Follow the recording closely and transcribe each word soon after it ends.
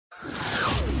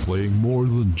playing more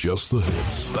than just the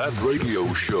hits. That Radio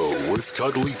Show with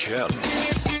Cuddly Ken.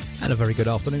 And a very good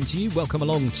afternoon to you. Welcome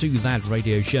along to That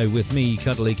Radio Show with me,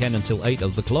 Cuddly Ken, until 8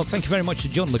 o'clock. Thank you very much to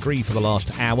John Legree for the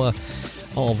last hour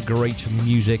of great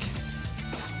music.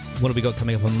 What have we got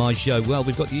coming up on my show? Well,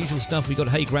 we've got the usual stuff. We've got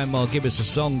Hey Grandma, Give Us a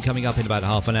Song coming up in about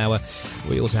half an hour.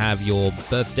 We also have your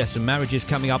births, deaths and marriages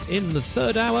coming up in the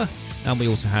third hour. And we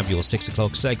also have your 6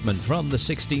 o'clock segment from the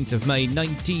 16th of May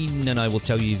 19. And I will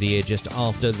tell you the year just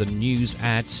after the news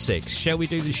at 6. Shall we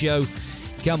do the show?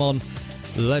 Come on,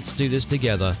 let's do this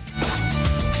together.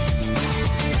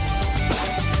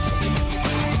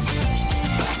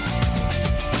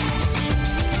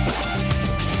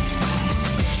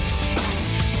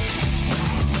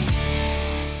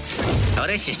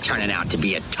 This is turning out to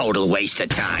be a total waste of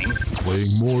time.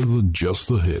 Playing more than just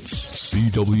the hits.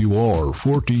 CWR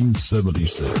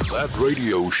 1476. That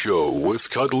Radio Show with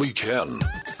Cuddly Ken.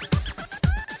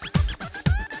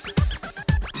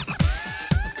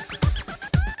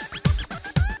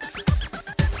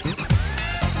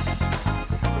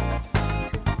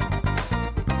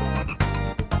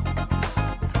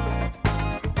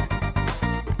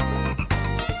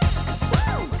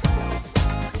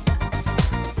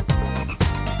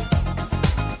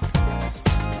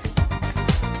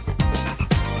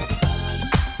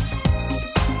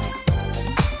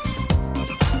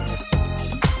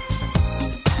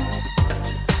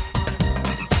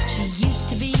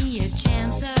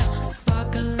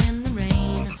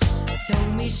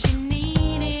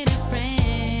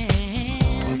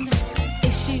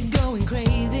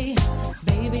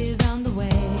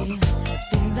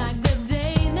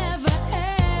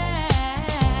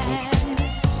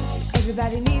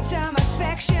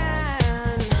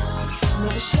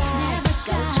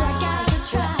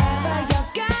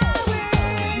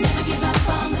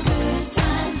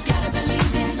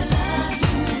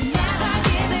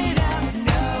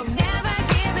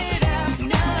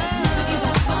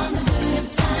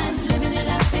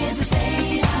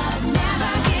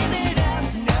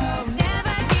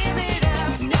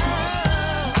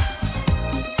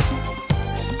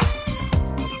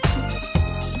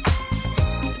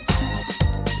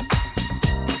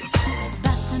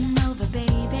 Bossa Nova,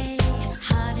 baby,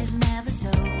 heart is never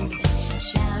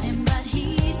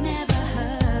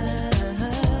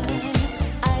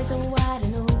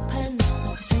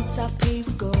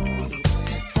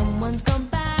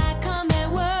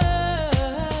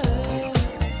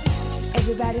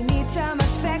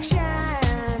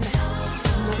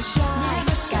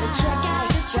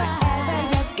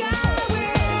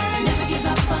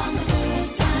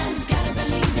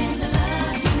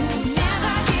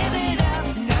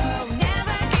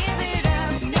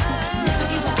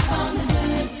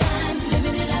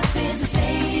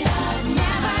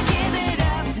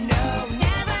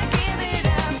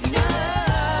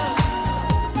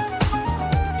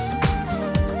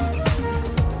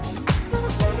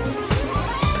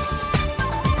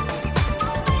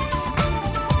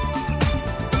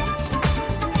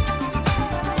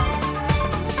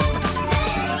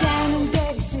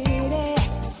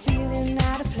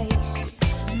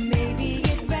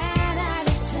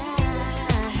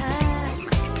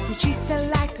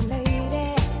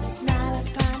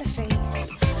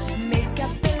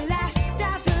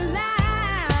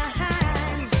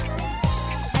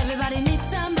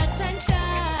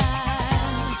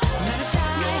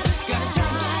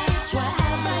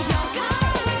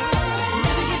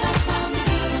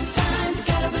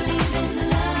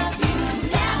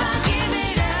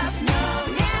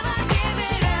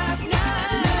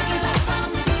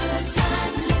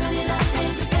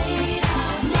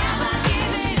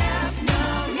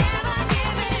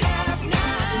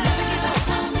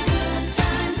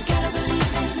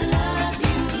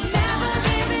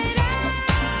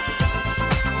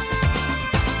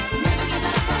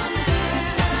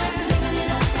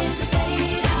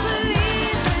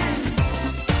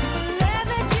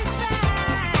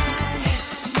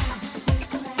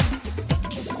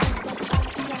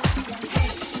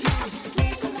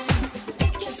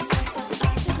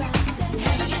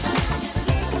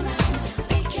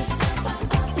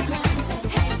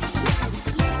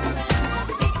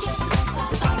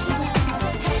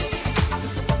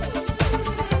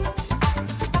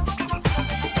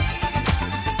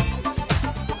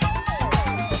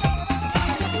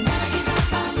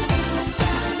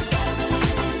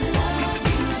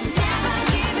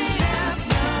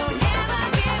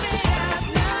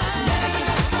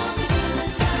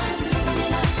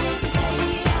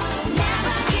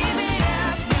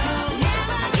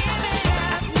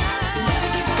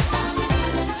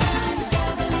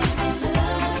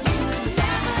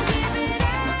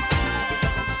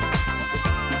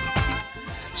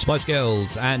Spice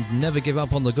Girls and Never Give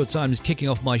Up on the Good Times, kicking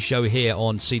off my show here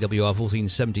on CWR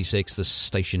 1476, the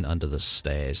station under the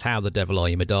stairs. How the devil are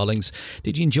you, my darlings?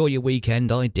 Did you enjoy your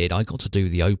weekend? I did. I got to do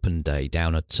the open day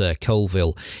down at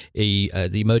Colville, the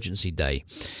emergency day,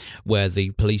 where the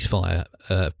police fire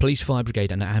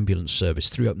brigade and ambulance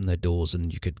service threw open their doors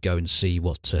and you could go and see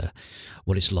what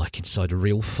it's like inside a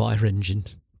real fire engine.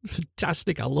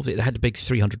 Fantastic. I loved it. They had a big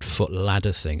 300-foot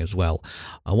ladder thing as well.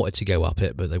 I wanted to go up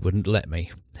it, but they wouldn't let me.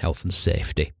 Health and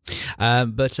safety.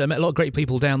 But I met a lot of great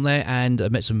people down there, and I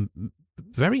met some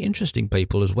very interesting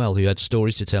people as well who had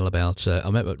stories to tell about. I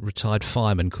met a retired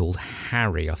fireman called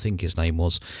Harry, I think his name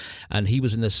was, and he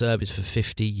was in the service for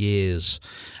 50 years,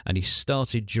 and he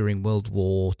started during World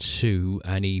War II,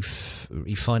 and he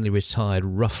finally retired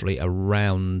roughly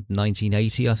around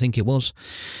 1980, I think it was,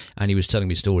 and he was telling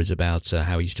me stories about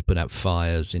how he used to put out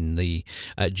fires in the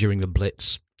during the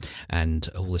Blitz and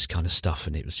all this kind of stuff,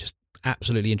 and it was just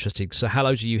absolutely interesting. So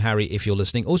hello to you, Harry, if you're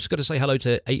listening. Also got to say hello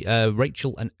to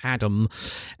Rachel and Adam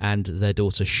and their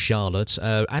daughter Charlotte.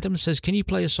 Adam says, can you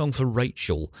play a song for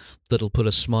Rachel that'll put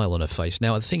a smile on her face?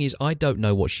 Now, the thing is, I don't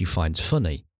know what she finds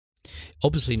funny.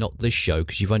 Obviously not this show,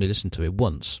 because you've only listened to it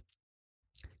once.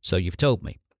 So you've told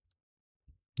me.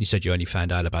 You said you only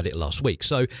found out about it last week.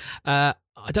 So I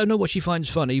don't know what she finds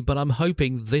funny, but I'm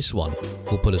hoping this one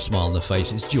will put a smile on her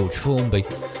face. It's George Formby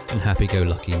and Happy Go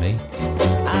Lucky Me.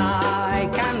 I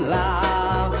can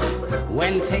laugh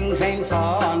when things ain't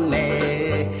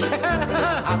funny.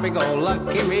 Happy go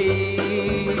lucky me.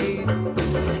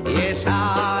 Yes,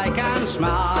 I can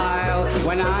smile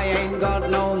when I ain't got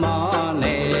no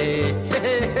money.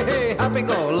 Happy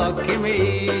go lucky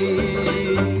me.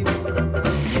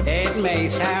 It may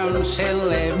sound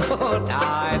silly, but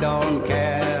I don't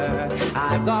care.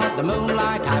 I've got the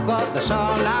moonlight, I've got the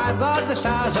sun, I've got the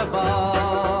stars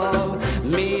above.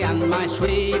 Me and my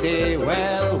sweetie,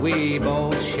 well, we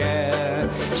both share.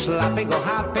 Slappy go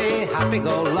happy, happy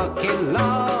go lucky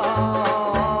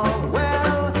love.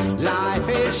 Well, life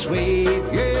is sweet,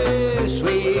 yes,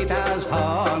 sweet as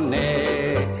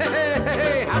honey.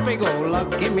 Happy go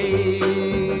lucky me.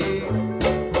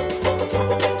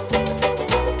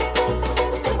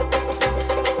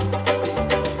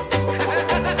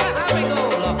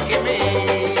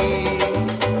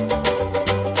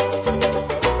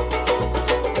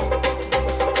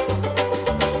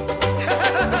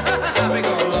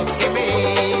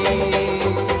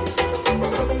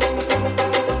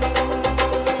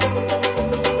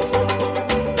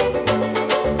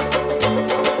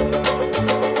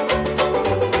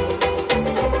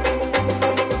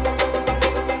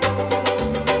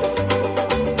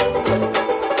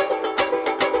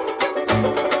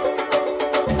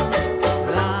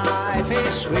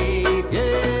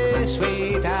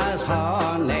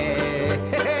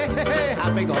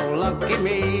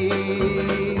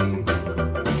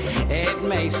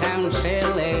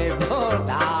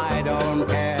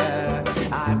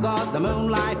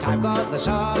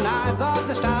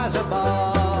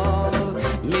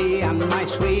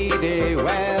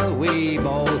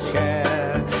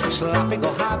 Slappy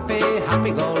go happy,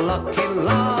 happy go lucky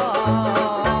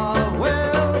love.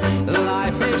 Well,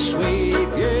 life is sweet,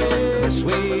 yes,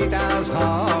 sweet as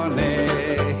honey.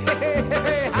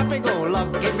 Happy go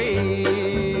lucky me.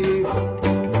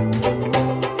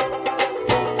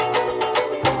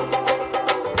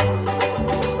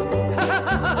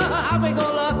 Happy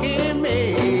go lucky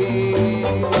me.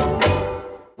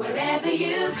 Wherever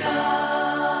you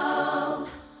go,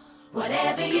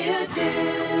 whatever you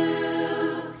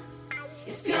do,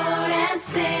 pure and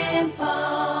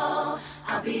simple,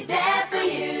 I'll be there for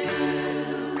you.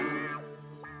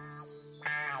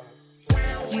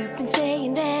 You've been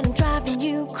saying that I'm driving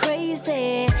you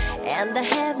crazy, and I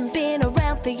haven't been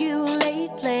around for you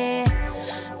lately,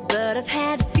 but I've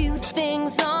had a few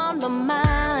things on my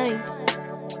mind.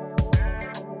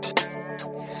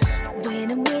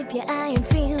 When I'm with you, I am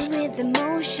filled with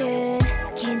emotion.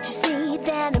 Can't you see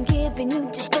that I'm giving you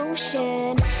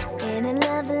devotion? And a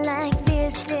love like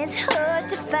this is hard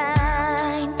to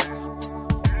find.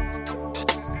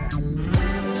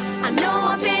 I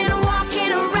know I've been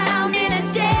walking around in a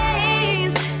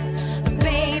daze.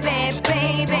 Baby,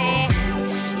 baby,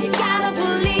 you gotta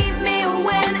believe me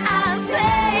when I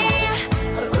say,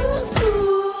 ooh,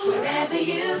 ooh. Wherever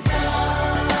you go,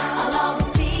 I'll always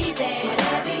be there.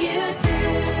 Whatever you do,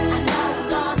 I know I'm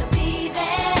gonna be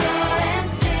there. Pure and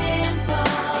simple,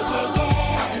 yeah,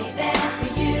 yeah, I'll be there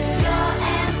for you. Pure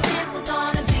and simple,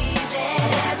 gonna be there.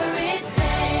 Whatever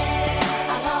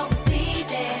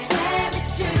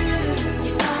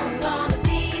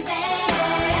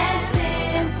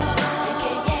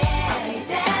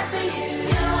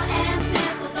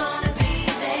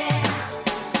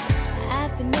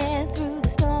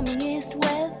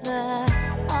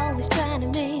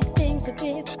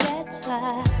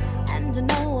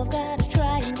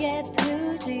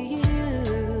to you.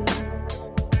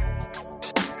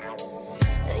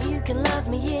 You can love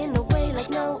me in a way like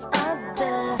no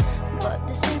other, but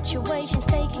the situation's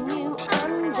taking you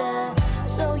under.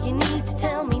 So you need to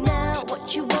tell me now what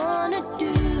you wanna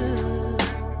do.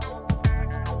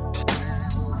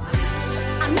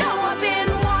 I know I've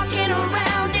been walking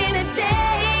around in a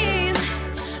daze,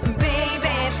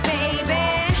 baby, baby.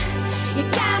 You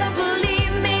gotta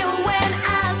believe me when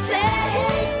I say,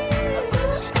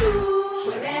 ooh,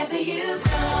 wherever you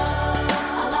go,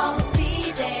 I'll always be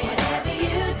there. Whatever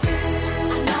you do,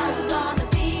 I know I'm gonna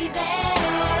be there.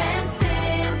 Pure and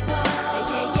simple,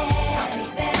 yeah, yeah, I'll be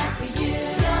there for you.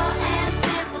 Pure and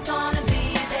simple, gonna be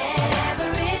there. Whatever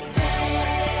it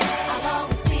takes, I'll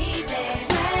always be there. I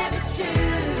swear it's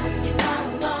true, you know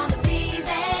I'm gonna be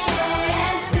there. Pure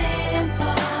and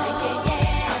simple, yeah,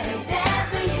 yeah, I'll be there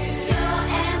for you. Pure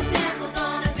and simple,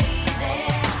 gonna be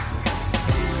there.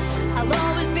 I'll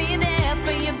always be there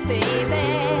for you, baby.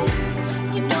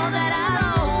 You know that I'll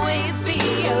always be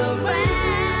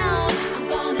around. I'm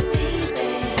gonna be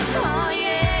there. Oh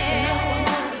yeah, I'm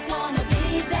always gonna be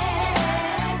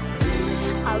there.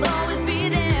 I'll always be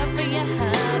there for you,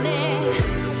 honey.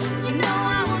 You know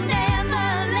I will never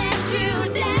let you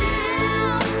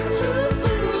down. Ooh,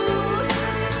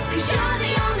 'cause you're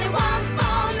the only one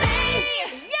for me.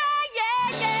 Yeah, yeah,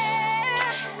 yeah.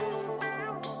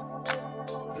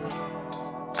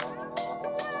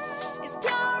 It's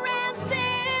pure and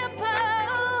simple.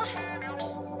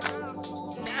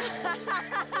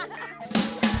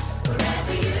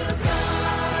 Wherever you go,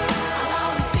 I'll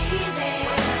always be there.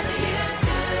 Whatever you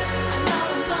do, I know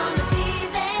I'm gonna be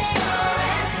there. Pure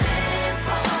and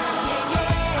simple, yeah,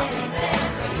 yeah, I'll be there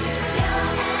for you.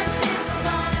 Pure and simple,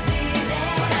 gonna be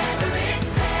there. Whatever it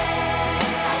takes,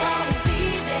 I'll always be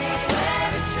there. I swear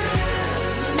it's true,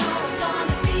 you know I'm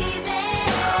gonna be there.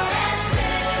 Pure and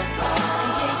simple,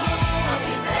 yeah, yeah, I'll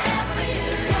be there for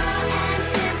you. Pure and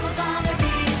simple, gonna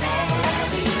be there.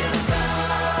 Wherever you go,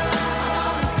 I'll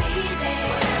always be there.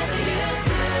 Whatever you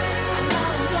do, I know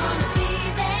I'm gonna be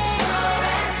there. Pure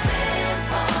and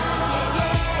simple, yeah,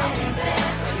 yeah, I'll be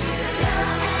there for you.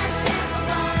 Pure and simple,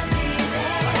 gonna be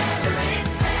there. Whatever it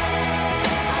takes,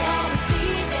 I'll always be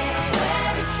there. I swear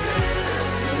it's true,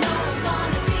 you know I'm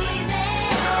gonna be there.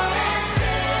 Pure and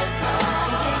simple,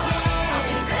 yeah, yeah, I'll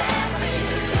be there for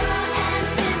you. Pure and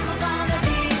simple, gonna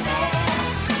be there.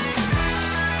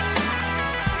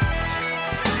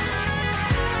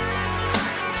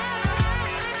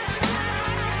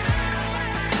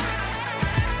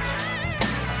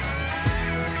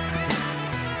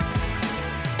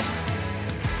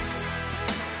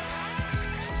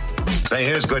 Say,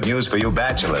 here's good news for you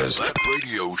bachelors. That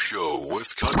radio show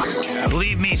with Cuddly Cat.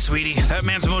 Believe me, sweetie, that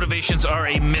man's motivations are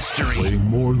a mystery. Playing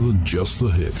more than just the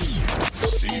hits.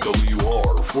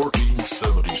 CWR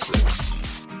 1476.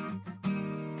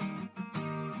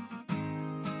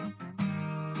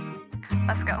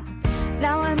 Let's go.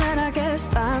 Now and then I guess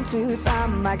time to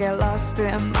time I get lost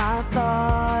in my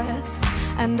thoughts,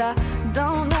 and I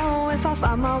don't know if I'll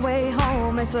find my way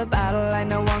home. It's a battle I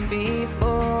know won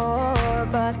before,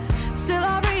 but still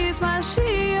I raise my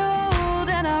shield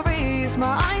and I raise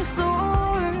my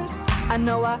sword. I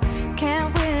know I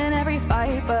can't win every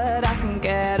fight, but I can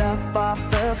get up off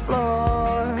the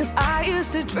floor. 'Cause I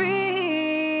used to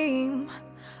dream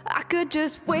I could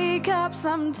just wake up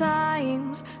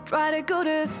sometimes, try to go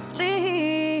to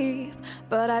sleep,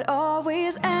 but I'd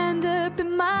always end up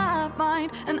in my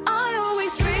mind. And I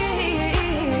always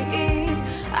dream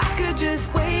I could just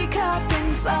wake up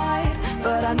inside,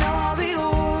 but I know I'll be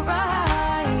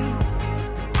alright.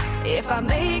 If I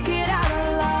make it out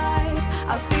alive,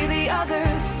 I'll see the other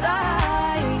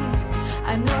side.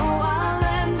 I know I'll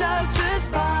end up just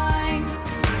fine.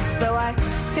 So I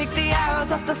pick the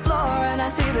arrows off the floor and I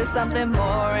see there's something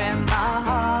more in my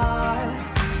heart.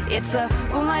 It's a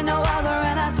moonlight no other,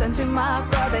 and I turn to my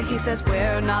brother. He says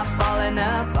we're not falling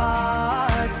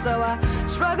apart. So I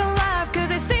shrug and laugh,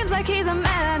 'cause it seems like he's a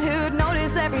man who'd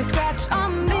notice every scratch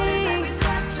on me.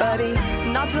 But he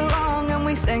nods along and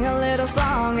we sing a little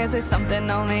song. Is it something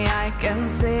only I can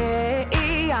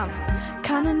see? I'm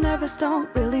kinda nervous, don't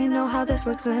really know how this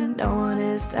works, and no one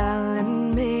is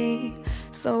telling me.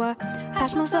 So I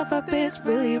hash myself up, it's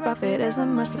really rough. It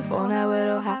isn't much before now,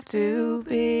 it'll have to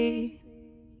be.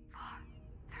 4,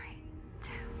 3,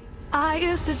 2. I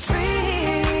used to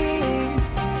dream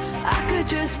I could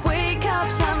just wake up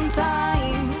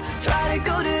sometimes, try to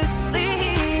go to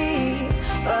sleep,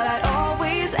 but I'd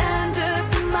always end up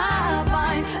in my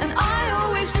mind. And I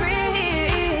always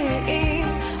dream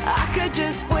I could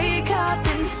just wake up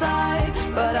inside,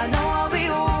 but I know I'll be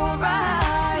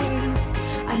alright.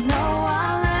 I know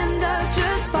I'll end up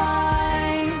just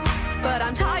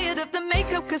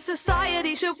 'Cause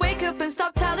society should wake up and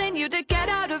stop telling you to get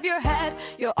out of your head.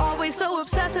 You're always so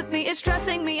obsessed with me, it's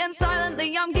stressing me, and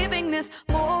silently I'm giving this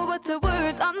more words to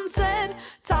words unsaid.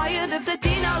 Tired of the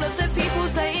denial of the people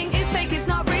saying it's fake, it's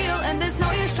not real, and there's no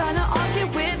use trying to argue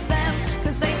with them.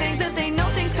 'Cause they think that they know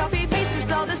things, copy paste,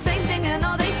 it's all the same thing, and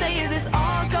all they say is it's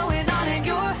all going on in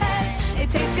your head. It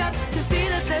takes guts to see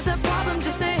that there's a problem,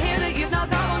 just to hear that you've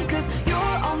not got one, 'cause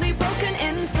you're only broken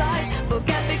inside.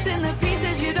 Forget fixing the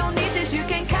pieces, you don't need this, you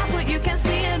can cast what you can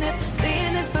see, and if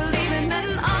seeing is believing,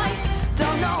 then I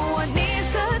don't know what needs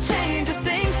to change if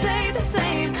things stay the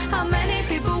same. How many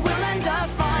people will end up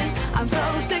fine? I'm so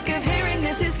sick of hearing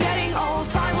this, it's getting old.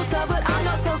 Time will tell, but I'm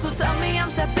not so tell me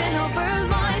I'm stepping over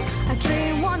line. I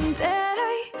dream one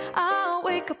day I'll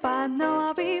wake up, I know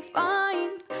I'll be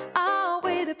fine. I'll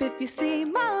wait up if you see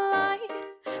my light.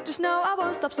 Just know I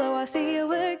won't stop, so I'll see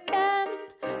you again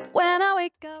when I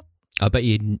wake up. I bet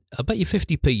you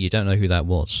 50p you don't know who that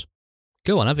was.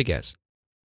 Go on, have a guess.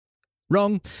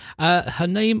 Wrong. Her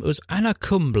name was Anna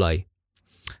Kumble,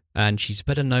 and she's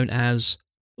better known as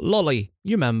Lolly.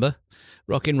 You remember?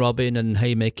 Rockin' Robin and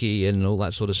Hey Mickey and all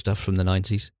that sort of stuff from the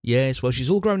 90s. Yes, well,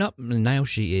 she's all grown up, and now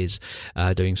she is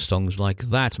doing songs like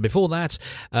that. Before that,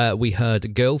 we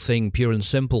heard Girl Thing, Pure and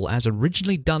Simple, as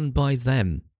originally done by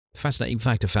them. Fascinating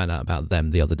fact I found out about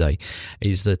them the other day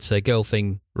is that Girl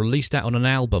Thing released that on an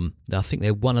album. I think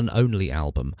their one and only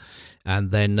album.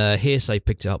 And then Hearsay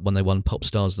picked it up when they won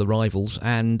Popstars The Rivals.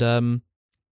 And the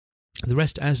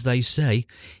rest, as they say,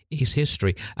 is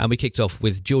history. And we kicked off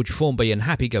with George Formby and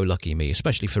Happy Go Lucky Me,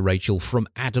 especially for Rachel, from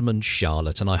Adam and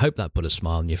Charlotte. And I hope that put a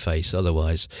smile on your face.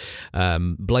 Otherwise,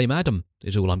 blame Adam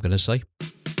is all I'm going to say.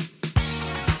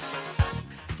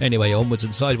 Anyway, onwards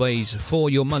and sideways for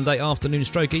your Monday afternoon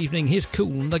stroke evening. Here's Kool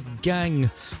and the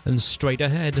Gang and Straight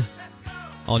Ahead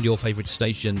on your favourite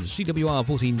station, CWR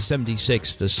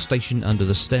 1476, the station under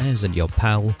the stairs, and your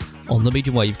pal on the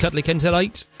medium wave. Cuddly Ken till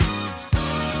 8.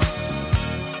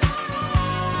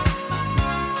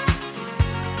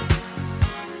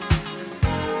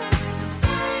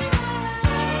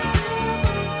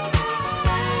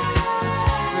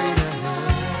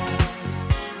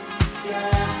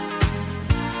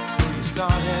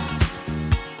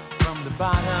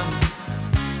 Bottom,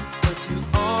 but you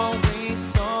always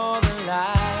saw the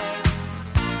light,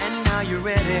 and now you're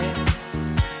ready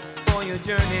for your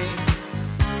journey.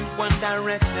 One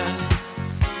direction,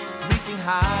 reaching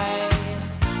high.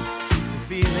 Keep the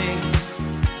feeling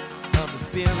of the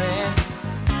spirit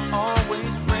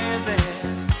always present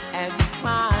as you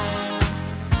climb.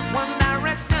 One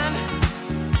direction,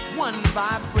 one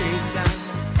vibration.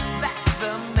 That's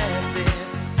the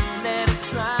message. Let us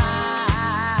try.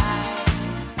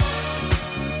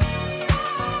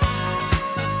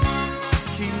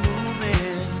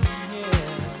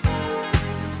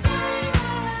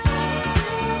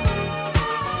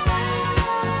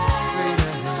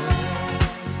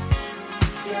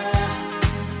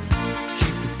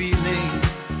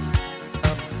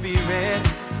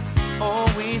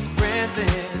 Always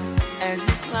present as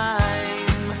you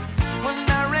climb. One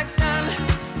direction,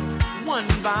 one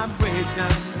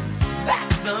vibration.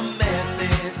 That's the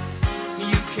message.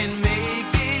 You can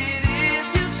make it if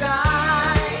you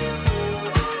try.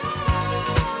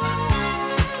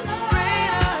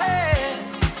 Straight ahead,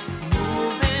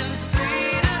 moving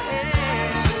straight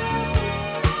ahead.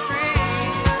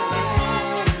 Straight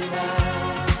ahead.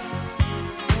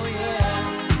 Oh yeah.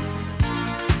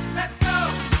 Let's go.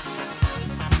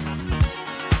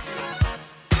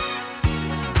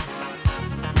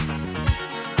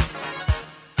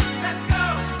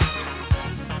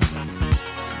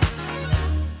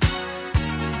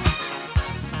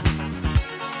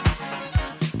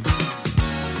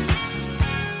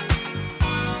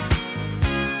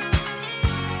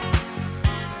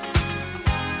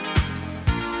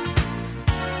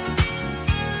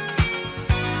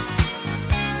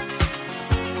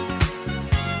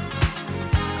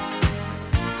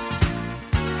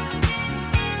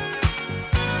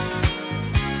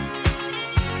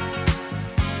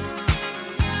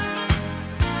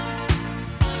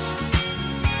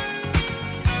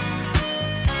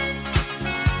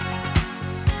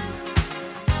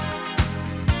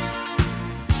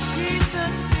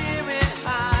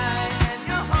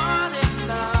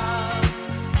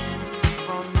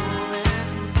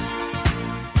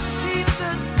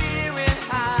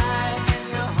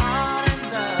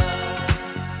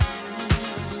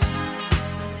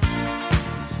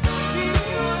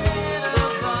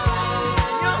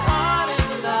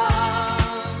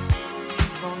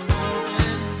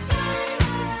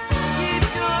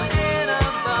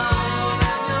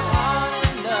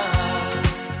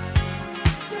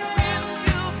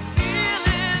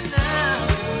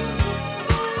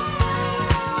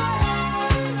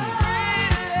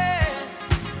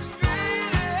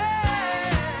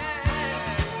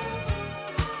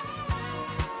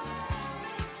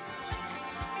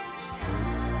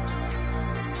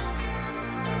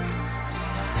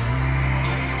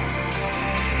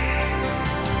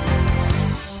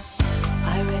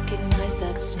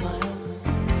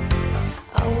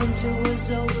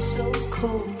 oh so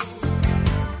cold.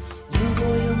 You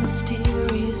wore your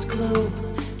mysterious glow,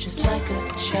 just like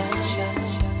a child.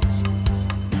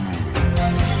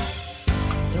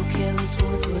 No careless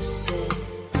words were said.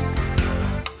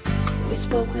 We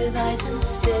spoke with eyes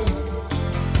instead.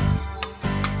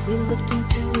 We looked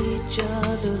into each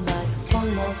other like long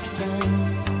lost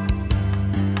friends.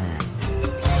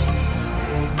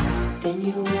 Then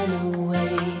you went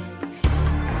away,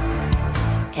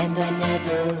 and I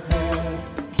never heard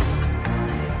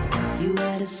you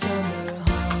had a summer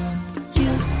haunt.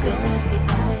 You said the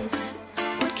ice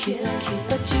would kill you,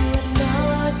 but you had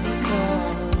not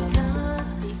become.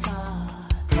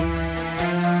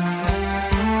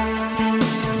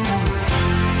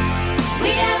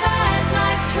 We have eyes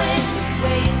like twins,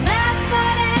 waiting last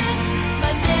night ends.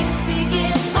 My next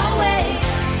begins always,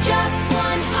 just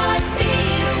one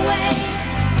heartbeat away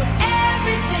from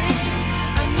everything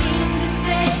I mean to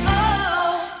say. Oh,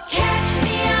 catch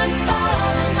me, I'm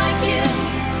falling like you.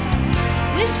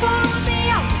 Wish for me,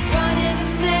 I'm running to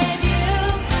save you.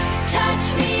 Touch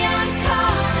me, I'm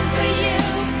calling for you.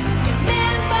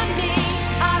 Remember me,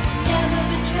 I will never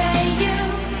betray you.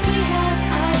 We have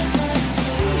eyes like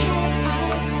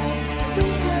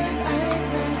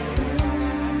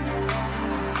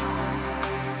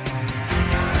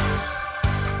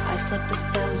I slept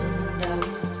 1,000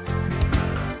 hours.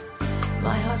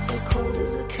 My heart felt cold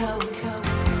as a cow.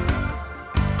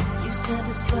 You sent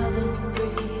a southern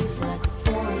breeze like a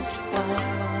forest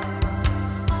fire.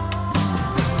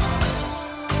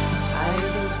 I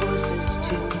heard those voices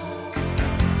too.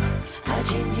 I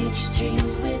dreamed each dream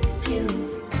with you.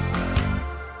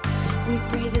 We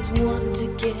breathe as one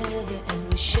together and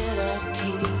we shed our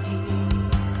tears.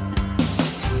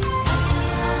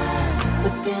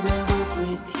 But then I woke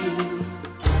with you,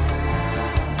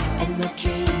 and my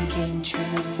dream came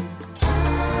true.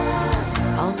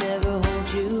 I'll never hold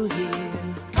you here.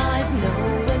 I know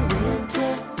when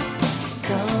winter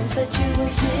comes that you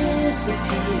will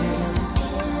disappear.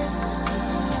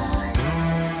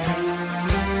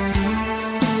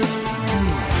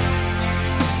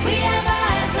 We have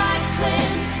eyes like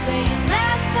twins, waiting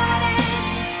last night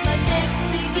ends. My next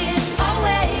begins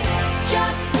always,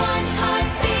 just one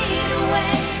heartbeat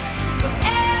away from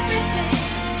everything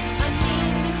I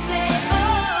mean to say.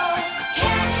 Oh,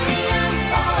 catch me, I'm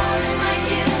falling like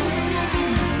you.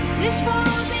 Wish for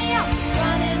me, I'm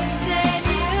running to save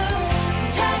you.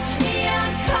 Touch me,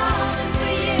 I'm calling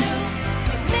for you.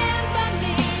 Remember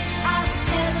me, I will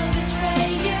never betray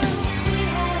you. We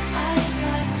have eyes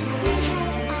like twins.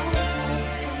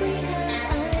 We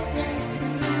have eyes like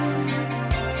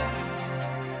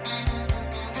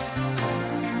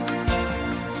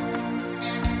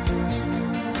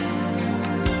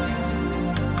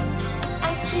I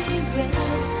see red,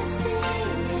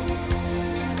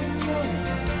 you're in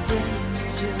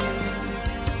danger.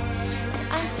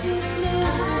 I see blue,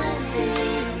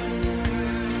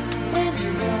 when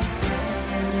you walk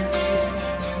by me.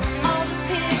 All the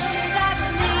pictures I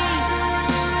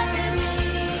believe,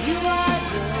 you are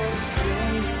no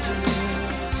stranger.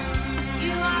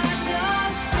 You are no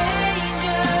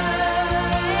stranger.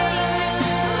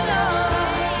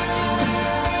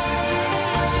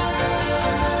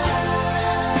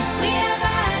 We have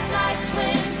eyes like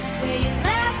twins, waiting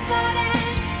last night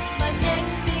ends. My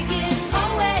next begins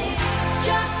always,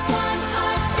 just one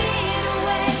heartbeat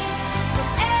away from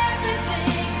everything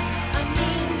I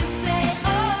mean to say.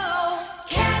 Oh,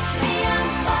 catch me, I'm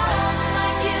falling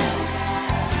like you.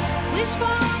 Wish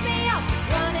for me, I'm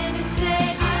running to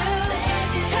save you.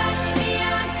 Touch me,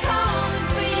 I'm calling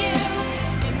for you.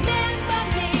 Remember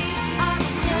me, I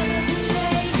will never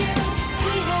betray you.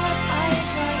 We have eyes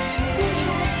like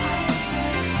twins.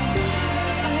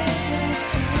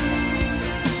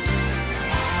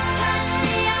 Touch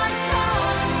me, I'm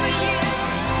calling for you.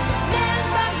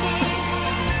 Remember me,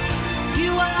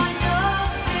 you are no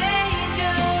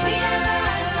stranger. We have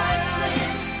eyes like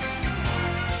twins.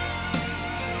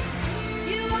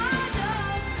 You are no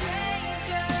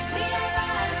stranger. We have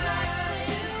eyes like twins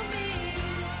to me.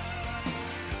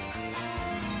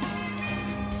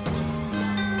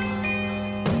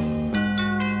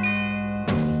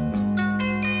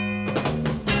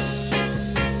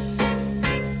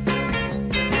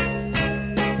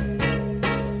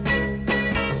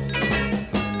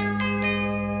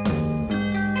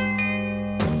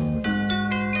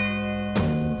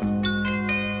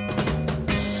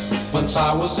 Once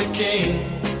I was a king,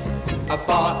 I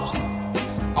thought,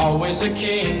 always a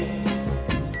king.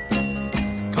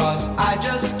 'Cause I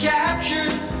just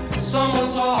captured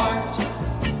someone's heart.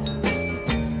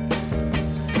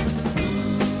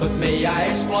 But may I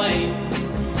explain?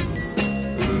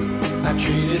 I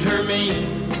treated her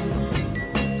mean,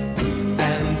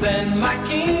 and then my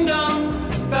kingdom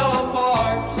fell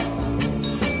apart.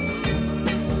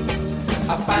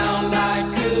 I found I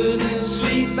couldn't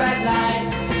sleep at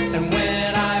night, and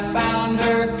when I found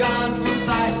her gone from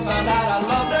sight, found out I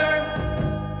loved her,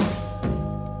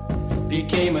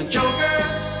 became a joker.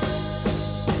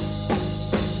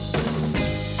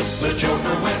 The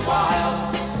joker went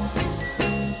wild,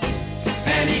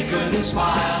 and he couldn't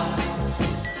smile,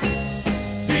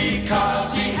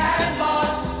 because he had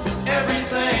lost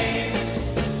everything.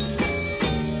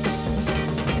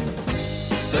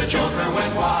 The joker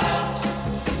went wild,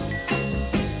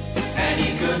 and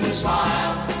he couldn't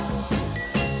smile.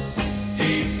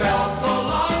 He felt no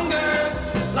longer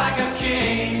like a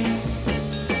king.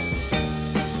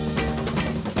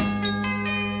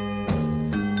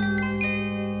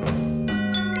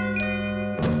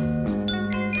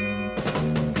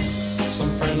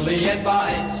 Some friendly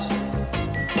advice: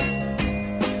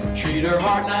 treat her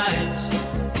heart nice,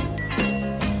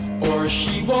 or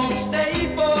she won't stay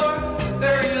for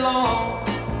very long,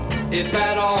 if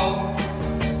at all.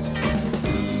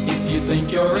 If you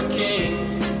think you're a king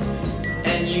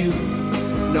and you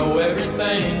know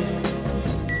everything,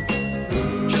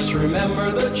 just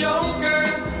remember the joker,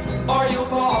 or you'll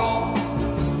fall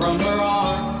from her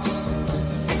arms.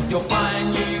 You'll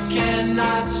find you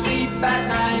cannot sleep at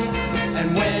night,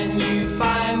 and when you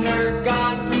find her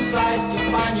gone from sight,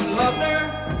 you'll find you loved her,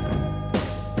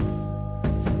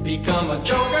 become a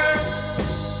joker.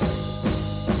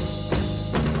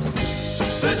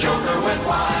 The joker went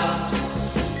wild,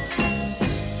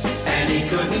 and he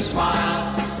couldn't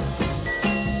smile,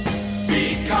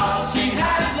 because he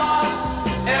had lost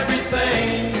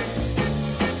everything.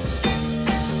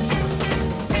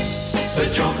 The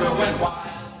joker went wild.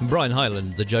 Brian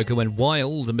Hyland, The Joker Went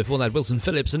Wild, and before that Wilson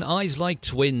Phillips and Eyes Like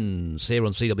Twins here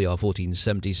on CWR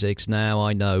 1476. Now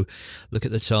I know, look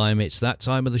at the time, it's that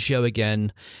time of the show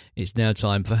again. It's now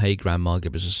time for Hey Grandma,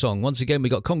 Give Us a Song. Once again, we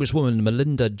got Congresswoman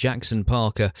Melinda Jackson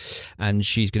Parker, and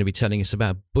she's going to be telling us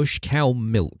about bush cow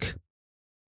milk.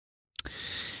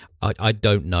 I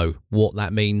don't know what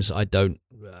that means. I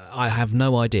have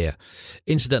no idea.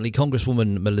 Incidentally,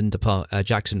 Congresswoman Melinda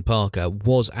Jackson Parker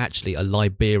was actually a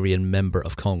Liberian member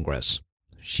of Congress.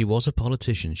 She was a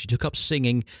politician. She took up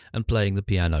singing and playing the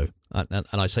piano. And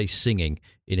I say singing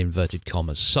in inverted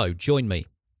commas. So join me,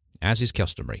 as is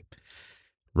customary.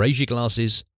 Raise your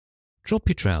glasses, drop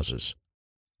your trousers,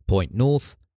 point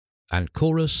north, and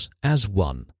chorus as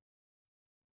one.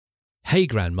 Hey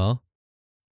Grandma,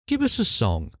 give us a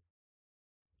song.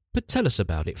 But tell us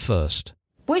about it first.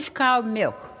 Bush Cow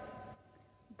Milk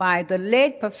by the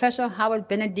late Professor Howard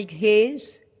Benedict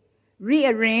Hayes,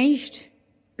 rearranged,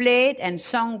 played, and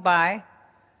sung by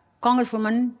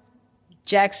Congresswoman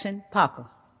Jackson Parker.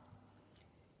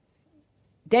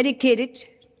 Dedicated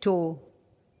to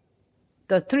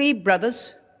the three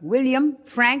brothers, William,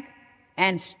 Frank,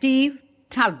 and Steve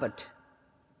Talbot.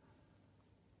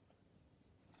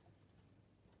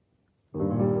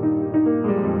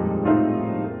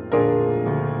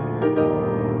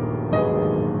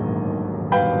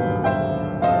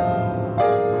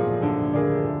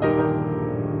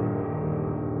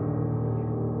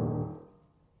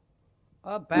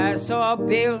 A Bassor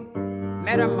Bill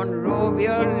met a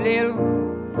Monrovia Lil,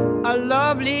 a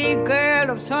lovely girl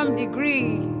of some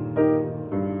degree.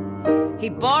 He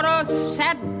bought her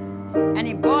satin and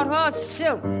he bought her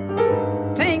silk,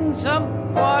 things of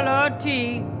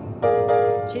quality.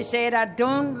 She said, I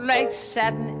don't like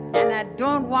satin and I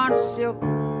don't want silk,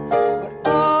 but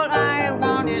all I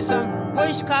want is some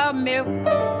bush cow milk.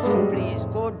 So please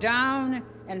go down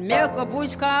and milk a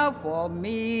bush cow for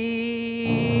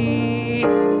me.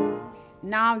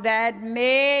 Now that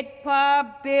made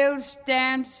Pa Bill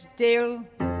stand still,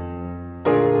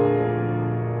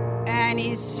 and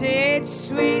he said,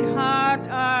 sweetheart,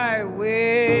 I will.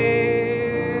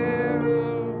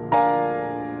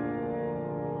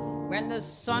 When the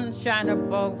sunshine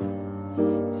above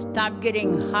stopped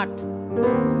getting hot,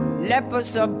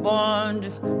 lepers are born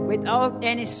without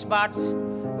any spots.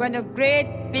 When the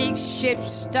great big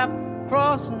ships stop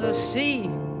crossing the sea,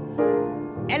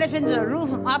 elephants are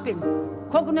roofing up in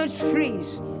coconut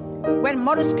trees. When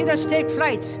mosquitoes take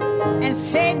flight and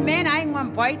say, man, I ain't gonna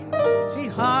bite,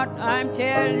 sweetheart, I'm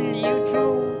telling you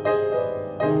true.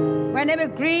 When every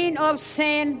grain of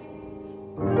sand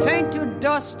turn to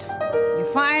dust, you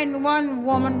find one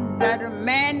woman that a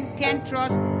man can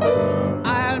trust.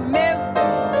 I'll milk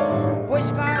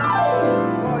bush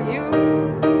cow for you.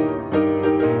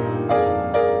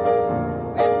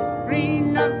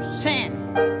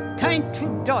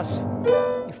 Dust.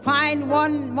 You find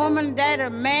one woman that a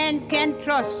man can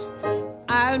dust.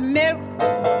 I'll milk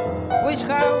bush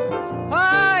cow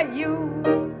for you.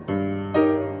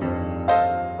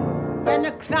 When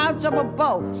the clouds up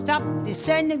above stop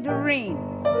descending to rain,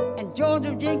 and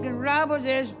Joseph Jenkins Roberts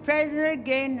is president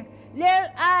again,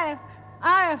 let I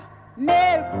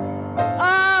milk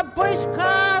a bush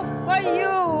cow for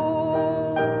you.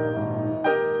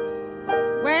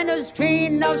 When a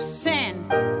stream of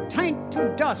sand turned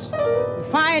to dust, you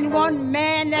find one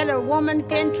man that a woman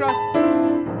can trust.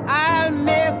 I'll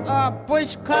milk a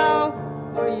bush cow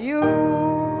for you.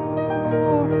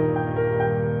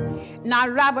 Now,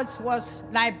 Roberts was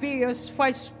Liberia's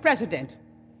first president.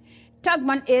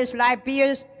 Tubman is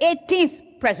Liberia's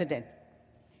 18th president.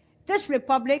 This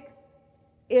republic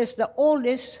is the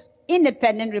oldest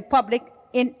independent republic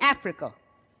in Africa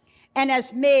and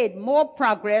has made more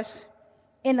progress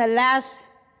in the last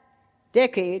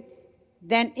decade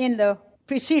than in the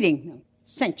preceding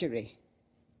century.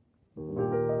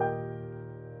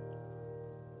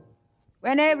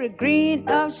 When every grain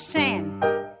of sand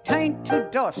turned to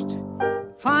dust,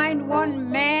 find one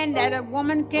man that a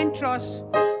woman can trust.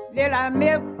 Then I'll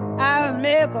milk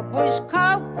a bush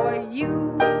cow for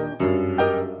you.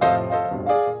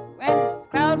 When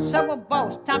clouds up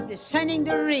above stop descending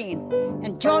the rain,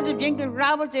 and Joseph Jenkins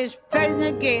Roberts is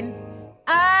president again,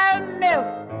 I'll milk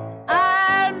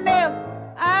a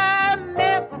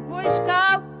bush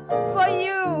cow for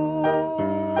you.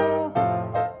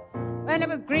 When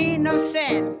every grain of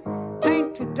sand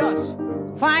turn to dust,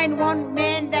 find one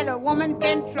man that a woman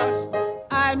can trust.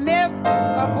 I'll milk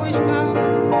a bush cow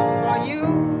for you.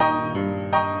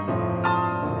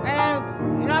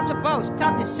 When clouds above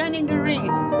stop descending the rain,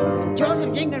 and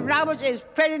Joseph Jenkins Roberts is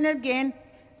president again,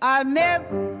 I'll milk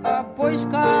a bush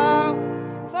cow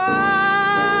for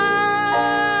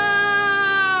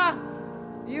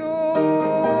you.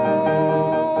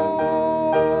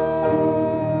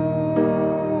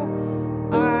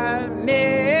 I'll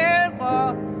milk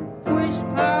a bush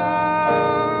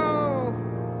cow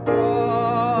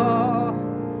for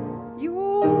you.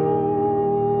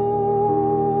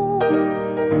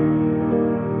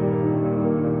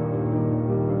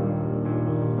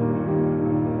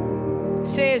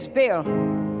 Says Bill,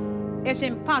 it's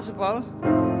impossible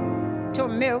to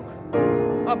milk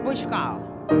a bush cow.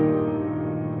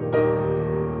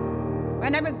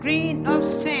 When every grain of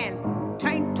sand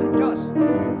turned to dust,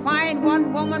 find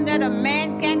one woman that a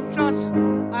man can trust.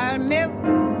 I'll milk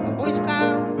a bush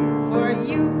cow for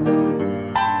you.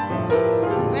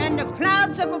 When the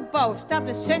clouds up above stop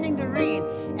descending the rain,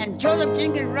 and Joseph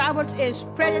Jenkins Roberts is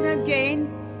president again,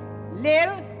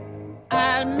 Lil,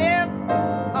 I'll milk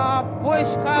a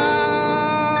bush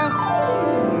cow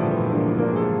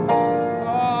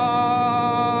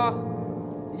for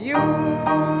you.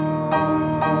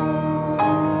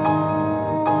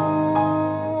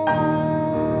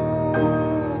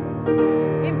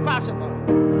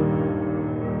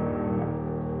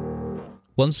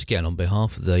 Once again, on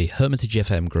behalf of the Hermitage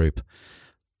FM group,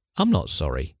 I'm not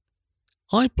sorry.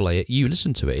 I play it, you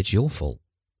listen to it, it's your fault.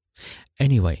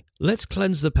 Anyway, let's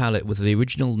cleanse the palate with the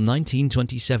original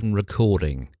 1927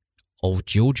 recording of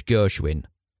George Gershwin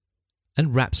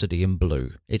and Rhapsody in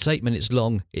Blue. It's 8 minutes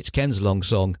long, it's Ken's long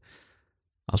song.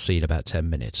 I'll see you in about 10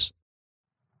 minutes.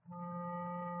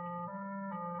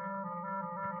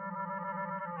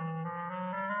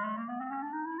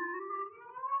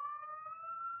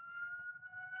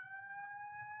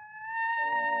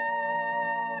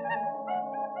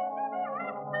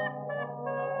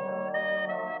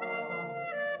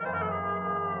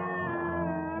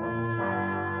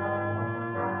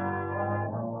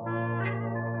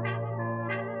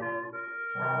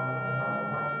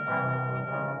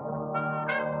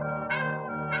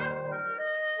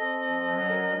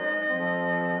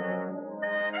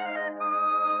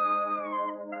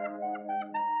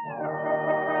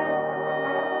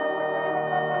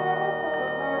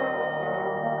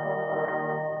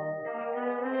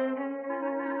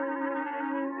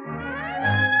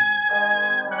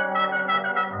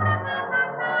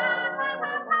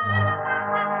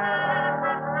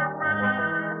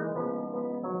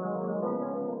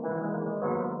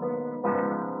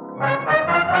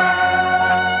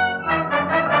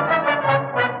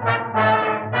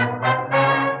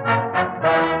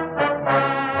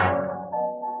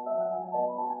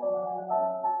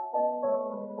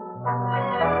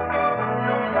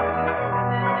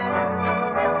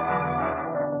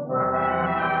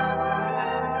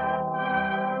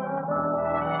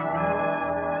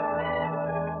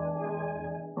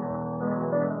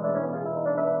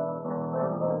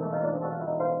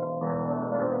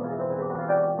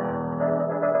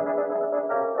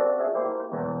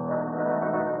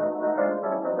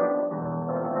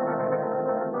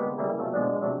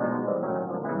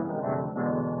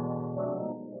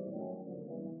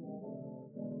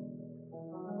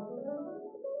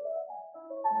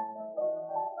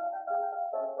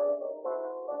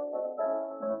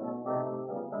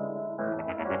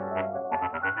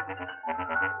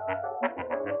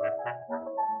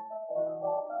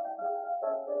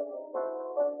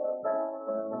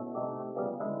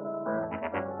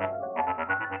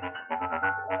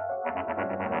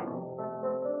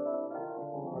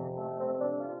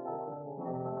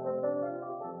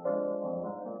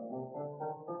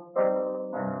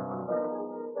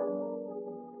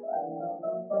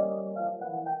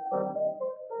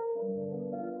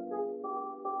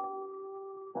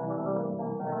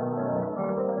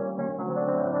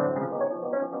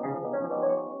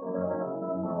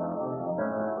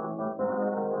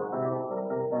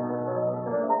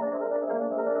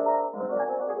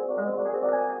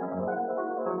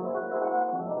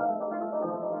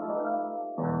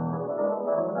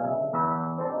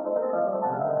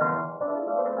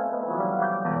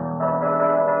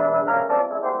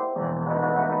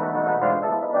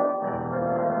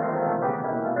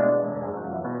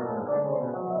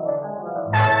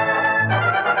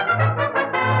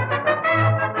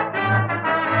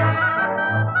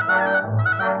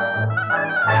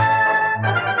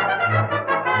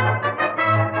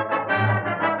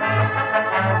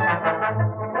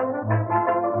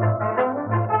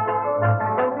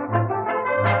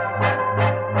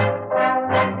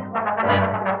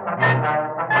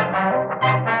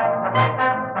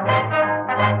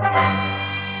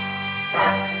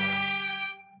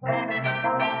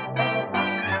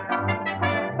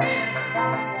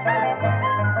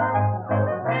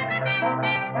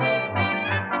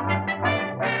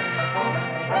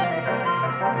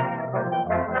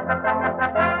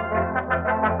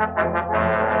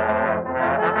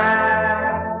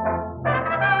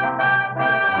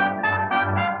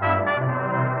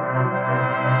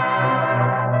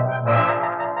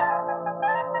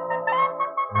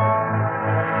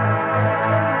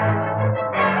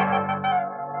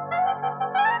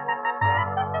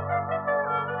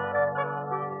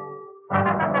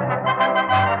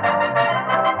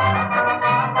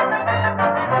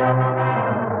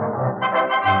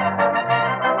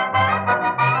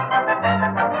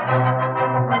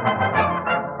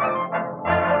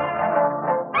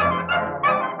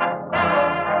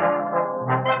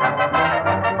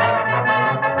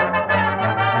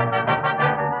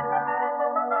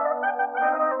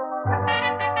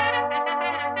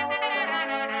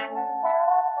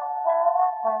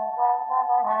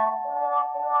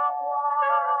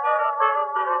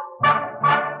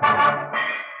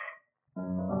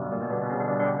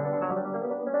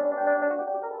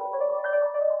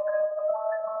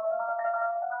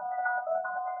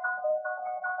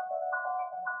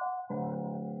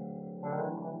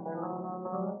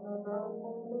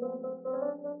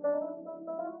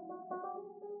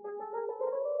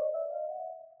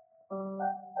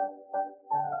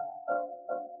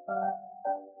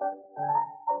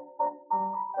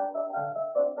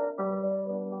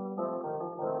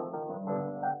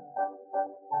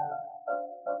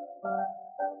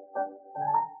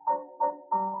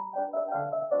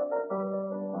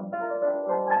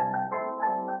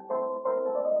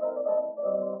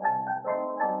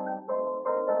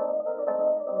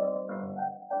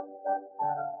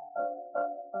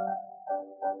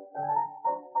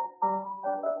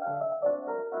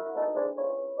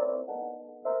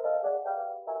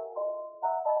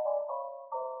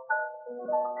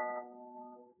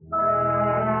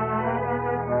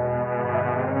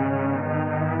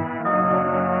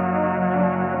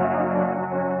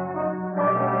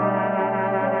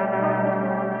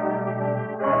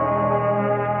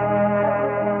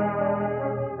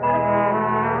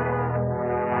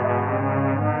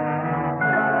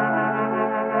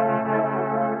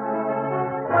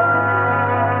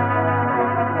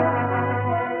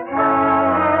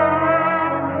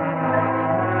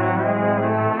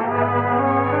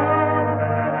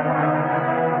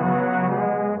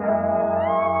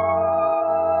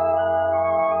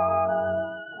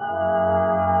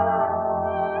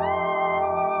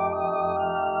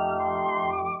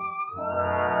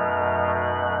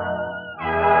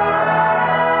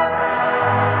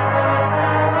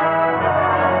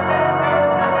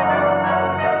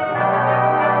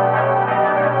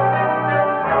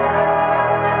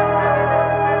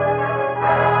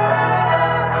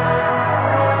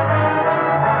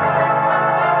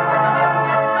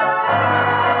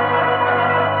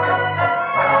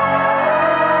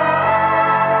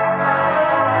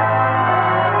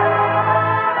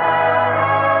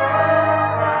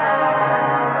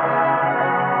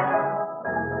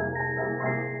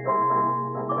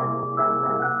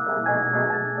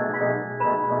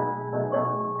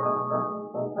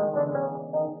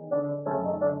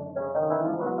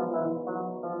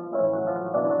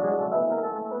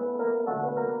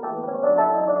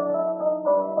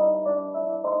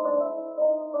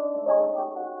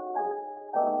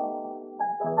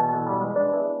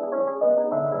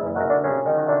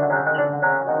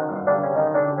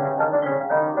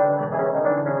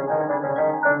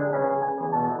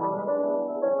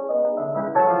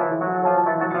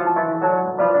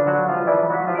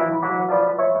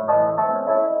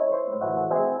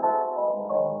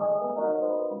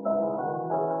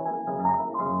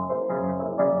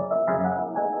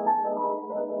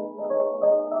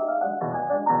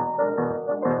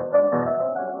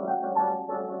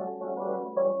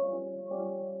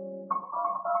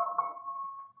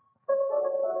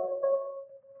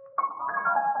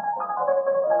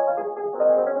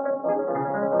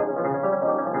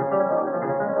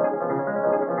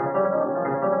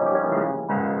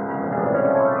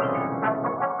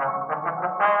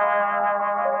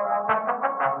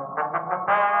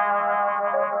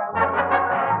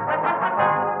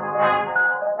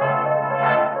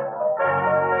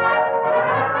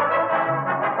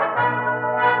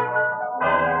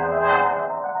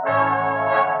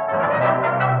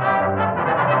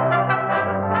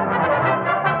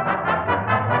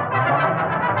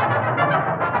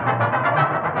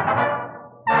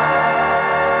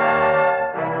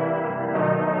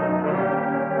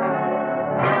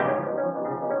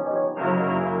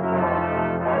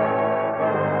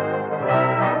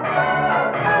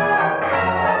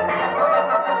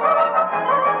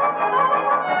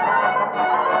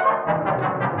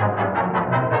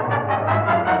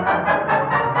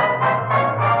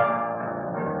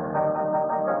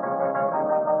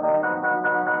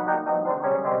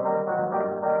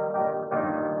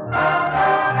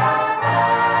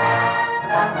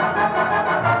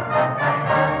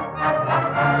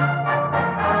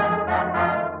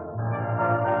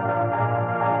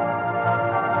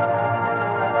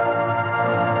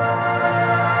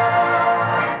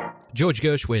 George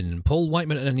Gershwin, Paul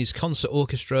Whiteman and his concert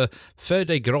orchestra,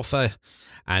 Ferdy Groffer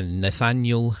and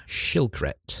Nathaniel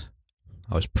Shilkret.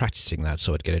 I was practicing that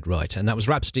so I'd get it right. And that was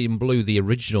Rhapsody in Blue, the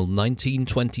original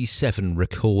 1927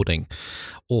 recording.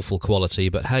 Awful quality,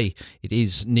 but hey, it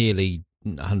is nearly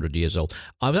 100 years old.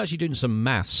 I was actually doing some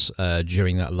maths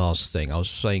during that last thing. I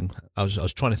was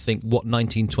trying to think what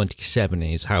 1927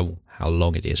 is, how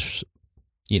long it is,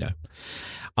 you know.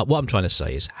 What I'm trying to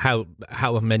say is how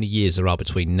many years there are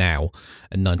between now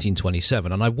and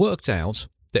 1927. And I worked out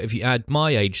that if you add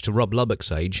my age to Rob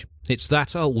Lubbock's age, it's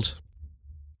that old.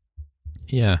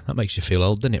 Yeah, that makes you feel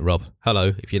old, doesn't it, Rob?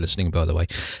 Hello, if you're listening, by the way.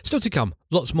 Still to come,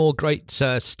 lots more great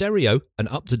stereo and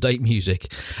up-to-date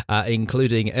music,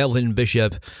 including Elvin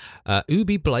Bishop,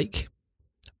 Ubi Blake,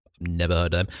 never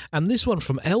heard of him, and this one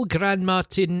from El Gran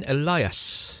Martin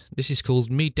Elias. This is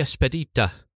called Mi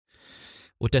Despedida.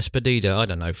 Or Despedida, I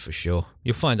don't know for sure.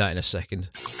 You'll find out in a second.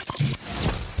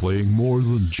 Playing more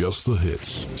than just the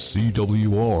hits.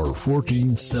 CWR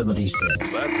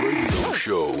 1476. That radio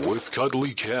show with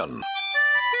Cuddly Ken.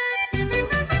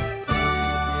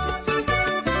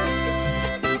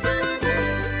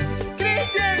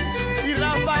 Cristian y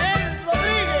Rafael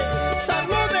Rodríguez,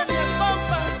 saluden mi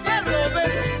compa de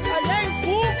Robert allá en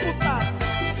Cúcuta.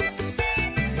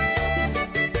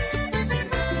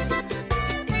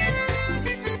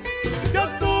 Yo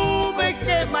tuve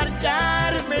que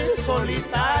marcharme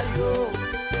solitario,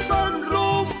 con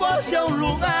rumbo hacia un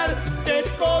lugar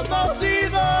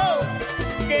desconocido.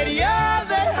 Quería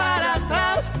dejar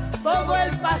atrás todo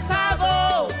el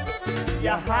pasado,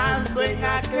 viajando en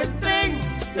aquel tren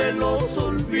de los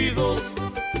olvidos.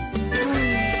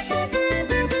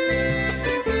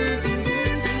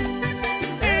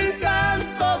 El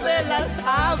canto de las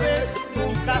aves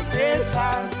nunca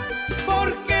cesa,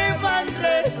 porque van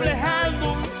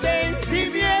reflejando un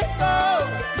sentimiento.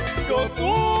 Yo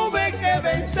tuve que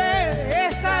vencer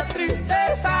esa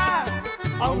tristeza,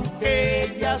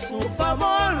 aunque ya su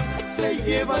favor se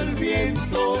lleva el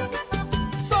viento.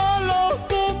 Solo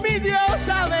tú, mi Dios,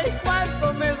 sabes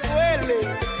cuánto me duele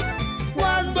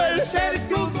cuando el ser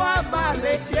que uno ama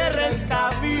le cierra el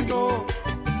camino.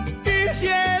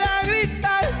 Quisiera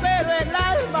gritar, pero el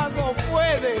alma no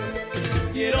puede.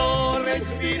 Quiero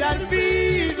respirar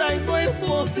vida y no es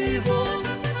motivo.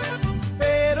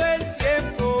 Pero el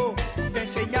tiempo me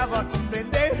enseñaba a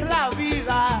comprender la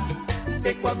vida,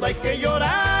 que cuando hay que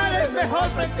llorar es mejor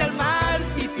frente al mar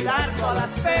y tirar todas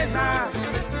las penas.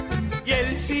 Y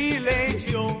el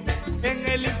silencio en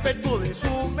el ímpetu de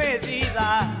su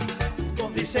medida,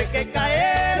 nos dice que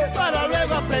caer para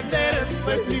luego aprender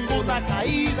no es ninguna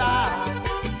caída.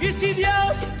 Y si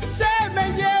Dios se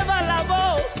me lleva la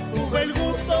voz, tuve el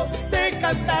gusto de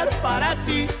cantar para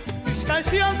ti. Mis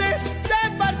canciones se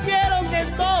partieron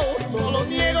en dos, no lo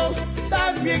niego,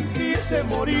 también quise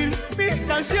morir. Mis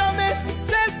canciones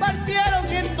se partieron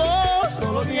en dos,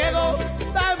 no lo niego,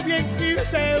 también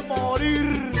quise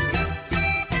morir.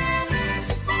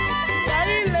 Y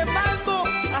ahí le mando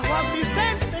a Juan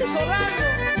Vicente Solano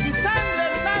y Sandra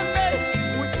Hernández,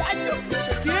 muchachos que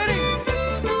se quieren.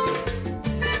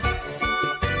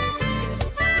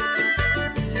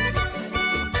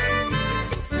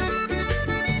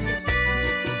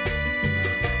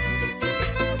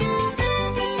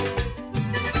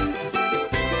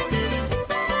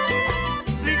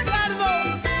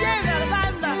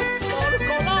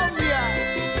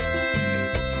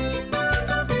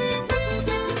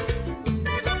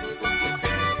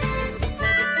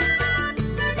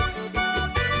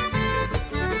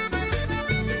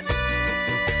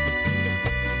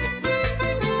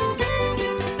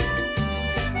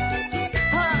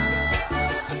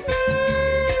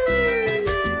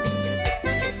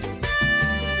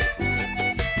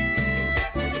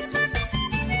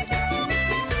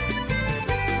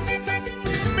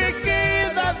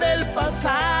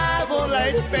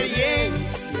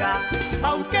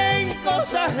 aunque en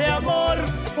cosas de amor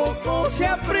poco se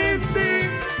aprende.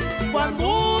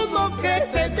 Cuando uno cree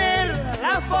tener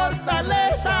la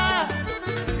fortaleza,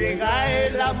 llega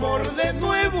el amor de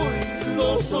nuevo y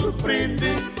lo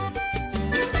sorprende.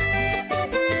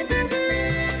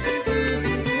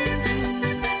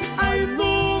 Hay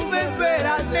nubes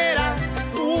veraneras,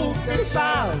 tú que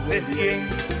sabes bien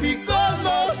y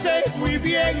conoces muy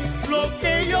bien lo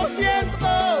que yo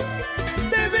siento.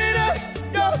 De veras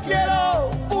yo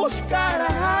quiero buscar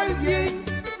a alguien,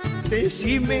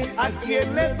 decime a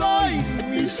quién le doy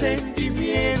mis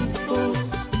sentimientos.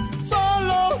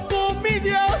 Solo tú, mi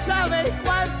Dios, sabes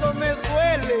cuánto me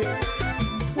duele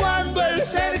cuando el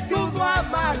ser que uno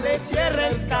ama le cierra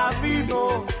el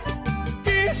camino.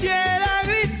 Quisiera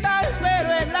gritar, pero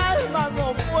el alma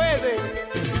no puede.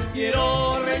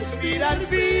 Quiero respirar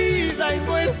vida y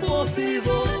no he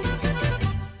podido.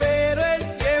 Pero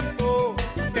el tiempo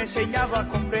me enseñaba a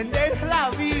comprender la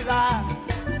vida,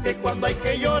 que cuando hay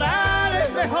que llorar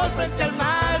es mejor frente al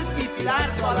mar y tirar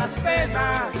todas las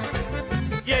penas.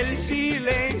 Y el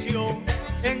silencio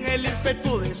en el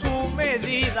ímpetu de su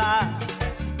medida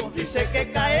nos dice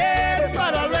que caer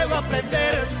para luego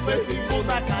aprender no es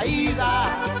ninguna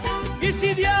caída. Y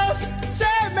si Dios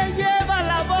se me lleva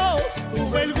la voz,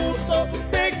 tuve el gusto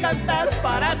de cantar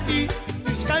para ti.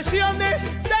 Mis canciones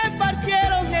se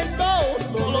partieron en dos,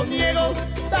 no lo niego,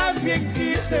 también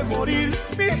quise morir.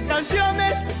 Mis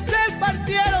canciones se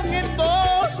partieron en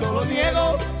dos, no lo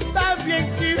niego,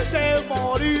 también quise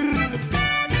morir.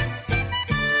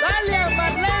 Dale a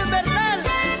Marlene Bernal,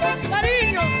 con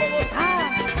cariño como está.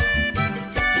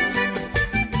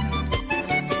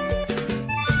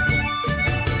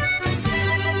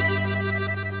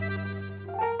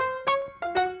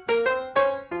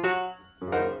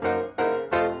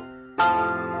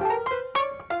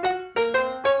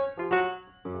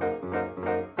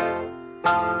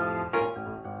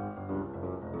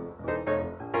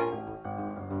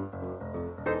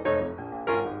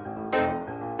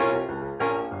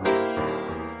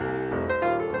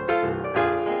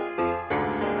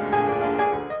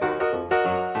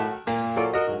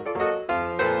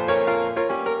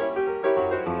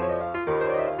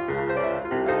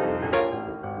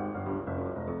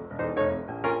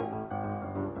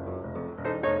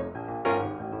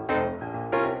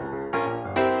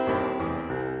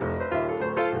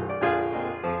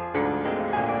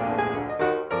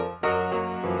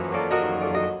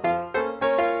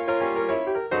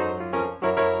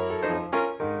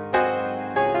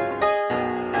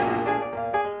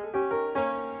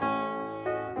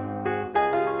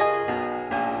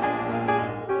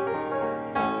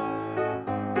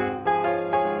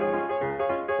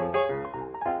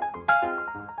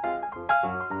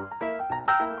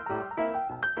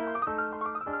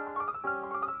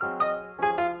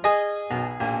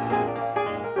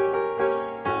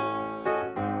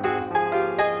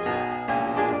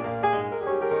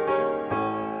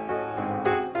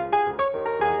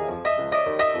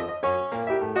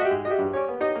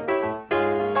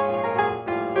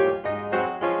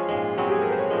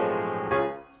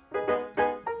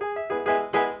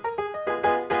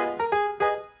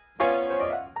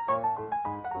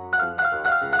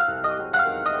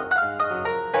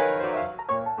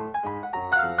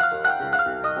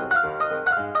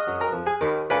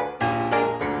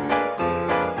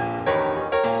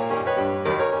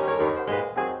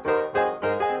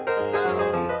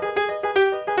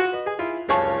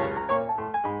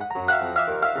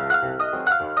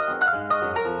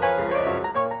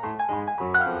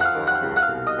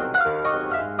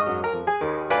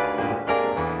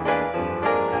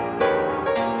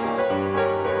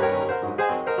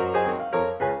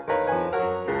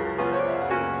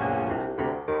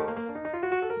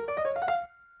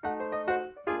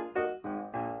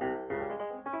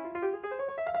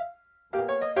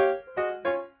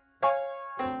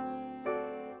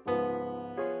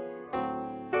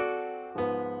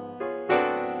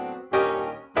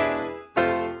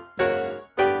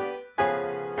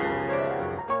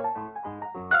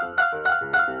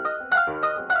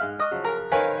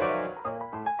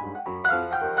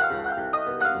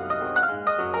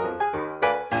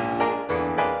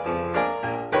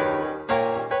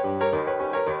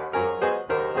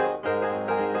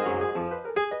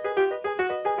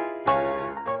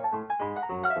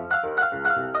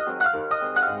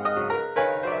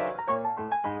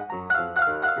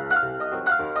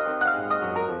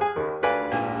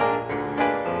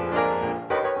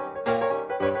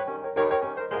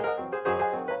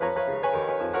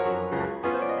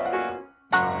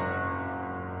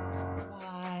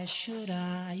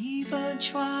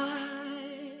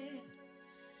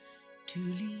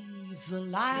 the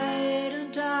light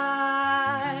and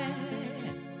die.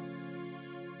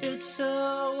 It's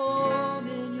so warm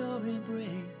in your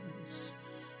embrace.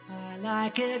 I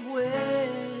like it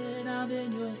when I'm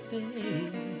in your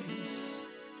face.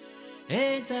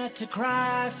 Ain't that to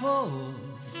cry for?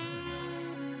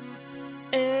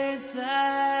 Ain't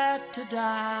that to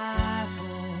die for?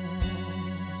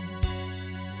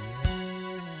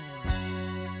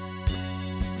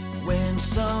 When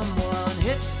someone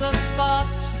hits the spot,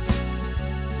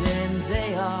 then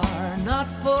they are not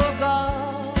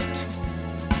forgot.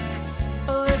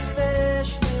 Oh,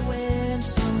 especially when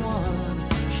someone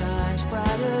shines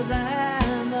brighter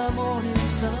than the morning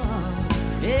sun.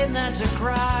 Ain't that to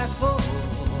cry for?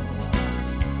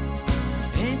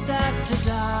 Ain't that to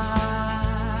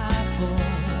die for?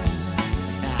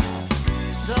 Now,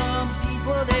 some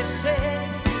people, they say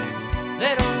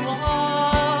they don't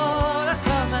want to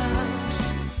come out.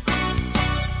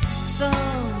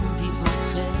 Some people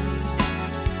say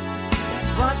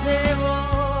that's what they're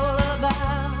all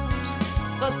about.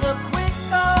 But the quick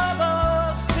of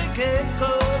us pick it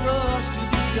goes to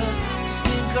be a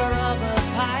stinker of a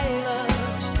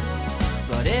pilot.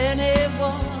 But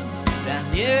anyone down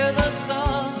near the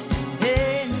sun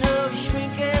ain't no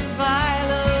shrinking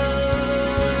violet.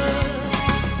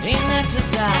 Ain't that to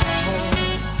die for?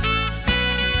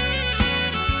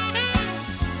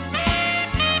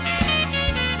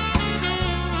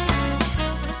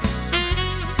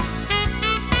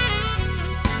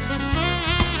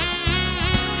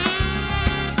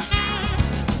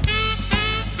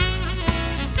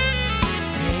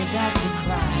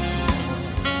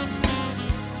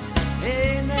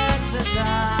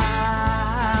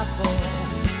 Die for.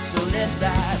 So let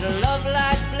that love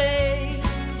light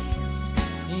blaze,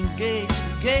 engage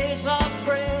the gaze of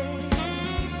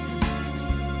praise.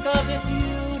 'Cause if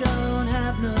you don't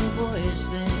have no voice,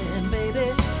 then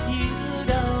baby, you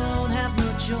don't have no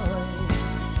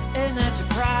choice. Ain't that to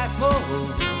cry for?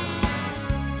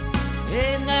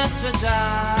 Ain't that to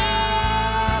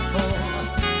die for?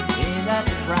 Ain't that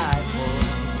to cry for?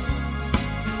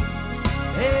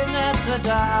 Ain't that to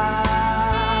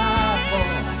die for?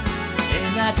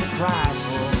 Ain't that to cry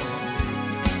for?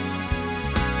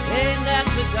 Ain't that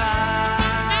to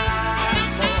die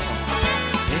for?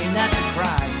 Ain't that to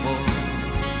cry for?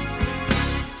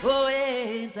 Oh,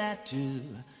 ain't that to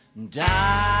die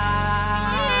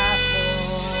for?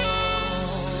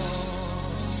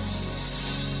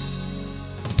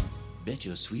 Bet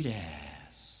your sweet ass.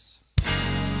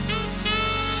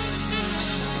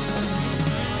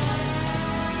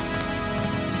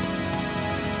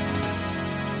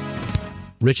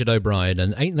 Richard O'Brien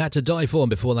and Ain't That to Die For, and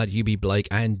before that UB Blake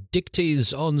and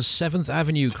Dicties on 7th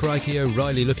Avenue. Crikey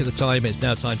O'Reilly, look at the time. It's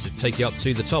now time to take you up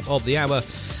to the top of the hour,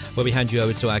 where we hand you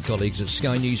over to our colleagues at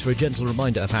Sky News for a gentle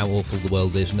reminder of how awful the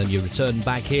world is, and then you return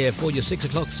back here for your 6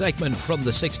 o'clock segment from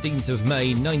the 16th of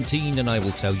May 19, and I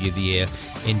will tell you the year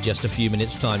in just a few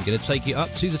minutes' time. Going to take you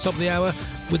up to the top of the hour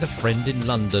with A Friend in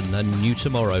London and New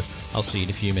Tomorrow. I'll see you in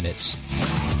a few minutes.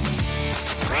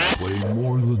 Play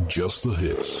more than just the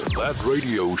hits. That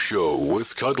radio show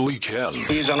with Cuddly Ken.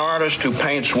 He's an artist who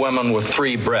paints women with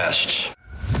 3 breasts.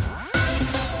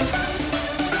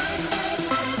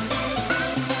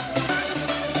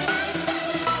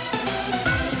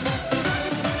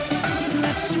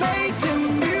 Let's make a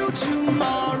new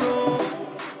tomorrow.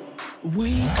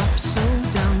 Wake up, slow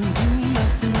down, do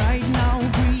nothing right now.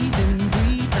 Breathe in,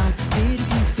 breathe out. Did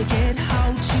we forget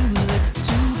how to live,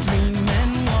 to dream,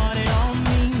 and what it all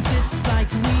means? It's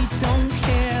like we don't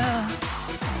care.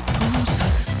 Who's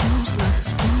hot, who's not,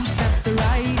 who's got the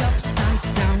right upside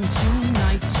down?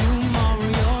 Tonight, tomorrow,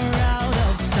 you're out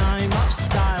of time, of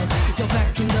style. You're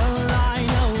back in the line,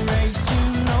 no race to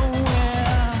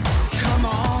nowhere. Come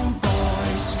on,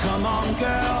 boys, come on,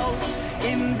 girls.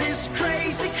 In this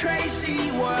crazy,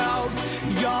 crazy world,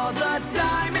 you're the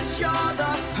diamonds, you're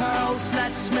the pearls.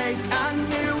 Let's make a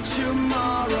new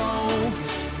tomorrow.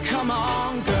 Come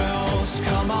on, girls,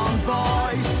 come on,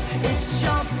 boys. It's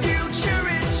your future,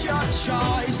 it's your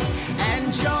choice,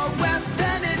 and your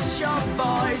weapon is your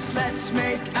voice. Let's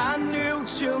make a new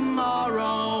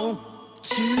tomorrow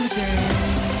today.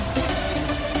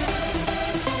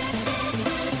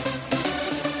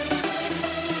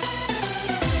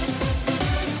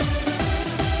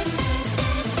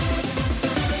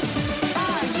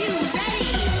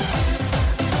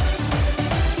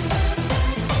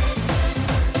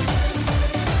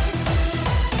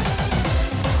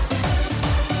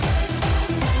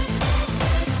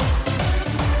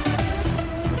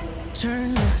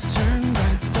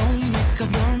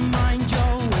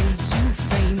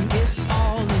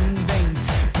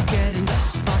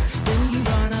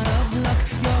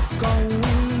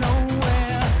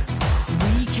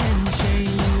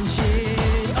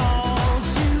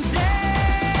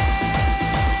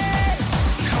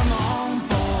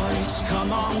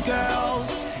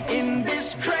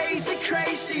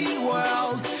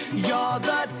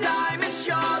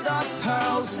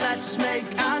 girls, let's make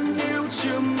a new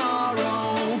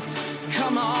tomorrow.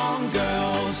 Come on,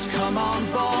 girls, come on,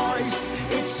 boys.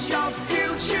 It's your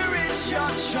future, it's your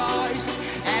choice.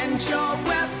 And your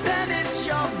weapon is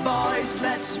your voice.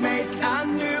 Let's make a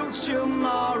new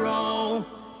tomorrow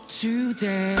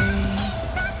today.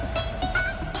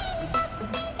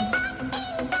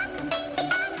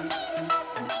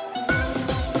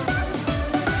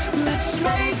 Let's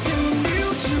make a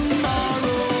new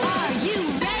tomorrow. Are you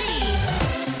ready?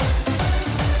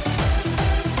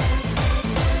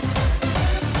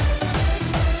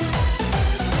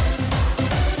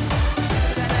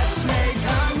 Let's make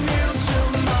a new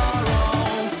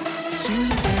tomorrow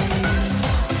today.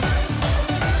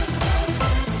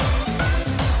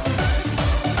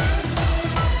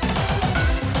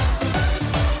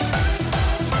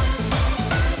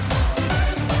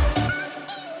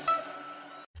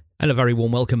 And a very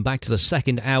warm welcome back to the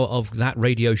second hour of That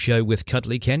Radio Show with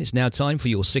Cuddly Ken. It's now time for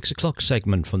your 6 o'clock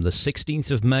segment from the 16th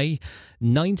of May,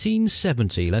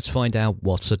 1970. Let's find out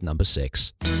what's at number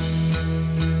 6. So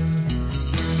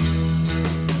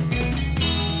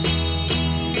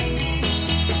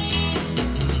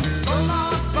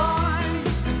long, boy,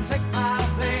 you can take my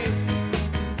place.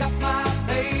 Got my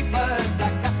papers,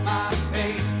 I got my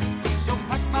pay. So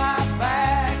pack my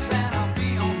bags and I'll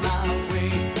be on my way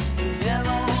to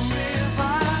Yellow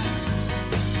River.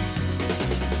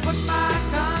 Put my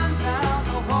gun down,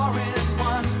 the war is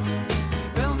won.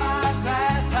 Fill my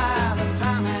glass high, the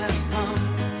time has come.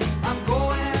 I'm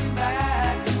going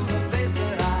back to the place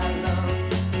that I love.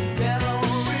 Yellow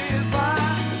River.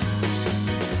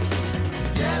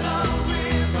 Yellow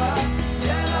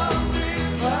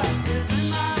River is in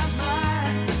my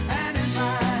mind and in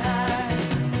my eyes.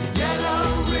 Yellow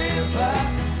River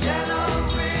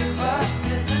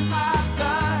is in my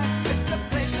blood. It's the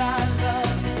place I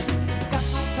love. Got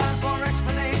no time for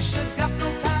explanations, got no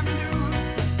time to lose.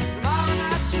 Tomorrow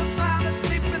night you'll find me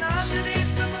sleeping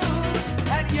underneath the moon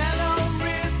at Yellow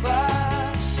River.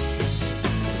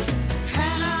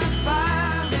 Can I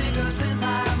find niggas in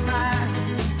my mind?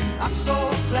 I'm so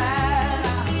glad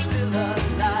I'm still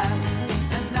alive,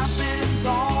 and I've been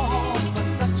gone for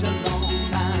such a long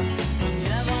time from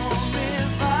Yellow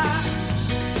River.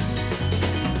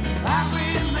 I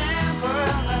remember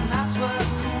the nights were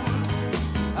cool.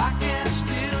 I can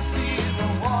still see the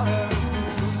water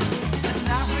pool, and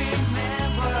I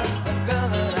remember the girl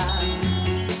that I knew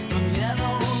from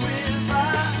Yellow River.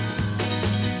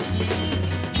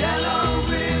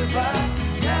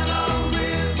 Yellow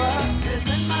River is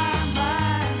in my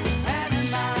mind and in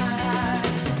my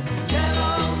eyes.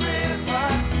 Yellow River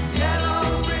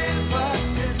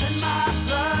is in my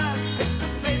blood. It's the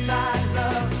place I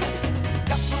love.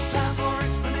 Got no time for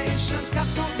explanations, got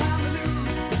no time to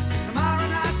lose. Tomorrow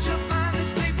night you'll find me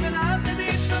sleeping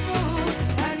underneath the moon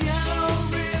at Yellow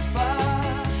River.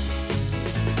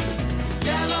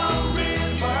 Yellow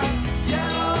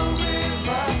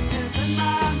River is in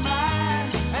my mind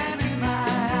and in my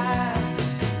eyes.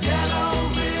 Yellow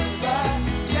River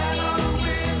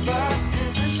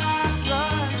is in my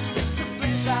blood. It's the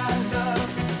place I love.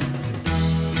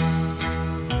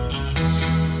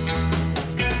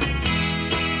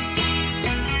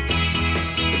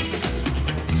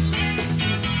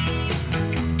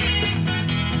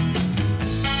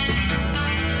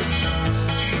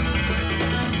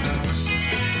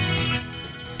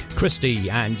 Christie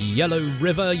and Yellow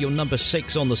River, your number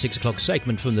 6 on the 6 o'clock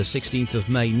segment from the 16th of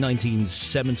May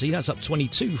 1970. That's up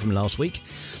 22 from last week.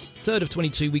 Third of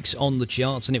 22 weeks on the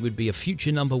charts, and it would be a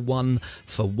future number 1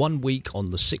 for 1 week on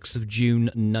the 6th of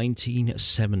June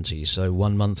 1970, so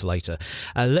 1 month later.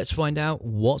 Let's find out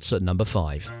what's at number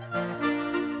 5.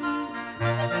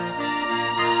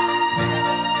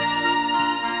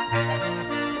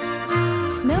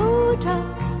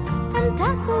 Snowdrops and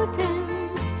daffodils,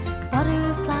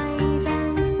 butterflies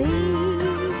and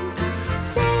bees,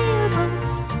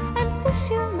 sailboats and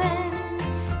fishermen,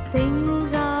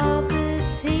 things of the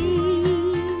sea,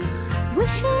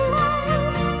 wishing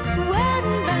wells,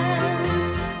 wedding bells,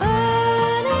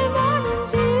 early morning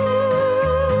dew,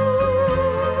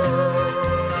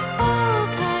 all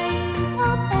kinds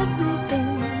of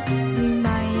everything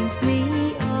remind me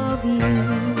of you.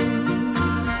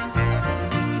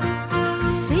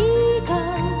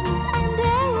 Seagulls and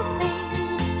aeroplanes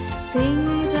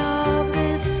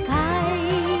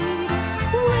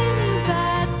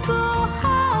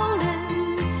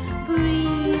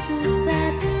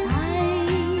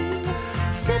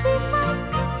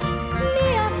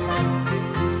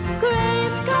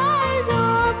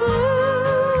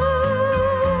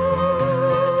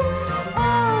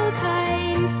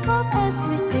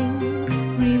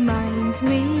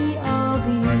of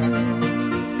you.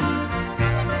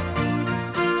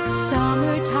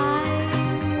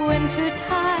 Summertime,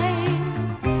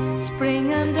 wintertime,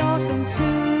 spring and autumn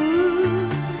too.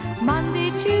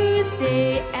 Monday,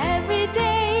 Tuesday, every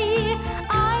day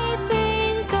I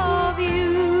think of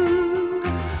you.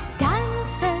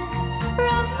 Dances,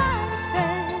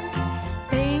 romances,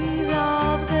 things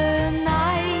of the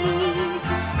night,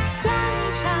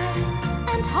 sunshine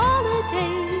and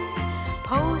holidays,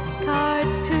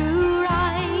 postcards to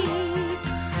write,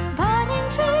 budding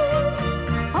trees,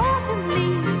 autumn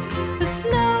leaves, a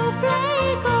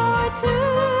snowflake or two.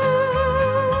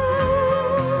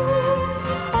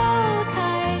 All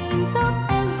kinds of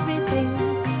everything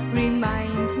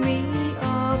reminds me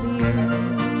of you.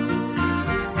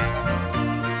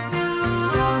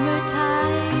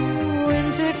 Summertime,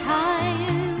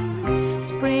 wintertime,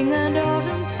 spring and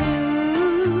autumn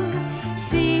too.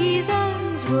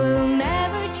 Seasons will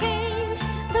never change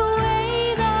the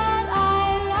way that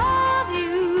I love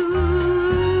you.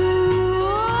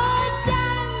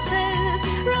 Dances,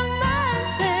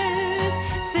 romances,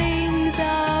 things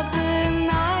of the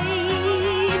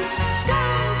night,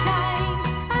 sunshine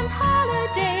and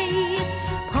holidays,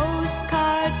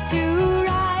 postcards to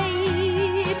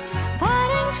write,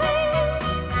 budding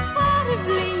trees, autumn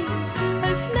leaves, a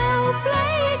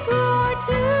snowflake or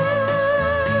two.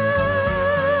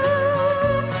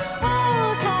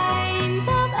 All kinds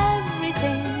of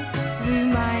everything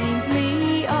reminds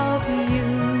me of you.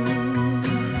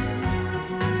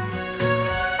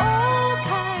 All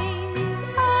kinds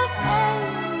of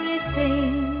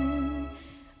everything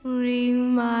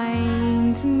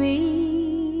reminds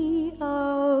me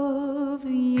of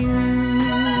you.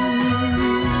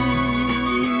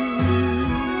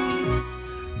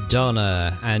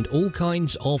 Donna and All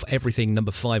Kinds of Everything,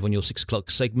 number 5 on your 6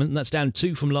 o'clock segment. That's down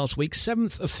 2 from last week,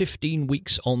 7th of 15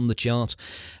 weeks on the chart,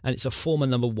 and it's a former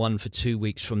number 1 for 2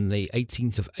 weeks from the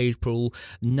 18th of April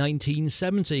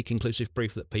 1970. Conclusive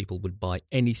proof that people would buy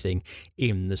anything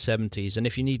in the 70s. And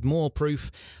if you need more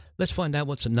proof, let's find out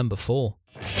what's at number 4.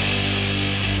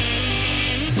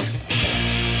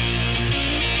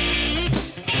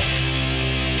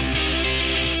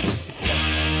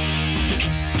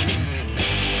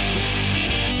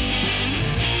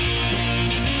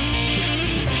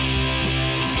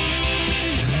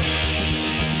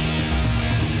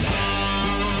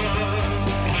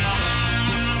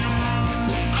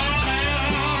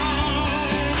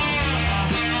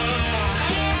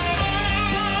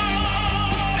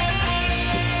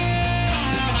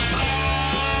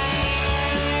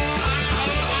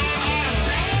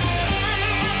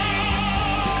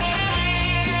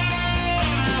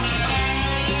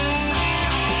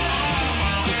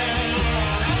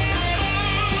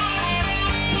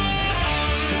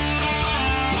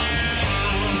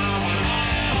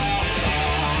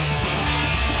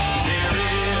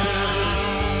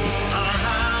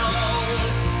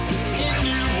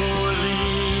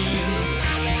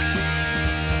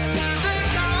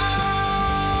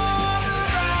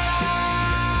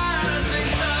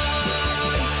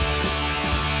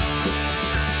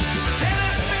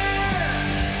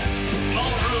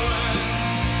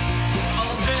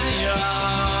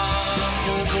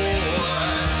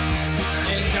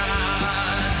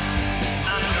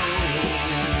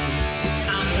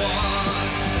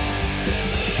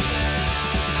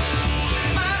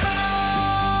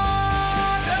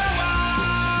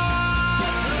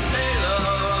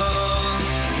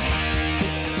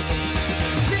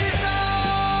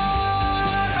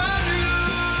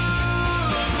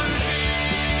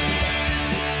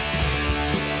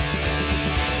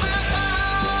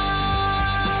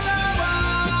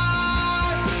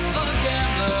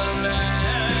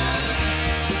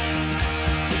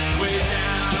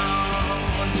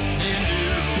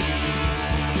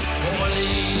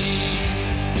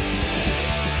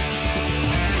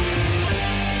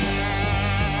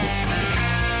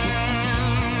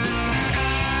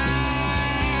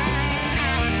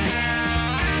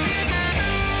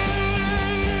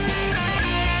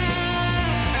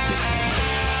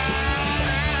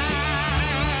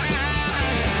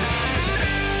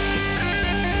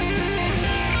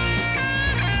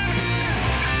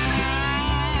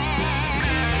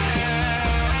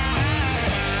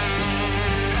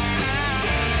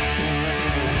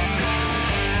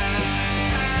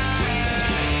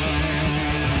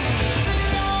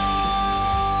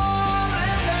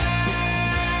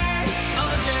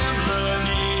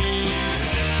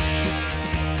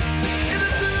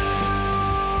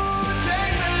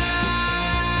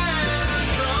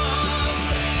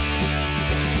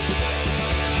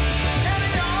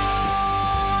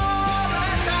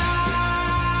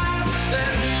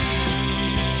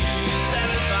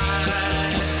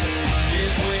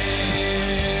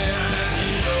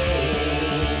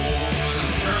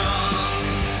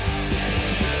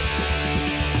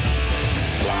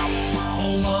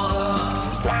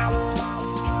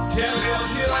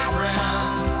 children.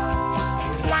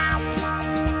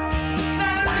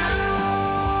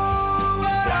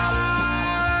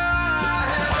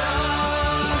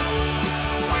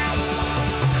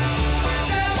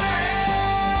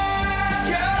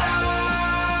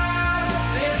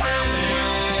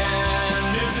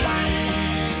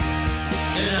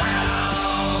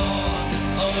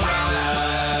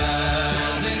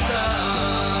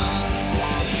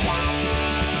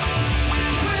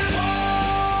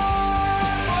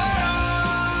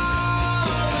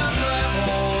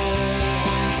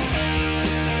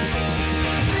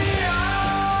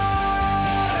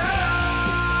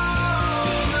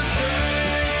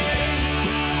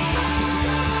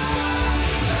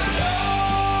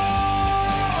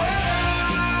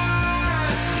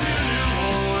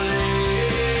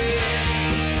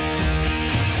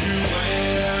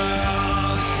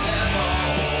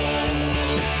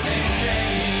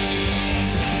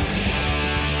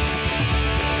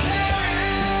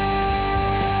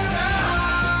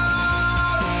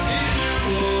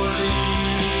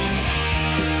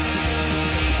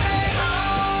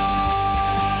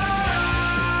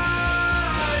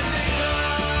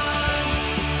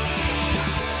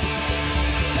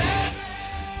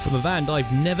 From a band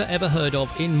I've never ever heard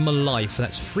of in my life.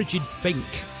 That's Frigid Pink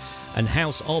and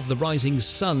House of the Rising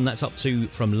Sun. That's up to,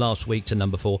 from last week to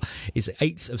number 4, is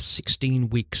 8th of 16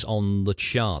 weeks on the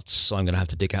charts. I'm going to have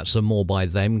to dig out some more by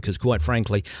them because, quite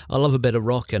frankly, I love a bit of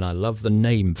rock and I love the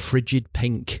name Frigid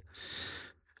Pink.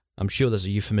 I'm sure there's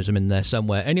a euphemism in there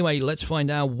somewhere. Anyway, let's find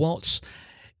out what's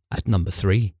at number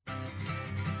 3.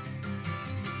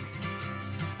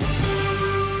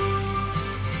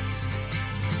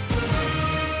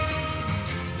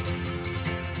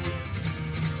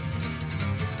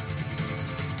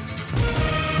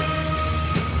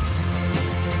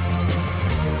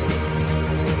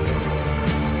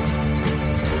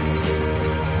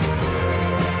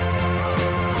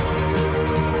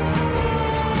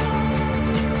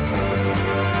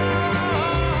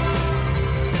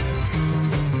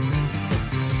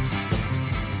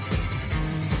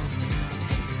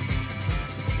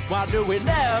 Why do we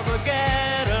never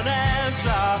get an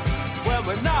answer when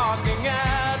we're knocking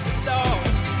at the door?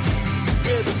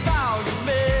 With 1,000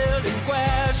 million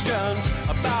questions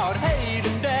about hate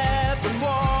and death and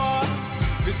war.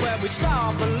 'Cause when we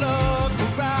stop and look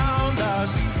around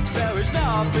us, there is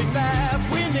nothing that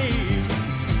we need.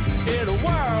 In a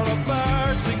world of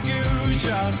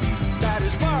persecution that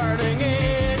is burning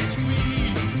in its greed.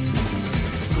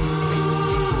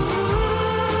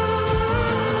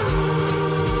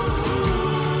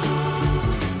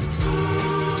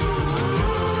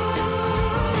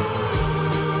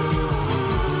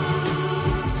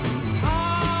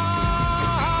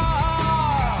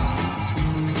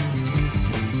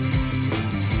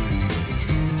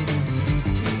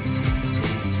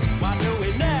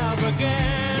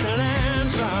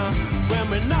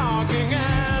 Knocking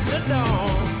at the door,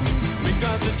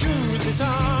 because the truth is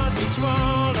hard to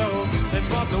swallow. That's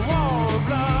what the war of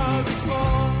love is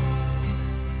for.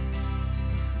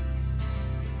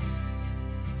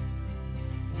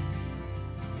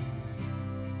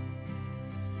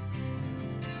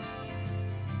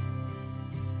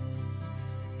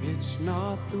 It's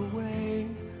not the way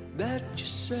that you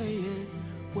say it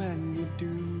when you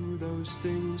do those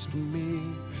things to me.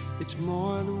 It's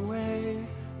more the way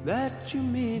that you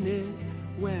mean it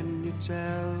when you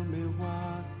tell me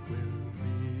what will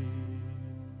be.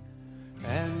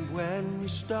 And when you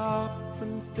stop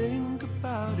and think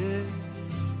about it,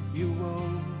 you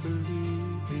won't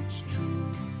believe it's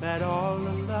true, that all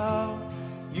the love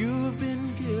you've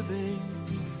been giving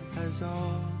has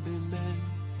all been meant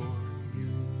for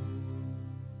you.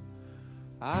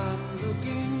 I'm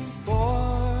looking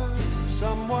for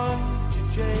someone to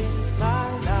change my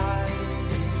life.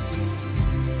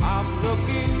 I'm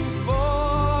looking for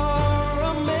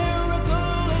a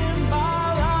miracle in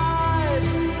my life.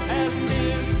 And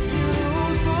if you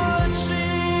could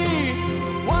see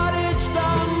what it's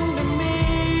done to me,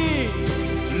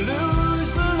 to lose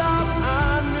the love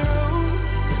I knew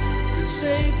could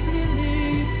safely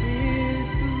lead me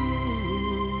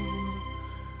through.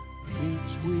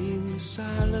 Between the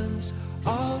silence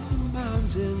of the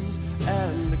mountains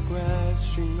and the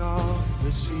crashing of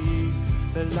the sea,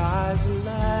 there lies a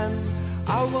land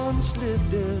I once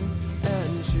lived in,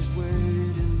 and she's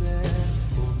waiting there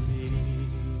for me.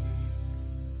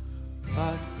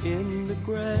 But in the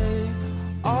gray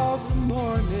of the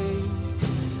morning,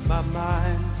 my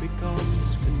mind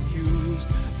becomes confused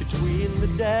between the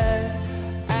dead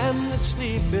and the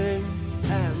sleeping,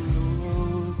 and the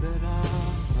road that I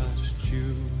must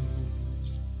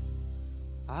choose.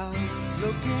 I'm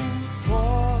looking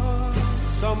for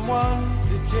someone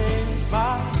to change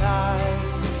my life.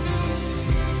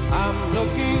 I'm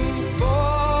looking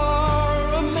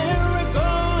for a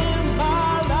miracle in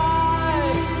my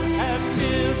life. And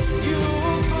if you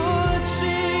could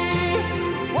see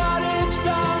what it's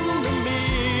done to me,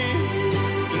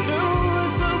 to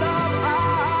lose the love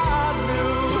I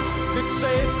knew could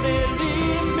safely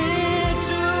lead me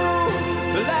to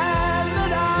the land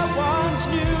that I once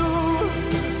knew.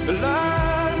 To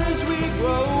learn as we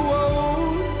grow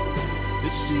old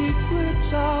the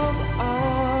secrets of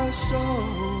our soul.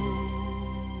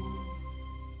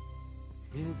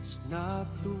 It's not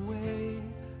the way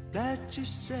that you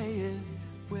say it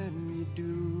when you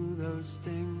do those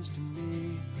things to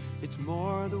me. It's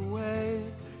more the way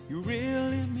you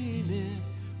really mean it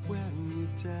when you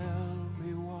tell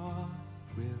me what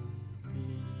will be.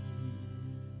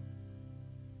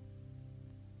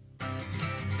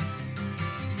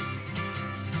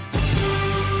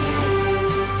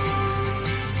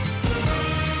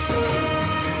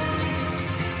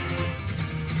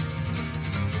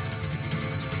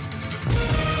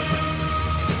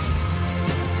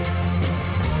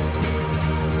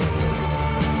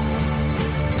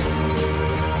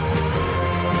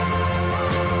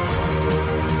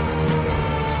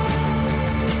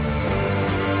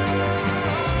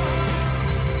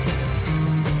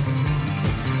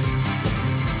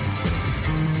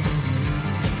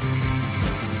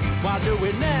 Why do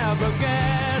we never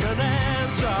get an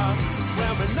answer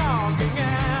when we're knocking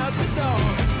at the door?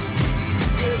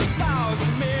 With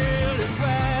 1,000 million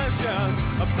questions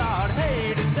about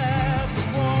hate and death and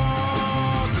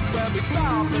war. But when we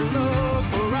stop and look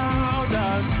around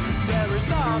us, there is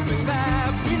nothing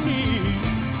that we need.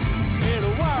 In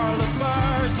a world of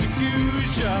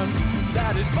persecution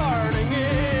that is burning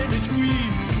in its greed.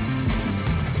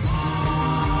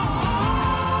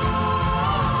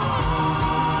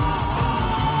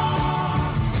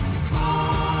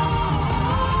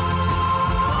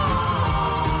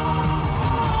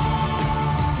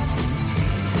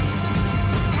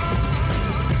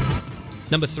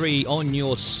 Number 3 on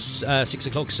your 6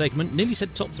 o'clock segment. Nearly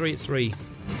said top 3 at 3.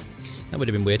 That would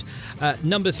have been weird.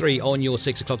 Number 3 on your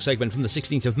 6 o'clock segment from the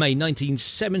 16th of May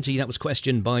 1970. That was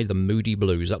questioned by the Moody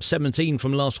Blues. Up 17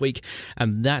 from last week,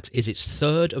 and that is its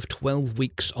third of 12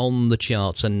 weeks on the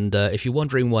charts. And if you're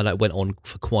wondering why that went on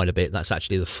for quite a bit, that's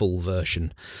actually the full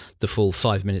version, the full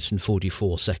 5 minutes and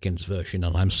 44 seconds version.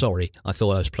 And I'm sorry, I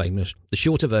thought I was playing the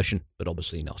shorter version, but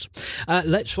obviously not.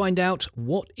 Let's find out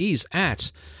what is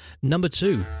at number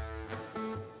 2.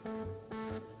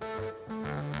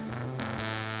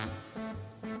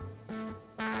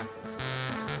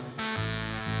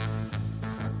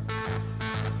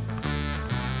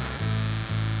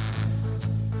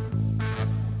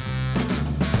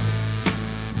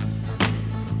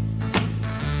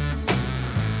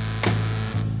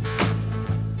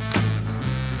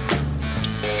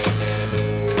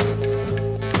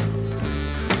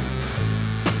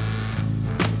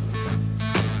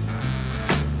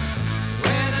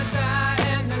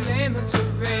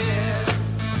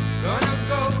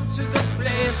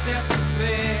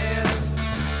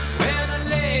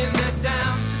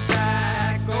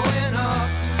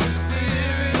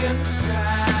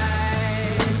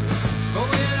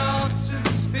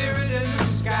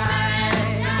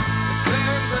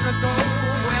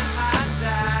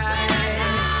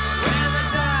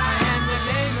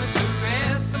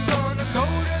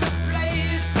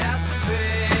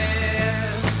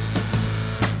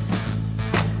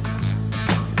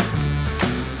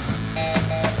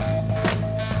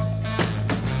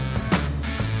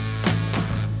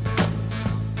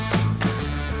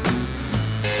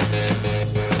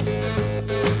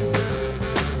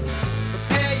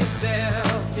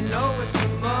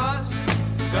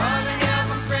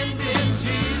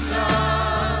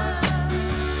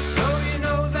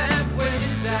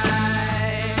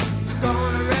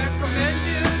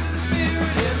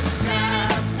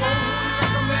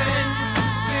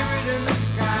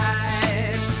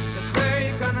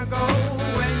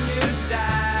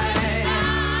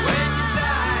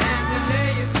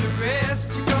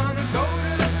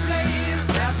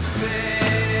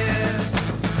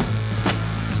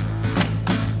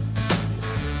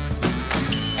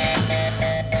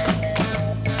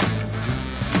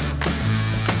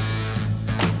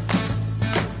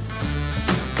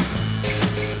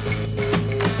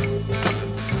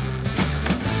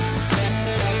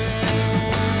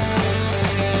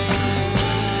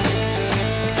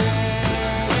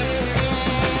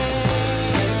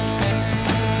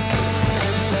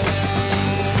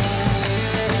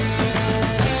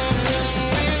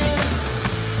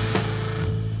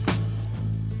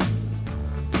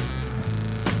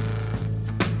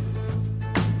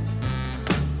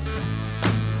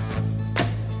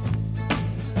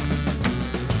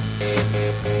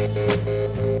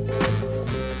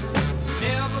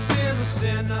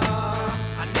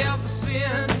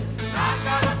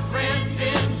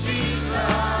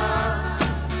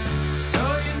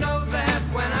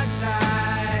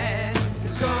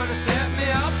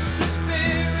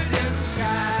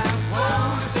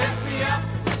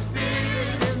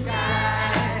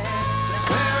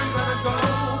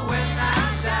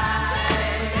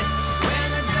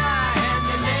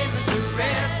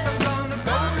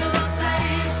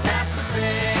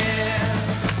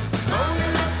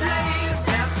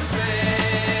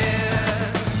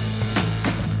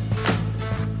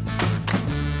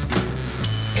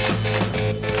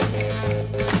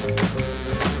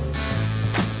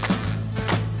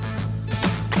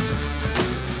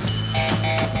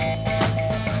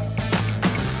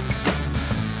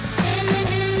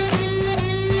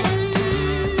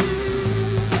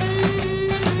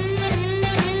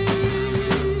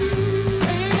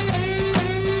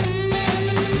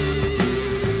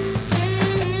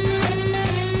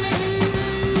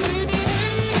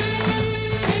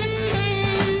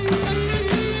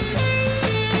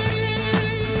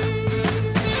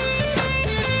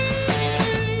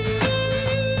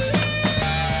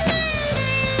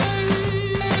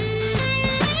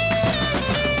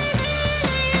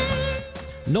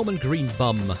 Norman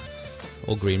Greenbaum,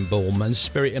 or Greenbaum, and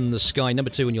Spirit in the Sky, number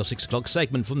 2 in your 6 o'clock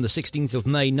segment from the 16th of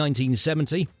May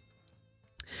 1970.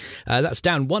 That's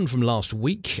down 1 from last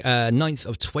week, 9th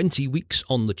of 20 weeks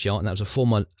on the chart, and that was a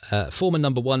former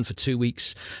number 1 for 2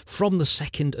 weeks from the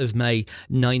 2nd of May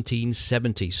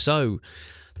 1970. So,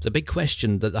 the big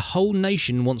question that the whole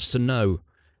nation wants to know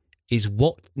is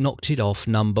what knocked it off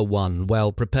number 1?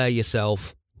 Well, prepare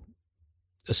yourself,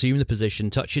 assume the position,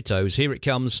 touch your toes, here it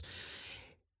comes.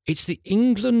 It's the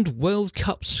England World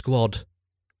Cup squad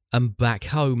and Back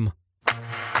Home.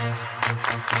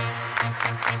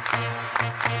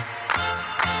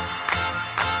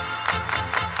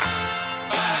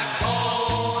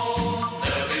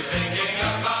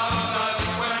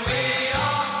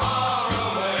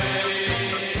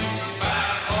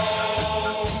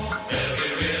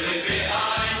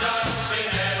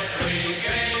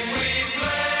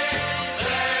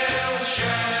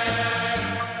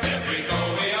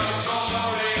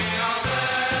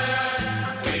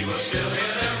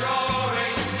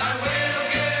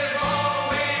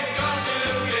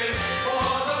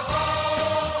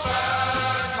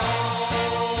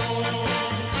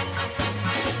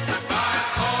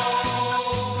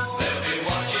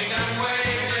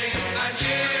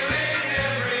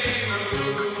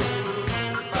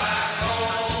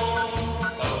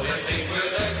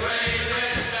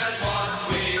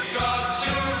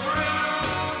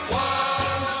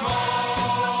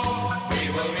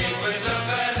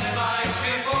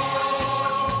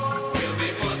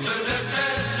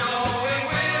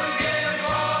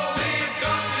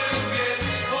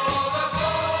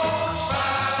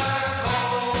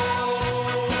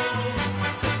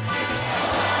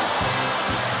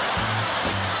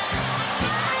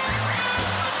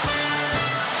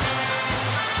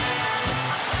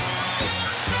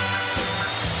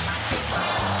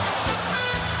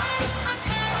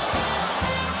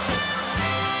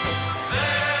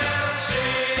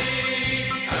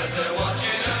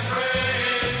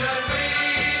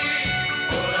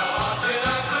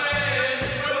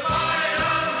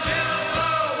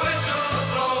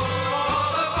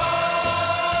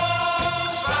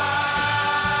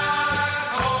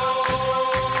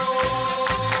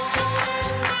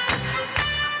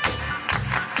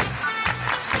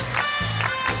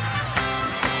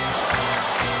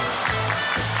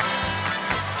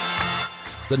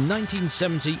 The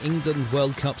 1970 England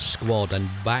World Cup squad and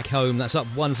Back Home. That's up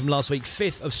 1 from last week,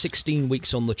 5th of 16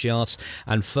 weeks on the charts,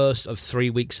 and 1st of 3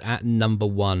 weeks at number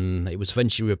 1. It was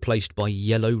eventually replaced by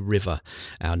Yellow River,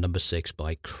 our number 6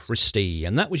 by Christie.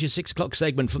 And that was your 6 o'clock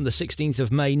segment from the 16th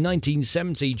of May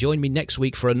 1970. Join me next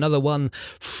week for another one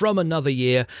from another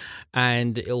year,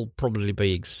 and it'll probably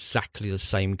be exactly the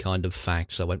same kind of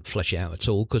facts. I won't flesh it out at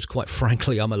all, because quite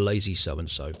frankly, I'm a lazy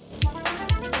so-and-so.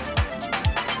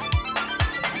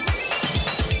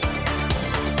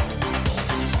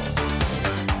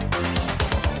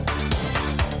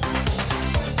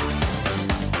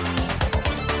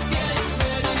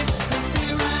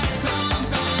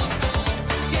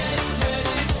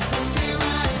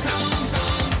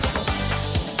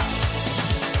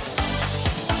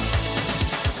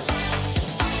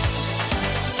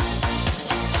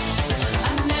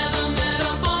 Never met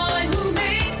a boy who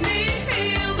makes me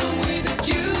feel the way that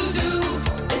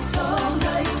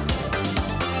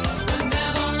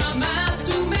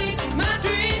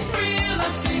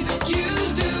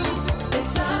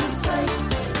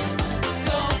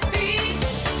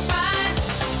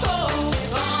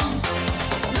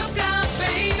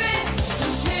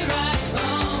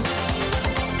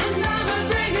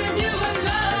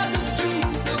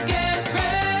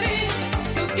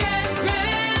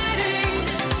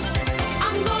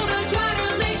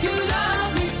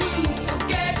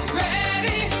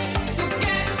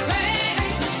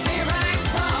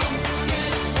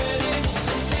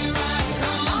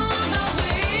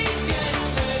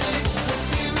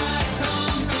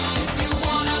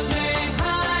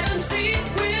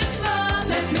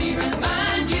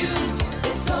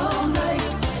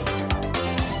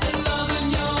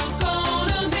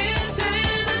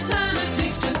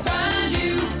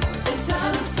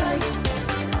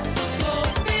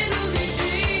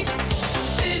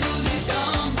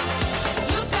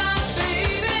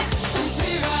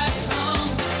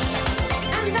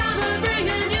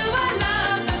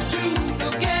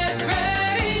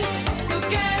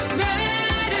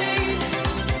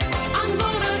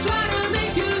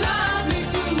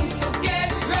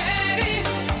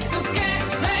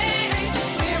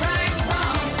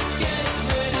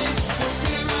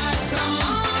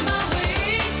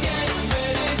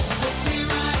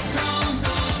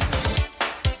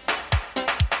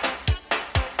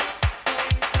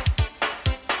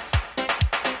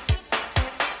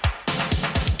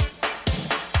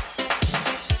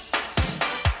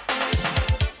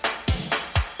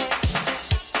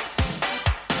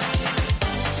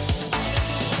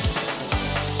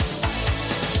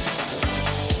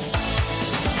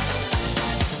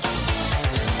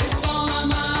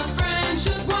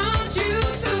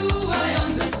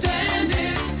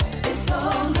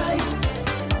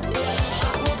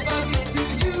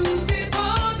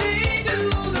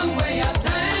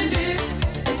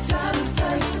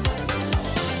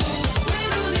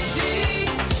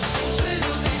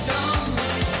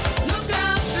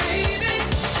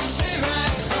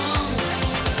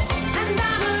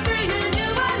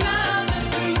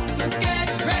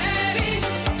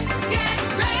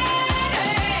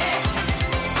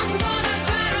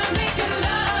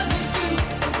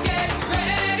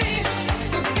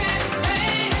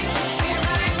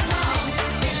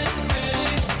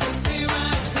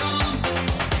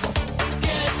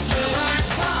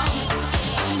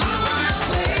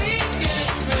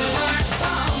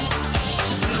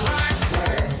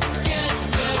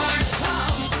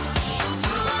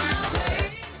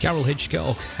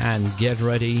Hitchcock and Get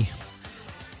Ready.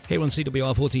 Here on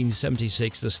CWR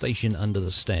 1476, the station under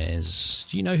the stairs.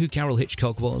 Do you know who Carol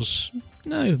Hitchcock was?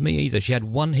 No, me either. She had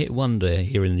one hit wonder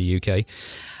here in the UK.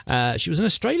 She was an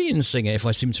Australian singer, if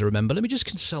I seem to remember. Let me just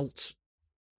consult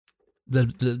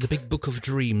the big book of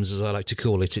dreams, as I like to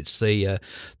call it. It's the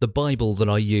Bible that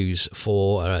I use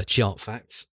for chart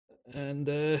facts, and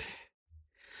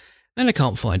I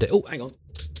can't find it. Oh, hang on.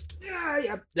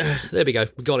 There we go.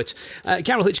 We got it.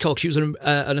 Carol Hitchcock. She was an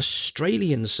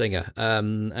Australian singer,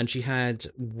 and she had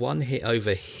one hit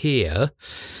over here.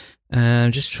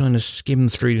 I'm just trying to skim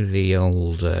through the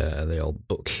old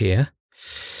book here.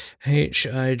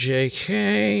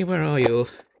 H-I-J-K. Where are you,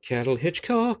 Carol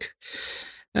Hitchcock?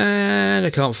 And I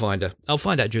can't find her. I'll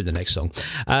find out during the next song.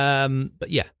 But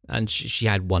yeah, and she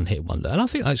had one hit wonder, and I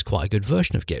think that's quite a good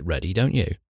version of Get Ready, don't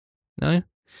you? No?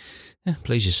 Yeah,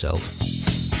 please yourself.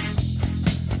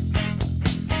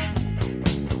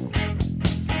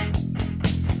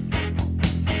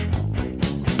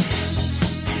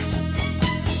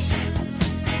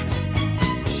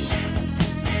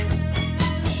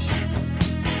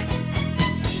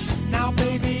 Now,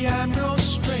 baby, I'm no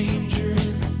stranger,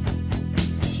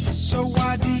 so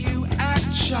why do you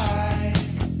act shy?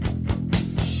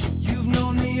 You've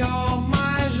known me all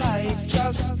my life,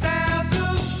 just as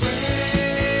a friend.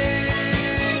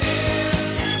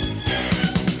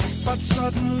 But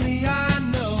suddenly I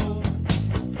know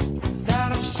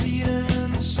that I'm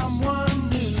seeing someone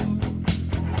new.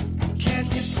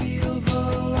 Can't you feel the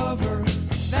lover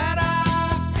that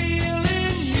I feel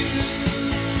in you?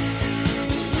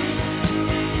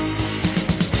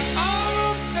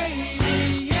 Oh,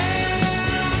 baby,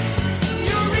 yeah,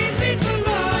 you're easy to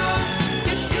love.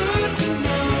 It's good to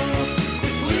know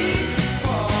that we could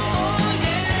fall,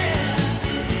 yeah.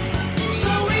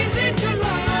 So easy to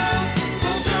love,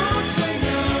 oh, don't say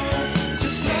no,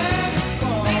 just let it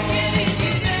fall.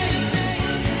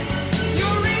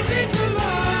 You're easy to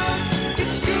love,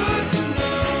 it's good to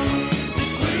know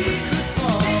that we could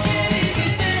fall.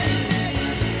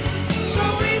 So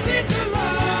easy to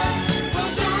love,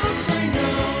 well, don't say no,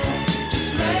 just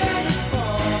let it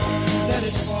fall, let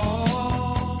it fall.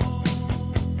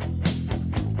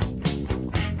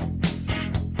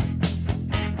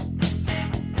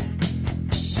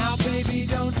 Now, baby,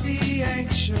 don't be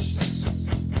anxious.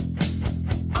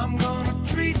 I'm gonna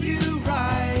treat you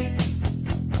right.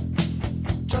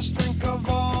 Just think of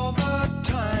all the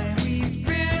time we've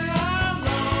been alone.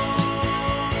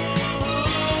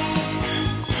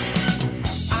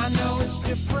 I know it's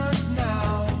different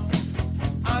now.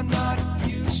 I'm not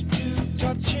used to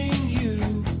touching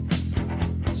you.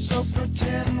 So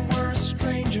pretend we're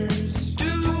strangers.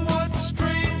 Do what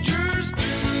strangers do.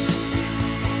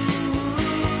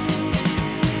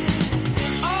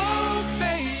 Oh,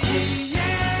 baby,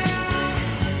 yeah.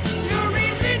 You're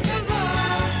easy to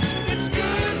love. It's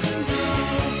good to know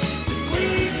that we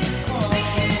can fall.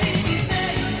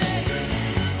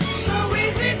 So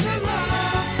easy to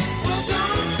love. Well,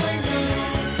 don't say no.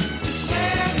 Just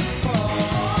let it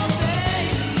fall,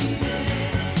 baby.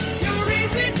 You're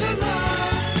easy to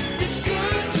love. It's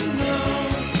good to know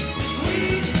that we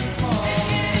can fall.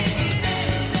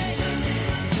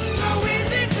 So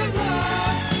easy to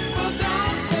love. Well,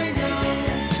 don't say no.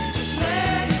 Just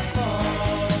let it fall.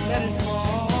 Let it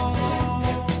fall.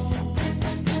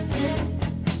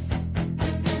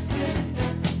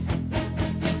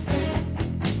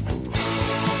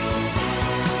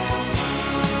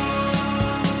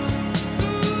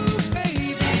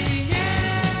 Baby,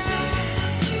 yeah,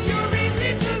 you're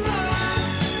easy to love.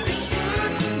 It's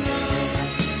good to know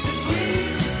that we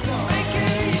can fall.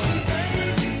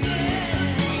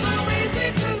 So easy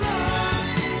to love.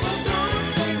 Well, don't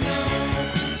say no.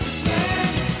 Just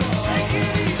let it fall. Take it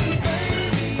easy, baby.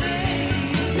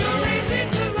 You're easy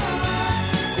to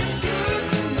love. It's good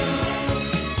to know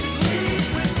that we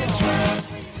can fall.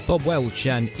 Bob Welch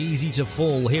and Easy to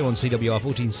Fall here on CWR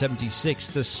 1476,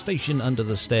 the station under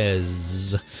the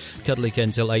stairs. Cuddly Ken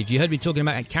till 8. You heard me talking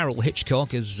about Carol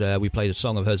Hitchcock as we played a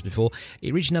song of hers before.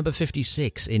 It reached number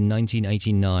 56 in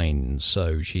 1989,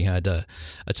 so she had a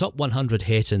top 100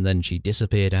 hit and then she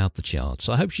disappeared out the charts.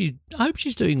 I hope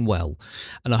she's doing well,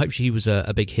 and I hope she was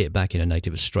a big hit back in her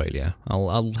native Australia.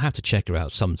 I'll have to check her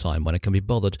out sometime when I can be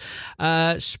bothered.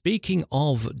 Speaking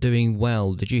of doing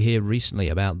well, did you hear recently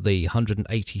about the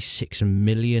 £186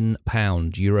 million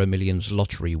Euro Millions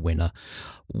lottery winner?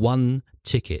 One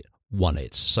ticket won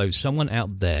it. So someone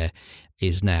out there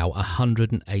is now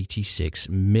 £186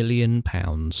 million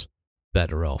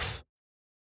better off.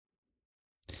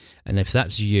 And if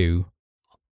that's you,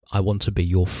 I want to be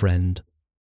your friend.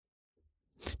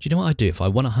 Do you know what I'd do if I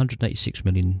won £186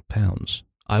 million?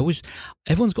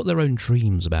 Everyone's got their own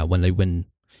dreams about when they win,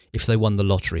 if they won the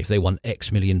lottery, if they won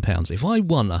X million pounds. If I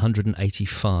won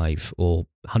 185 or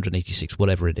 186,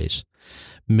 whatever it is,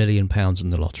 £1 million in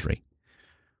the lottery,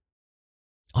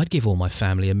 I'd give all my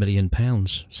family £1 million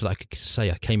so that I could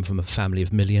say I came from a family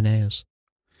of millionaires.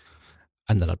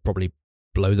 And then I'd probably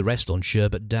blow the rest on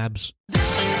sherbet dabs.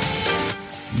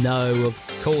 No,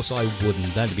 of course I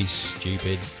wouldn't. That'd be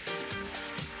stupid.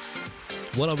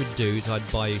 What I would do is I'd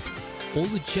buy all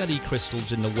the jelly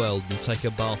crystals in the world and take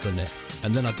a bath in it,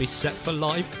 and then I'd be set for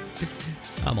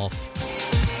life. I'm off.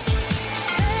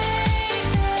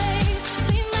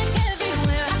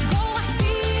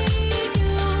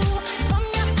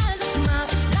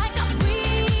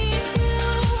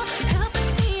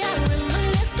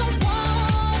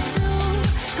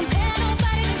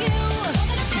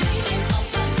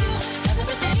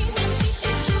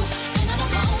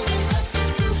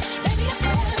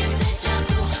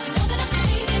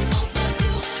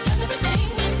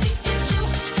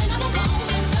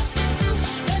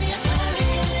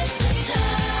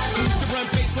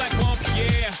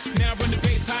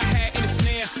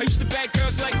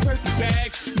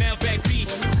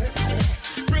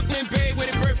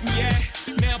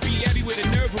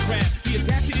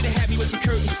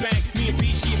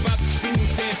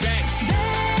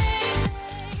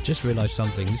 Just realised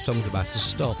something. This song's about to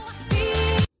stop.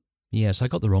 Yes, I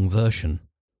got the wrong version.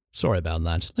 Sorry about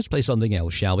that. Let's play something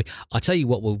else, shall we? I tell you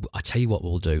what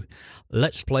we'll do.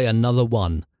 Let's play another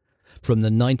one from the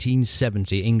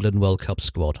 1970 England World Cup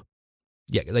squad.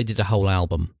 Yeah, they did a whole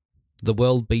album. The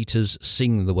World Beaters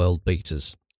Sing the World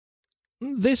Beaters.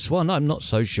 This one I'm not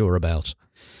so sure about.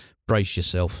 Brace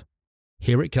yourself.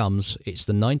 Here it comes. It's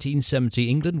the 1970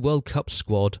 England World Cup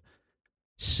squad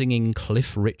singing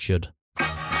Cliff Richard.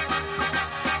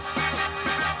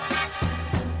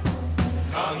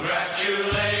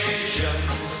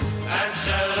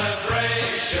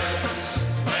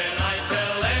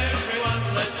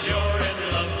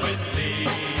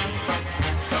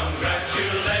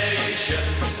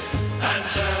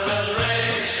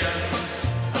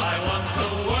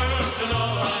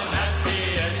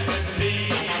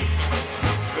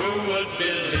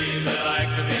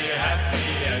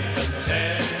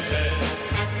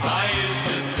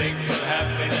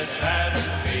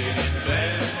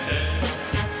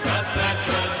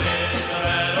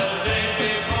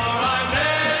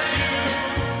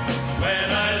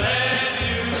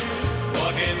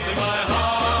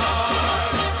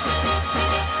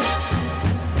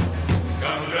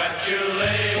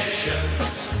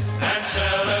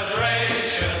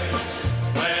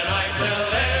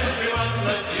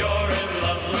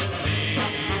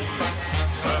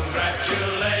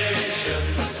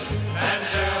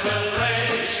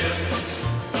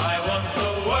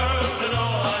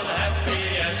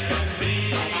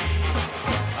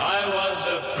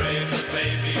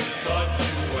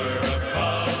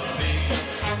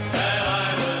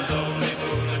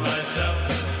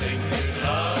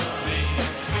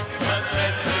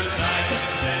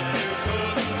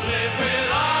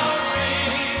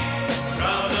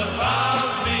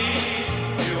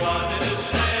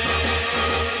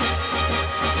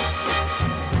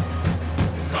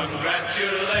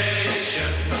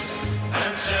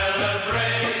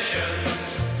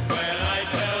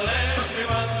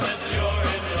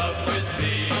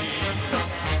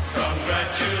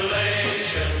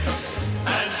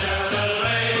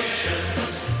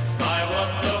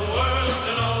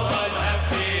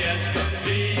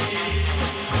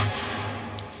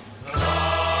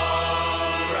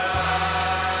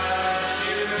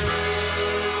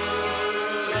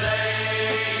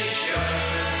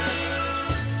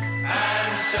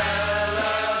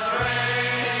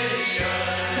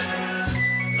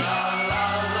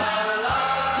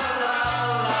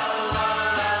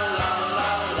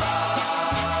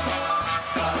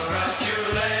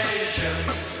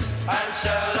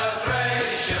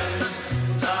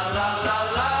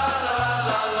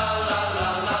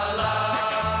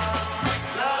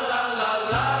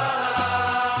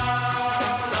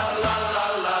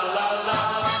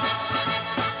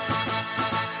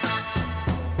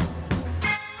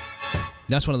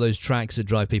 That's one of those tracks that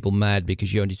drive people mad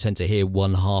because you only tend to hear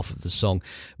one half of the song,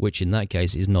 which in that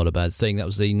case is not a bad thing. That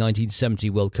was the 1970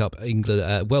 World Cup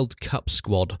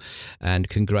squad, and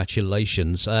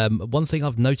congratulations. One thing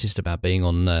I've noticed about being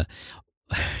on,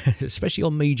 especially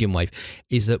on medium wave,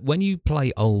 is that when you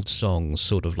play old songs,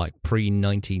 sort of like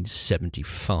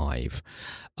pre-1975,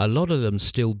 a lot of them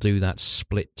still do that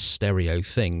split stereo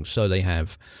thing. So they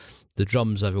have the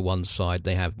drums over one side,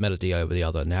 they have melody over the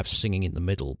other, and they have singing in the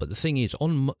middle. But the thing is,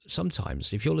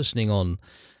 sometimes if you're listening on,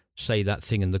 say, that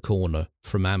thing in the corner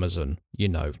from Amazon, you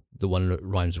know, the one that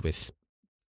rhymes with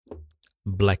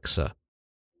Blexa.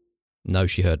 No,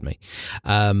 she heard me.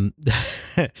 When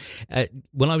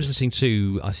I was listening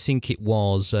to, I think it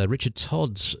was Richard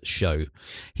Todd's show,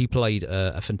 he played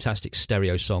a fantastic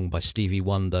stereo song by Stevie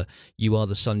Wonder, You Are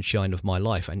the Sunshine of My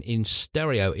Life. And in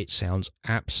stereo, it sounds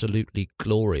absolutely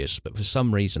glorious. But for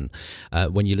some reason,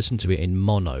 when you listen to it in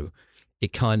mono,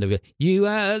 it kind of, you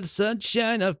are the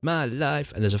sunshine of my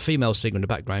life. And there's a female singer in the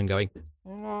background going,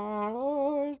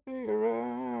 ooh,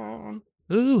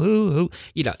 ooh, ooh.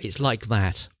 You know, it's like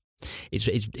that.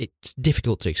 It's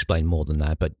difficult to explain more than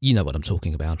that, but you know what I'm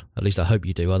talking about. At least I hope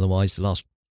you do. Otherwise, the last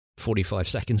 45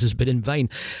 seconds has been in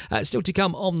vain. Still to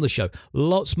come on the show,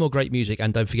 lots more great music,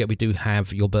 and don't forget we do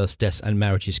have your births, deaths and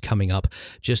marriages coming up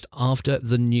just after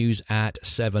the news at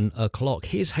 7 o'clock.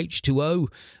 Here's H2O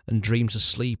and Dreams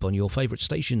Asleep on your favourite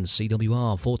station,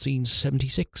 CWR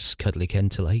 1476, Cuddly Ken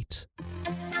till 8.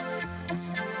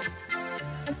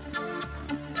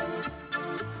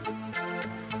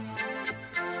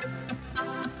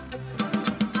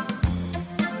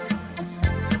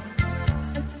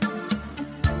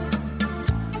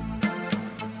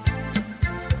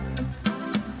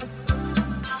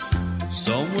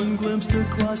 Someone glimpsed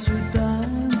across a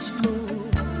dance floor,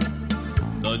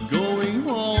 not going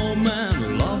home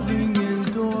and loving in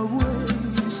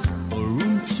doorways, a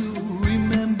room to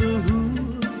remember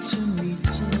who to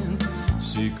meet in,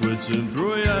 secrets and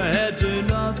through your head and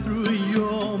not through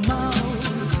your mouth.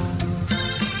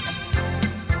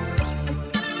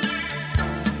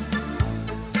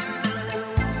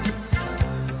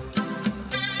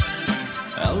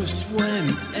 Else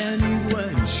when,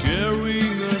 anywhere,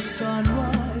 sharing a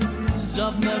sunrise.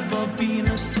 I've never been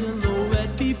a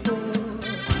silhouette before,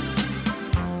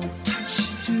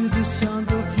 touched to the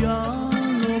sound of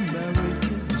young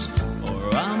Americans,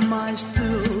 or am I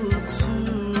still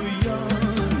too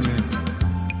young?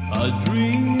 I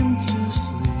dream to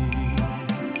sleep,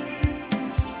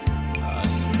 I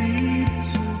sleep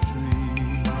to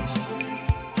dream,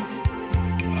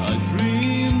 I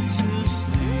dream to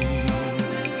sleep,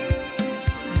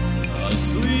 I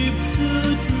sleep to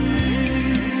dream.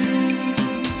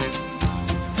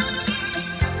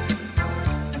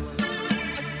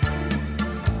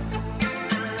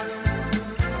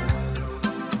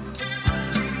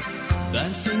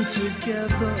 Dancing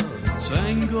together,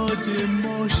 tangled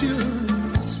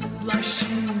emotions,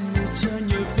 blushing, you turn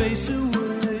your face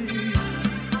away.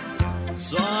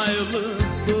 Silent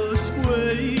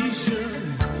persuasion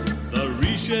that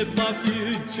reshape my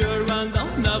future, and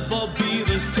I'll never be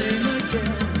the same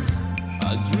again.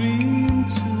 I dream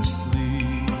to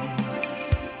sleep,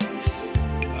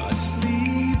 I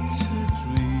sleep to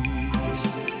dream,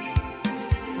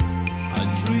 I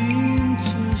dream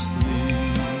to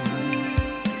sleep,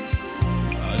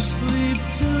 I sleep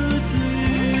to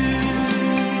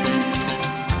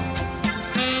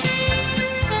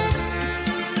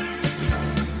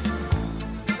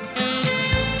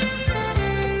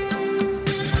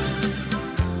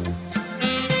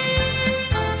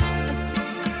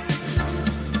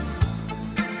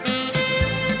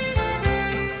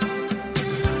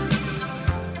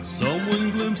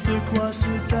across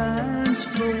the dance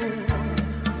floor,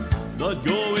 not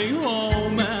going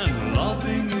home and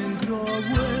loving in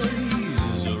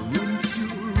doorways, a room to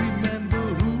remember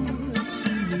who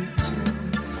to meet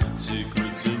in,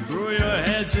 secrets in through your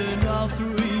head and out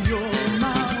through your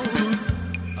mouth.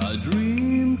 I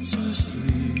dream to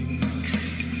sleep,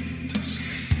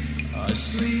 I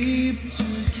sleep to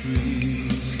dream,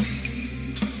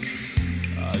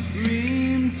 I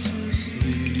dream to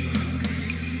sleep,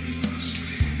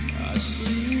 I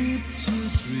sleep to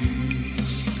dream,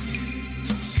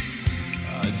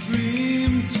 I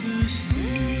dream to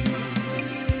sleep,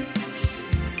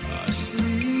 I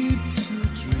sleep to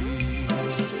dream,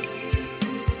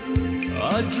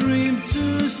 I dream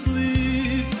to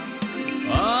sleep,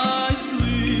 I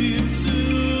sleep to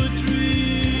dream,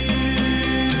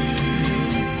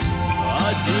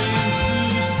 I dream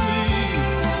to sleep,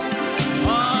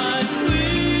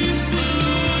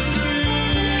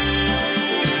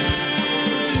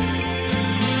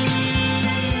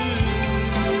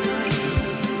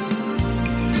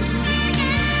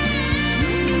 I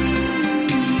sleep to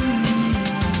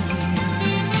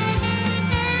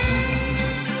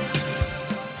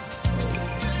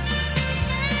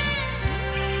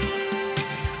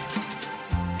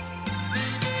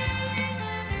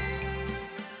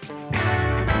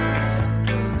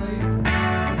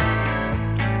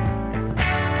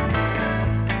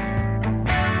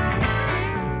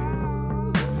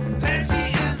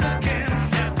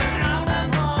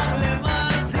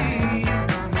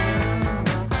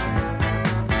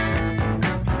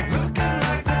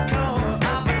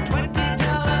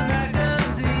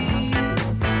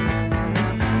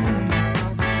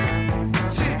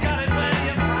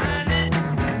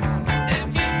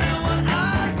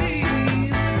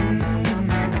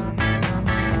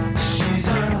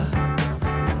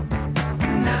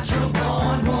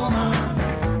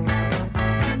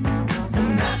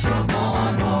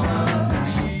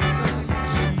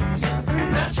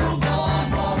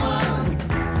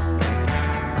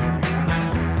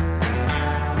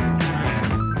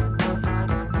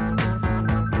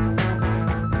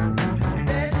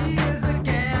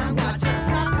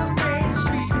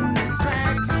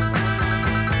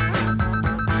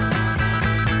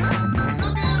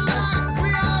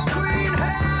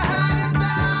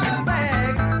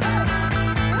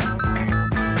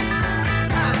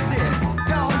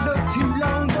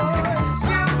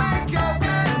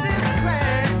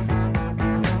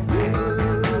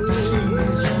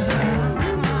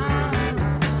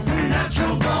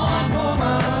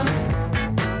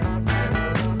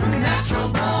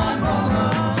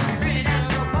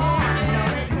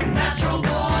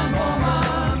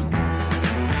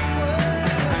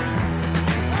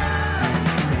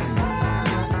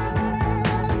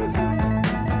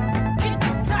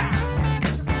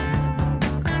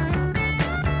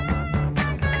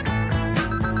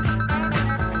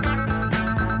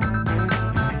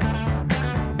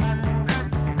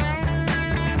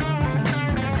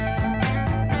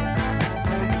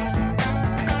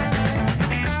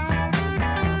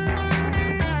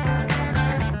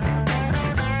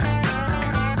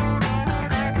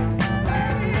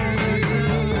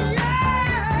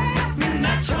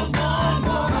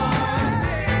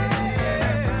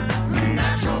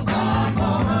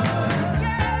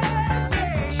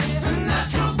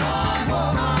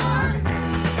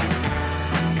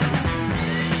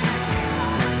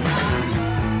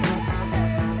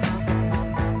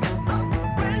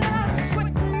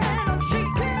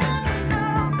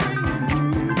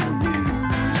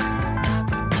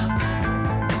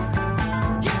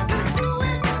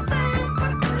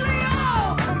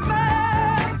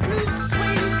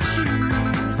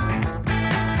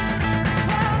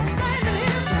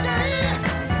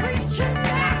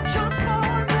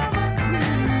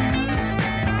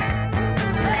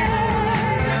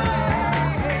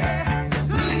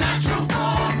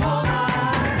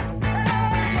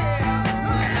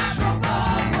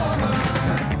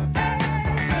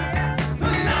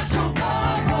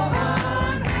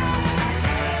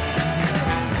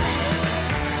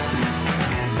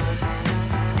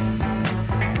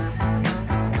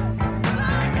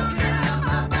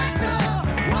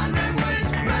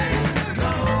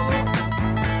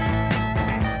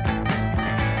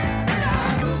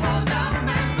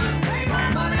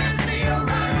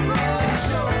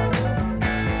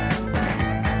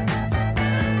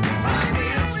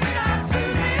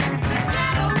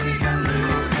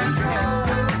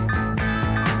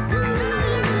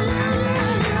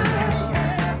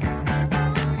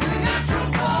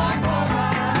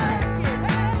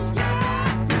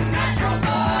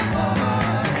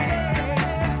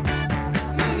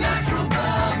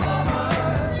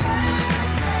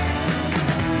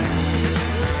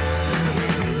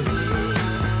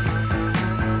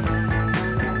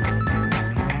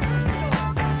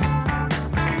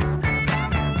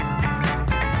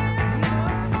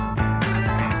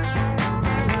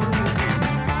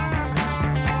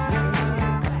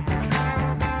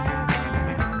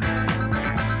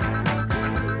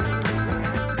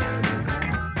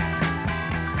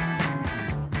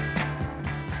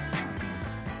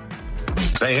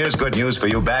Say, here's good news for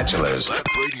you bachelors. That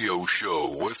radio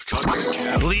show with Cuddly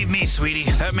Ken. Believe me, sweetie,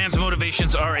 that man's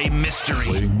motivations are a mystery.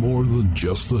 Playing more than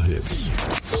just the hits.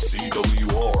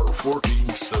 CWR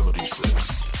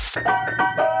 1476.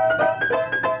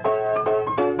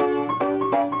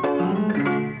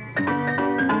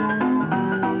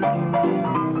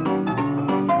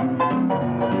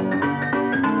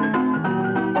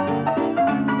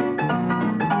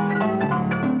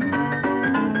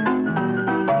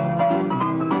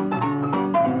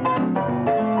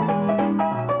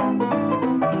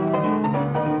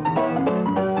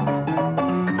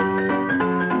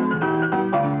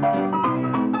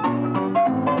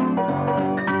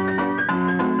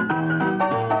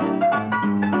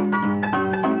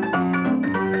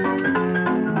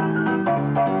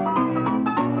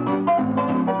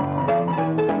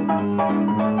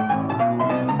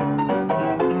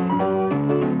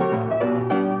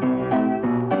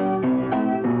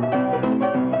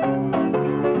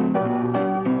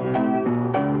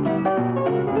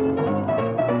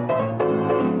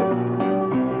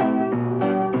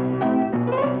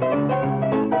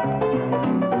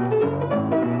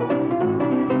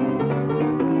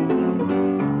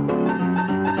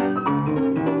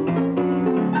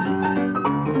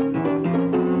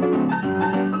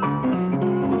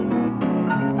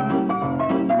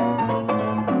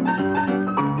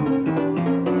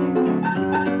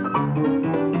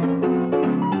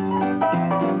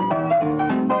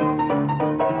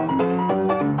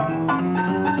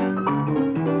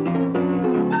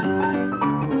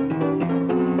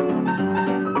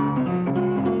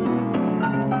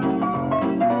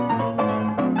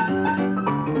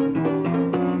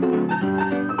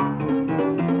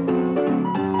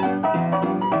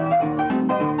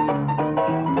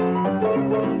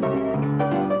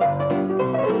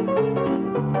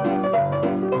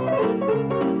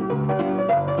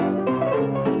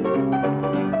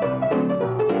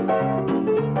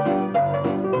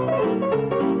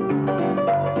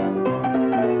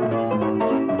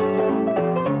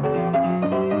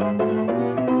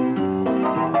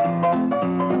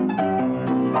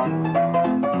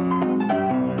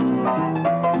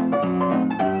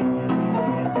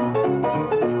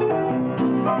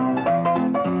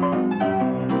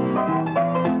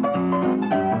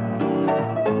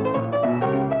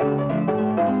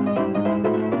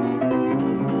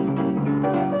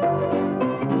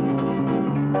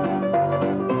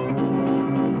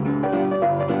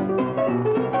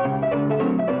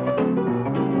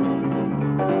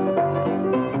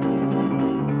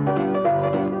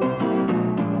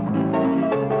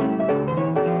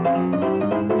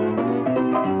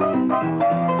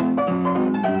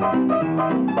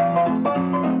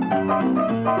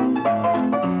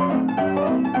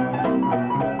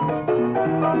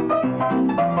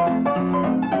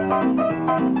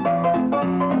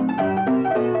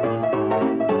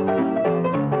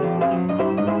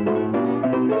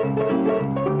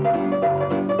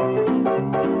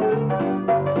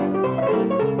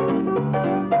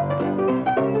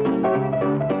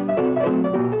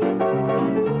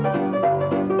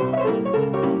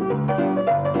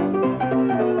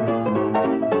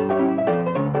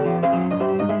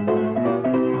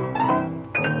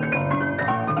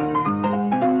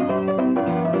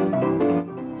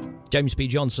 James B.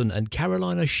 Johnson and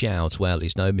Carolina Shout. Well,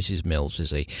 he's no Mrs. Mills,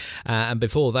 is he? And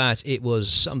before that, it was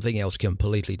something else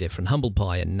completely different. Humble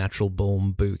Pie and Natural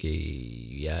Born Boogie.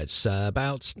 Yeah, it's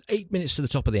about 8 minutes to the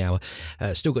top of the hour.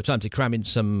 Still got time to cram in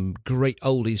some great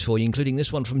oldies for you, including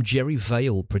this one from Jerry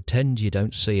Vale, Pretend You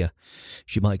Don't See Her.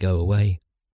 She might go away.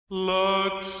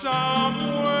 Look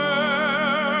somewhere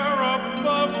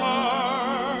above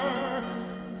her,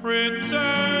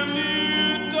 pretend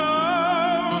you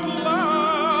don't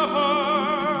love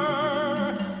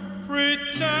her,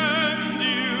 pretend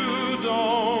you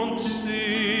don't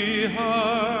see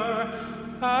her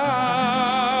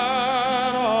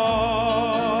at all.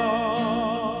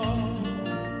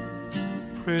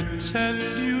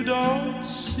 Pretend you don't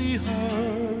see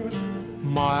her,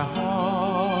 my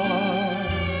heart.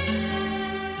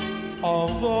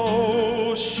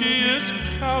 Although she is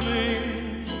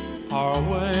coming our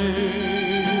way,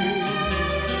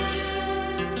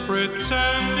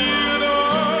 pretend you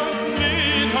don't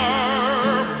need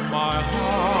her, my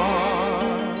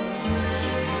heart,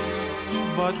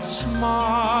 but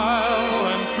smile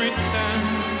and pretend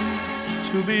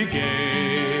to be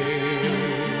gay.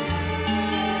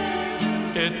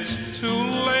 It's too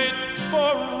late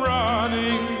for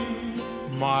running,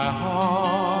 my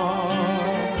heart.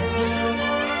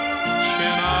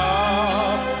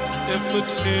 If the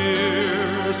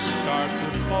tears start to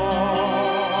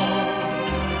fall,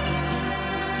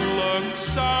 look Look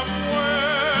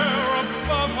somewhere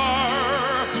above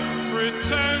her,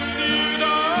 pretend you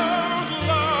don't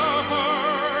love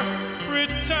her,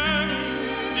 pretend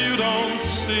you don't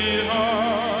see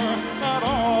her at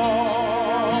all.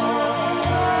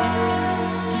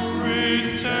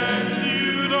 Pretend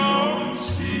you don't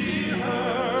see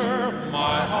her,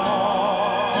 my heart.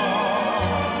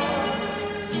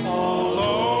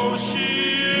 Although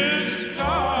she is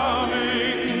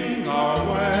coming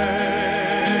our way,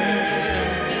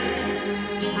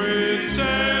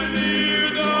 pretend you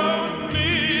don't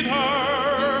need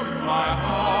her, my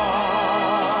heart.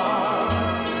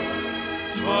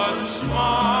 But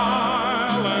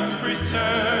smile and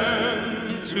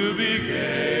pretend to be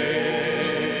gay.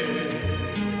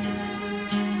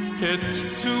 It's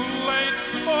too late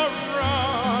for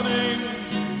running,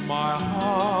 my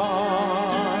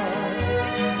heart.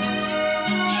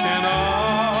 Chin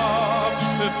up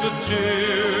if the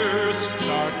tears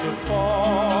start to fall.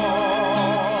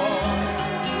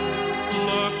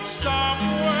 Look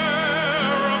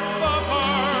somewhere above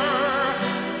her,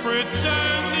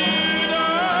 pretend you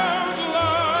don't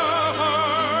love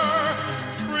her,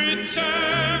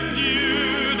 pretend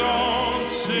you don't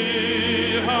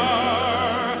see her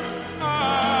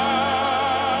at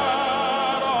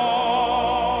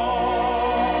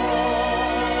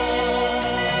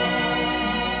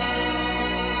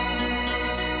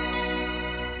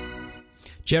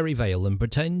Jerry Vale and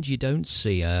Pretend You Don't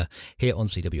See Her here on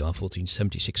CWR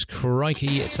 1476.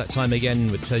 Crikey, it's that time again.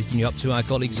 We're taking you up to our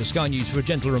colleagues at Sky News for a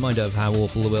gentle reminder of how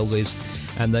awful the world is.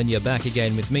 And then you're back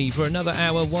again with me for another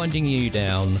hour, winding you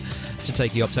down to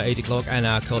take you up to 8 o'clock, and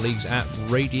our colleagues at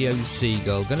Radio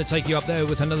Seagull. Going to take you up there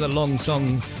with another long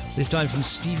song, this time from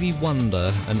Stevie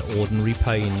Wonder and Ordinary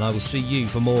Pain. And I will see you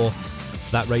for more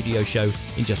That Radio Show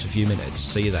in just a few minutes.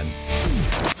 See you then.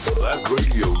 That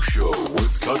Radio Show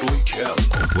with Cuddly Ken.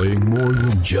 Playing more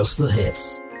than just the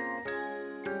hits.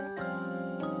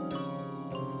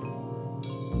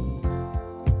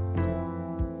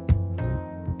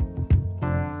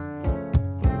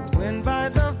 When by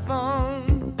the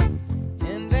phone,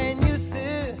 in vain you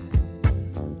sit,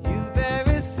 you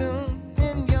very soon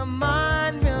in your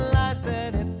mind realize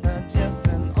that it's not just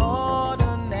an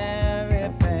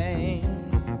ordinary pain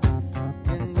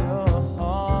in your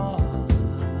heart.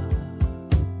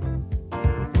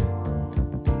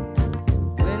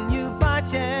 When you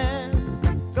bite your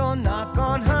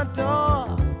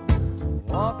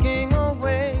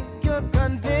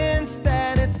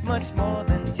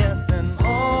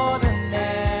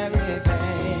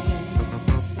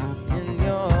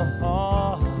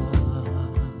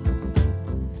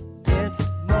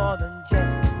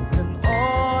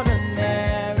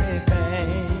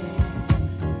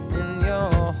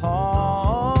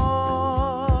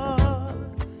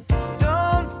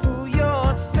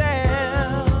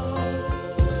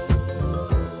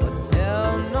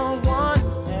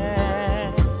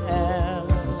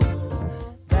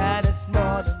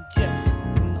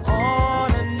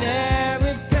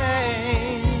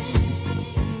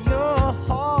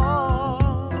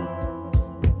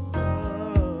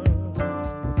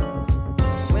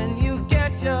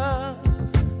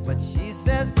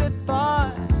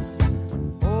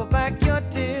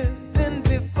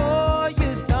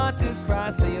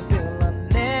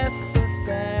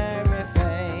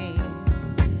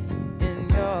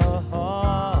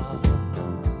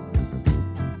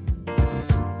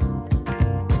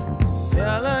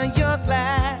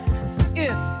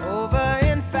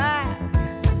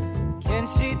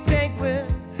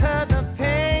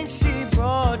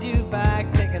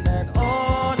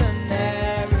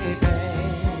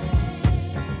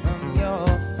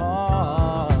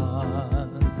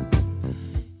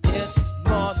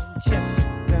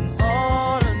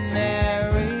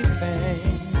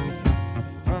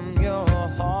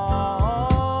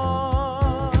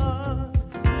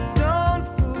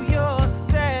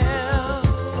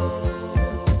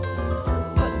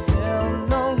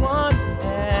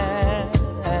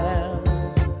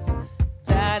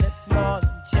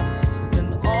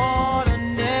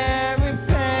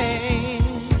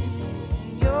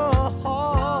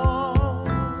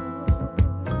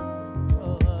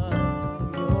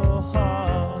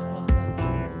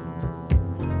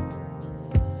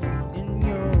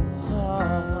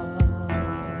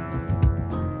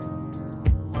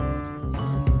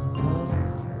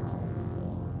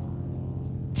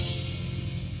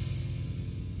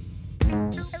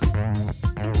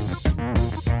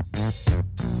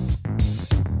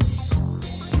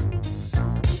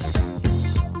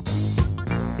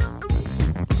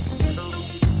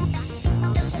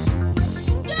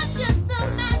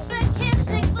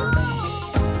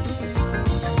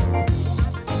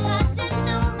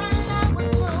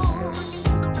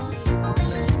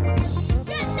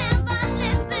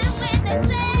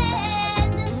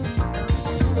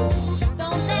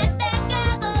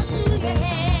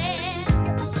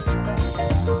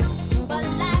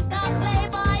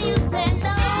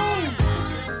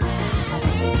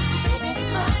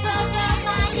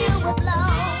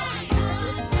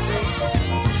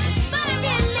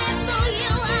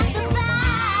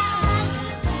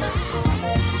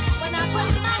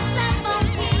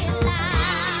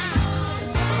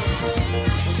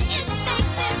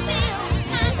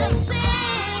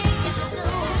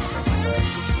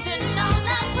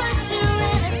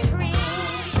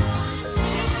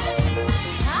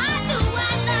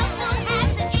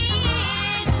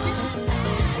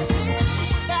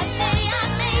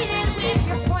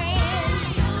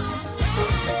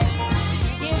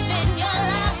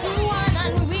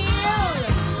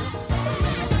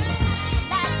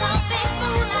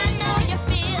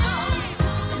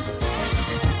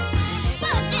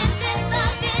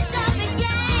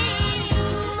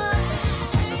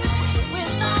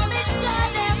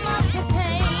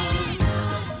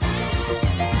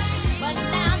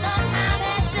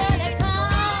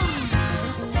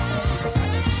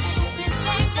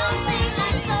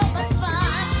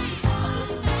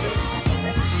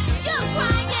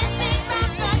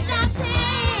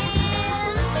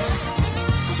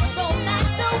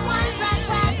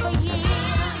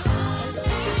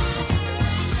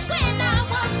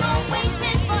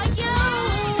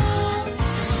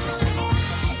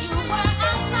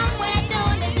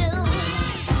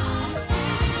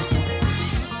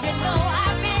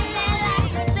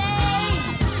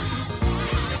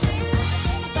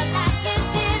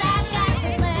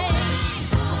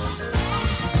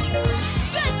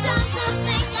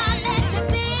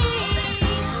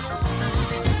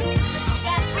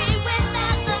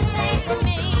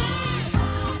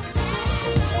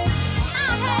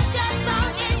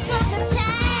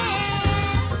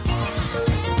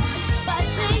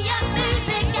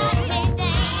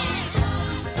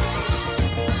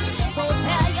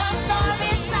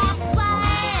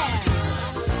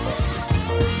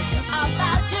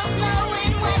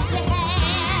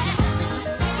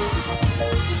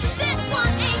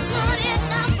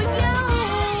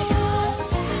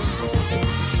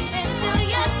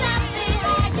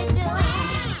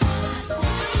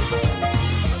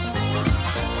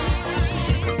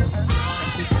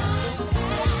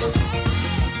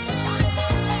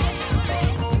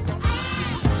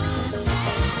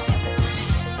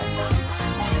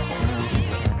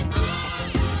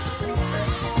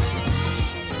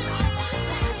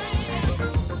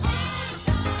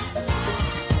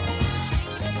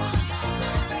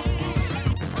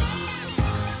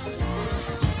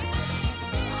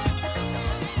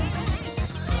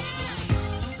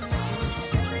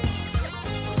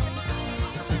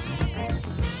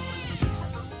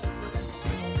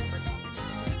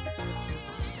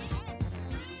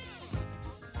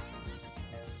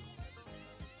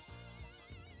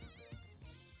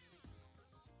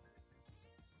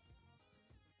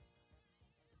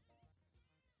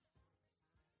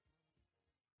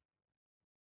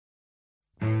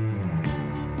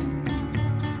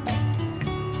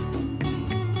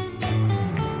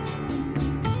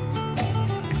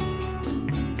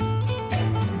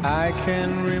I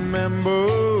can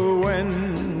remember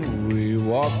when we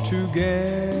walked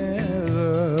together,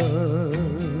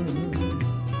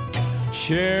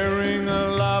 sharing a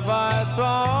love I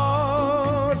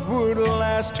thought would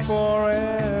last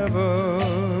forever.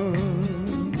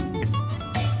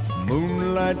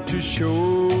 Moonlight to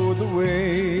show the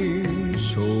way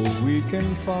so we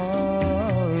can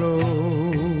follow.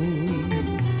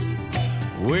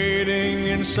 Waiting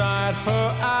inside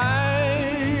her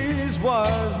eyes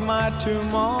was my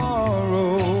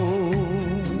tomorrow.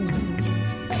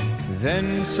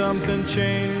 Then something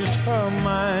changed her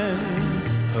mind.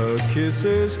 Her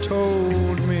kisses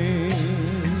told me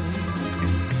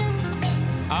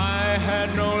I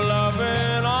had no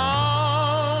loving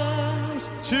arms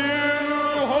to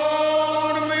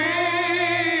hold me.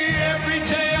 Every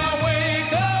day I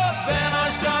wake up, then I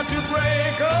start to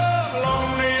break up.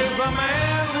 Lonely as a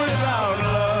man without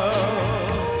love.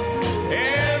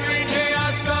 Every day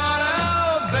I start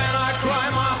out, then I cry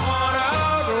my heart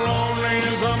out. Lonely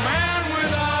as a man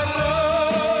without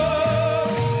love.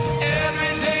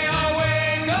 Every day I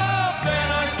wake up,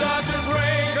 then I start to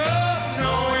break up,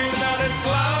 knowing that it's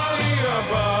cloudy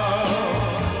above.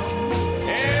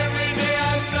 Every day I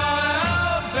start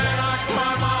out, then I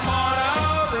cry my heart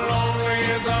out. Lonely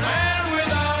as a man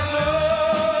without love.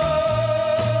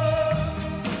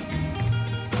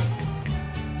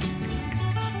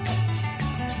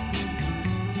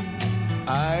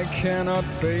 I cannot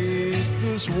face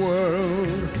this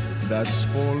world that's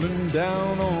fallen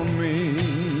down on me.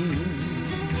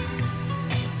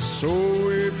 So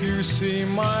if you see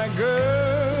my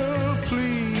girl,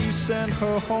 please send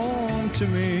her home to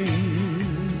me.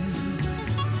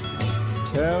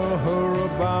 Tell her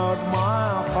about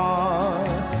my heart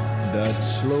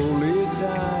that's slowly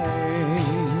dying.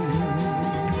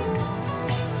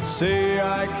 Say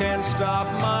I can't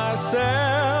stop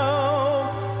myself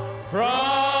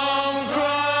from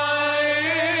crying.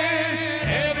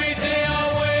 Every day I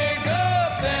wake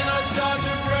up, then I start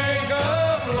to break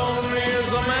up. Lonely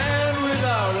as a man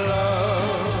without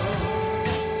love.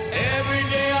 Every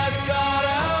day I start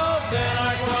out, then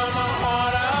I cry my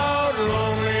heart out.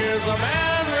 Lonely as a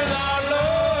man without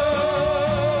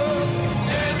love.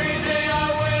 Every day I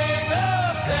wake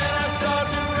up, then I start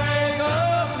to break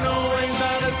up, knowing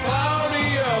that it's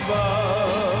cloudy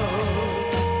above.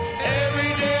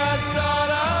 Every day I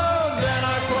start out, then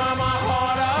I cry my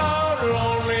heart out.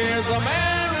 Lonely as a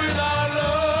man without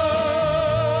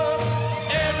love.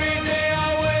 Every day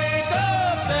I wake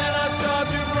up, then I start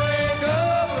to break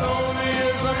up. Lonely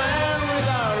as a man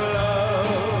without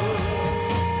love.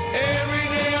 Every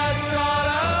day I start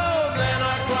out, then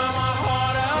I cry my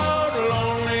heart out.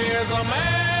 Lonely as a man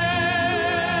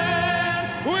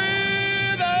without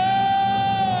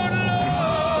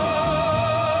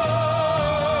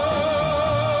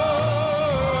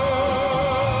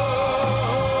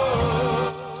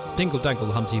Dingle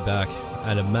Dangle Humpty Back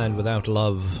and A Man Without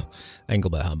Love.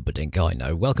 Engelbert Humperdinck, I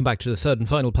know. Welcome back to the third and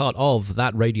final part of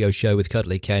That Radio Show with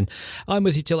Cuddly Ken. I'm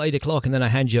with you till 8 o'clock, and then I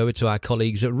hand you over to our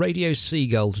colleagues at Radio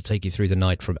Seagull to take you through the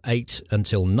night from 8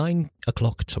 until 9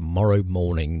 o'clock tomorrow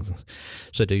morning.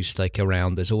 So do stick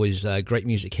around. There's always great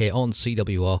music here on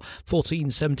CWR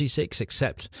 1476,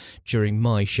 except during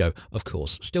my show, of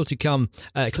course. Still to come,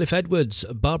 Cliff Edwards,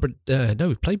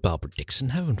 we've played Barbara Dixon,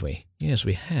 haven't we? Yes,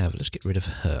 we have. Let's get rid of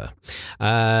her.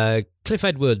 Cliff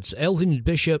Edwards, Elvin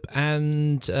Bishop,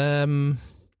 and I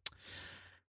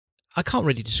can't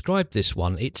really describe this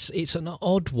one. It's an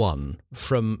odd one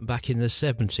from back in the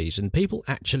 70s, and people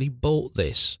actually bought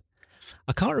this.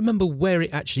 I can't remember where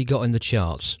it actually got in the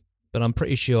charts, but I'm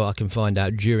pretty sure I can find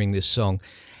out during this song.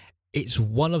 It's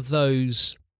one of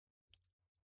those,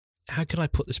 how can I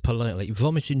put this politely,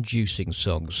 vomit-inducing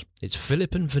songs. It's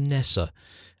Philip and Vanessa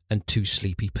and Two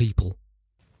Sleepy People.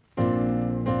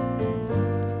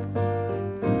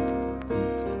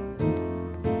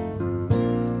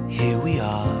 Here we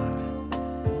are,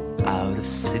 out of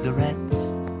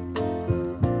cigarettes,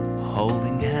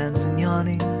 holding hands and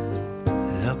yawning.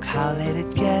 Look how late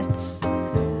it gets.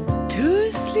 Two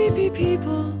sleepy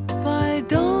people by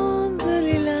dawn's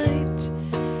early light,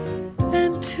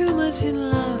 and too much in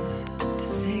love to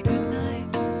say goodnight.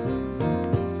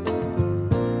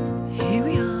 Here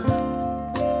we are,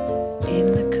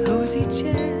 in the cozy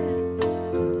chair,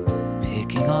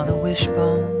 picking on a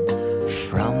wishbone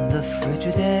from the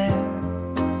Frigidaire.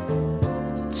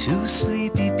 Two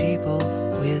sleepy people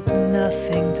with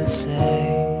nothing to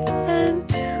say, and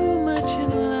too much in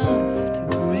love to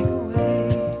bring away.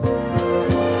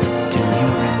 Do you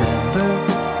remember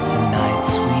the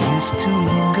nights we used to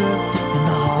linger in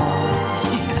the hall?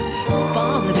 Yeah,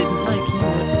 Father didn't like you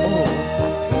at all.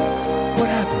 What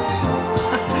happened?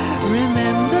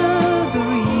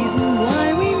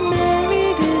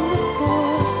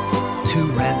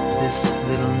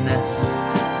 nest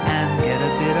and get a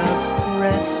bit of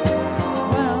rest.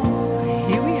 Well,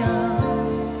 here we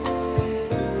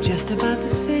are, just about the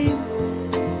same.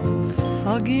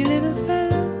 Foggy little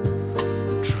fellow,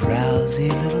 drowsy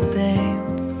little dame.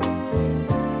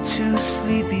 Two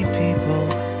sleepy people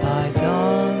by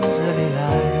dawn's early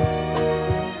light,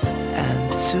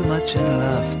 and too much in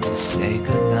love to say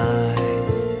goodnight.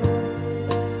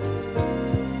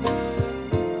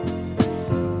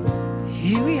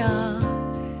 Here we are.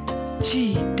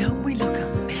 Gee, don't we look a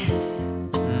mess?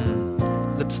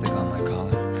 Lipstick on my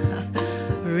collar.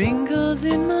 Wrinkles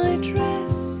in my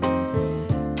dress.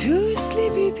 Two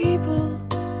sleepy people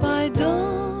by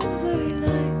dawn's early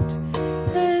light,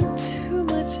 and too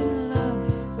much in love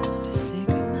to say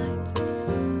goodnight.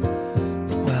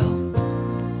 Well,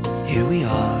 here we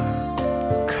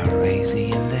are,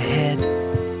 crazy in the head.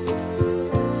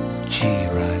 Gee,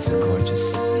 your eyes are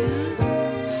gorgeous,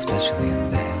 especially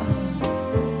in bed.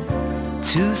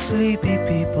 Two sleepy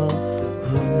people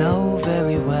who know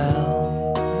very well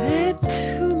they're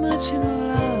too much in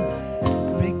love to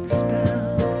break the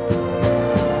spell.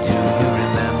 Do you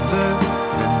remember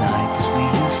the nights we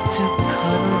used to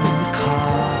cuddle in the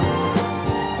car,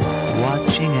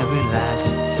 watching every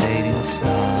last fading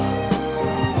star?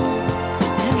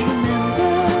 And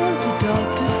remember the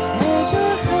doctor said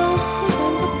your health was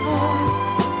under par,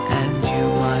 and you,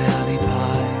 my honey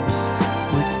pie,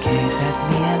 would gaze at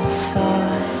me and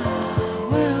sigh.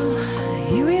 Well,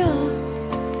 here we are,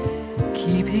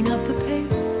 keeping up the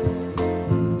pace,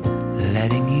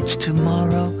 letting each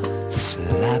tomorrow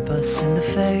slap us in the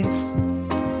face.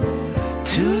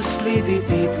 Two sleepy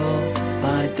people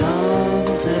by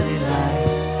dawn's early light,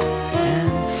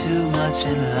 and too much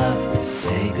in love to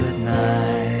say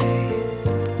goodnight.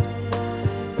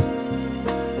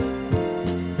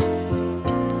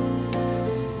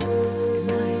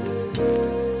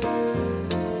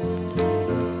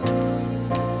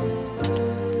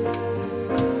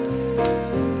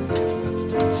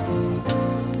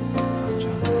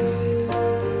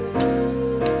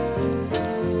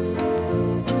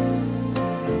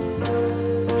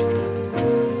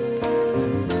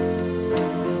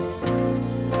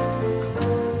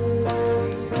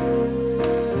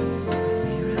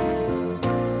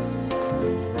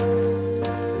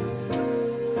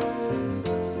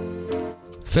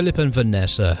 Philip and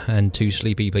Vanessa and Two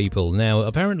Sleepy People. Now,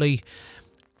 apparently,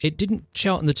 it didn't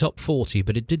chart in the top 40,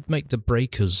 but it did make the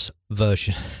Breakers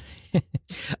version.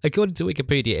 According to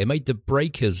Wikipedia, it made the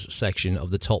Breakers section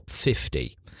of the top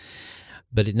 50,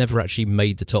 but it never actually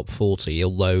made the top 40,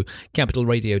 although Capital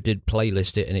Radio did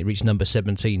playlist it and it reached number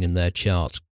 17 in their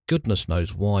charts. Goodness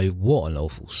knows why. What an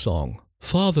awful song.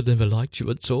 Father never liked you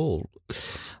at all.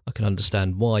 I can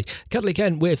understand why. Cuddly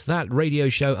Ken with That Radio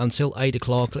Show until 8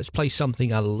 o'clock. Let's play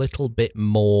something a little bit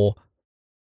more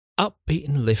upbeat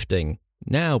and lifting.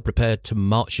 Now prepared to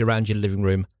march around your living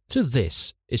room to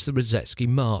this. It's the Rosetsky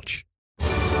March.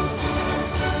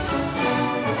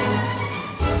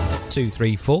 2,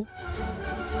 3, 4.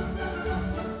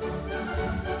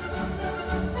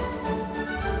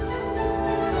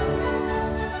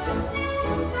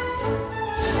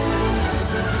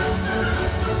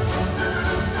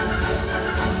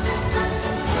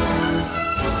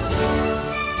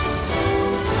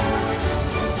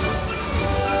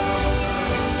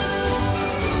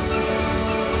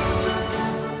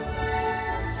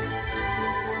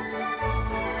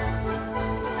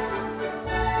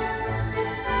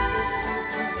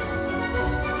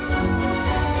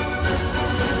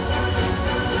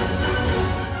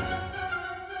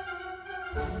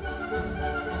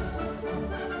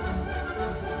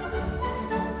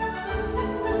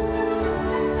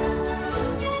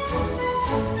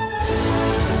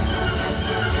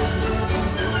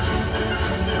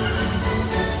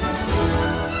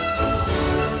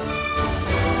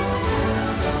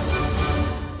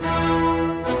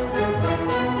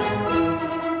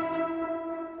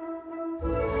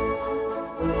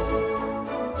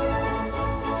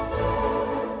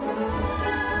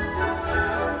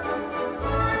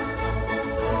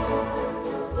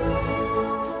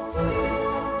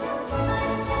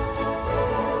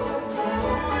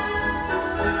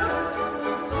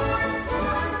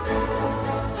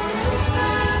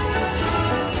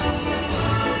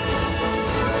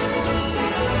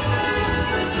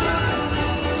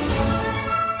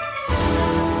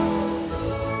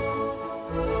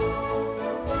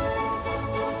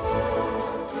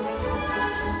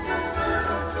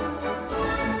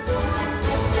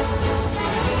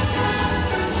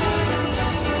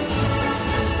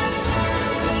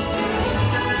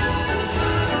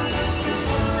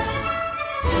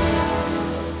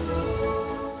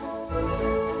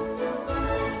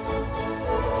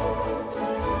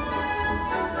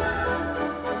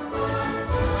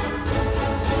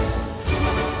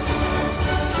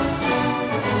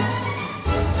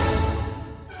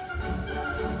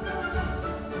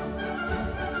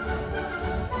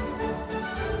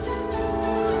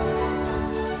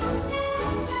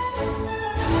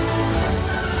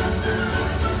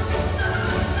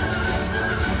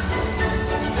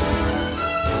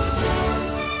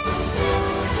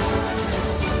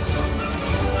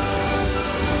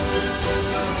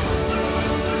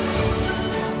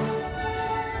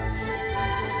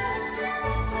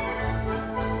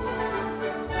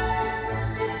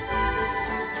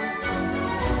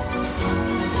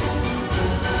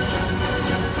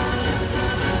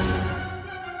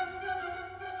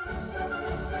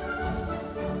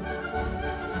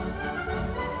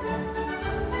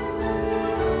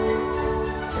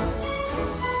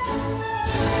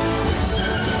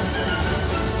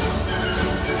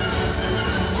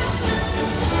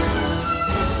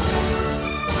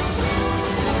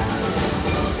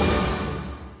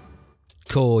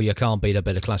 hardcore. You can't beat a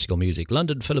bit of classical music.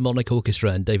 London Philharmonic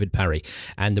Orchestra and David Parry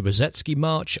and the Rosetsky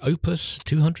March, Opus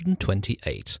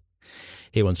 228.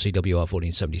 Here on CWR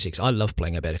 1476. I love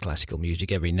playing a bit of classical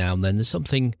music every now and then. There's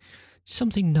something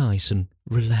nice and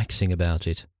relaxing about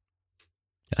it.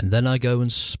 And then I go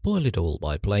and spoil it all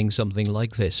by playing something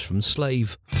like this from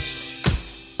Slave.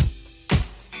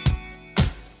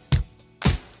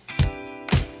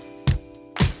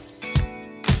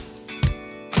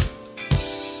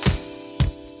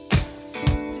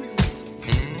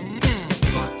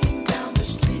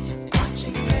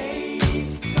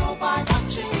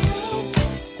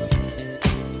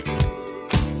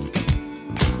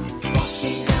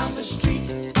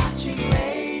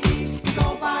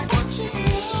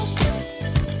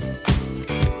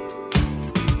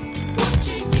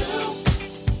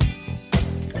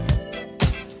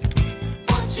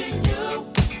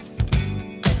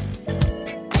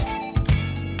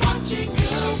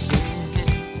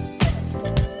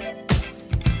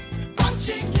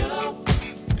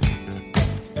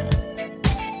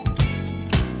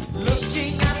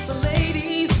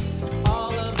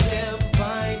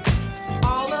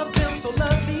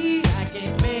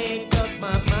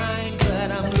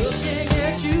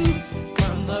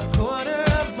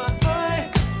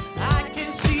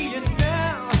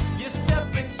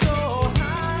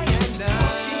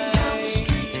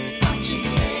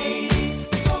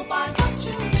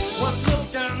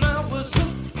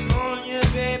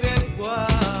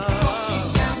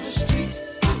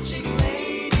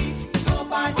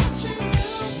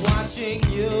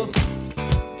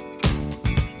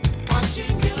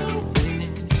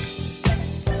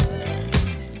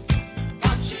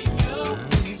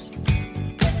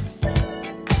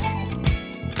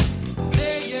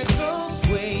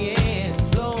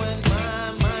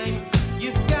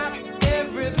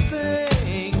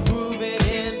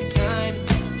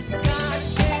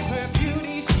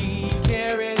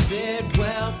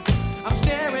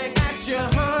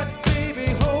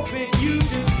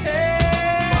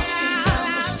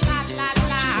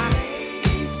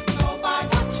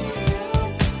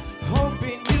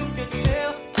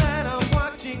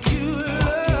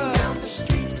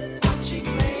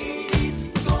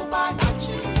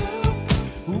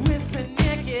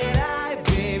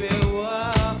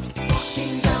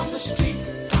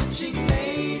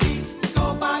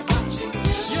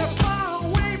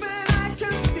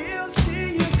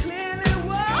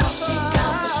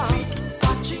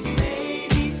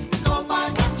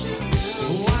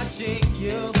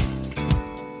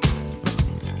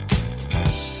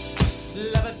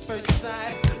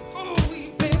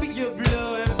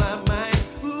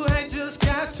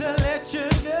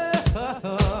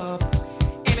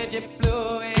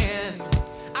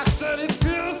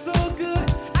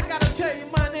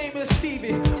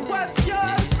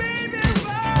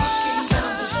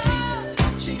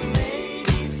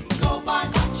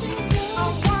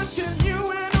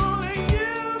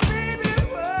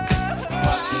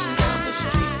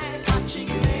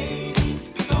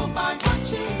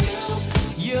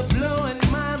 You're blowing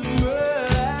my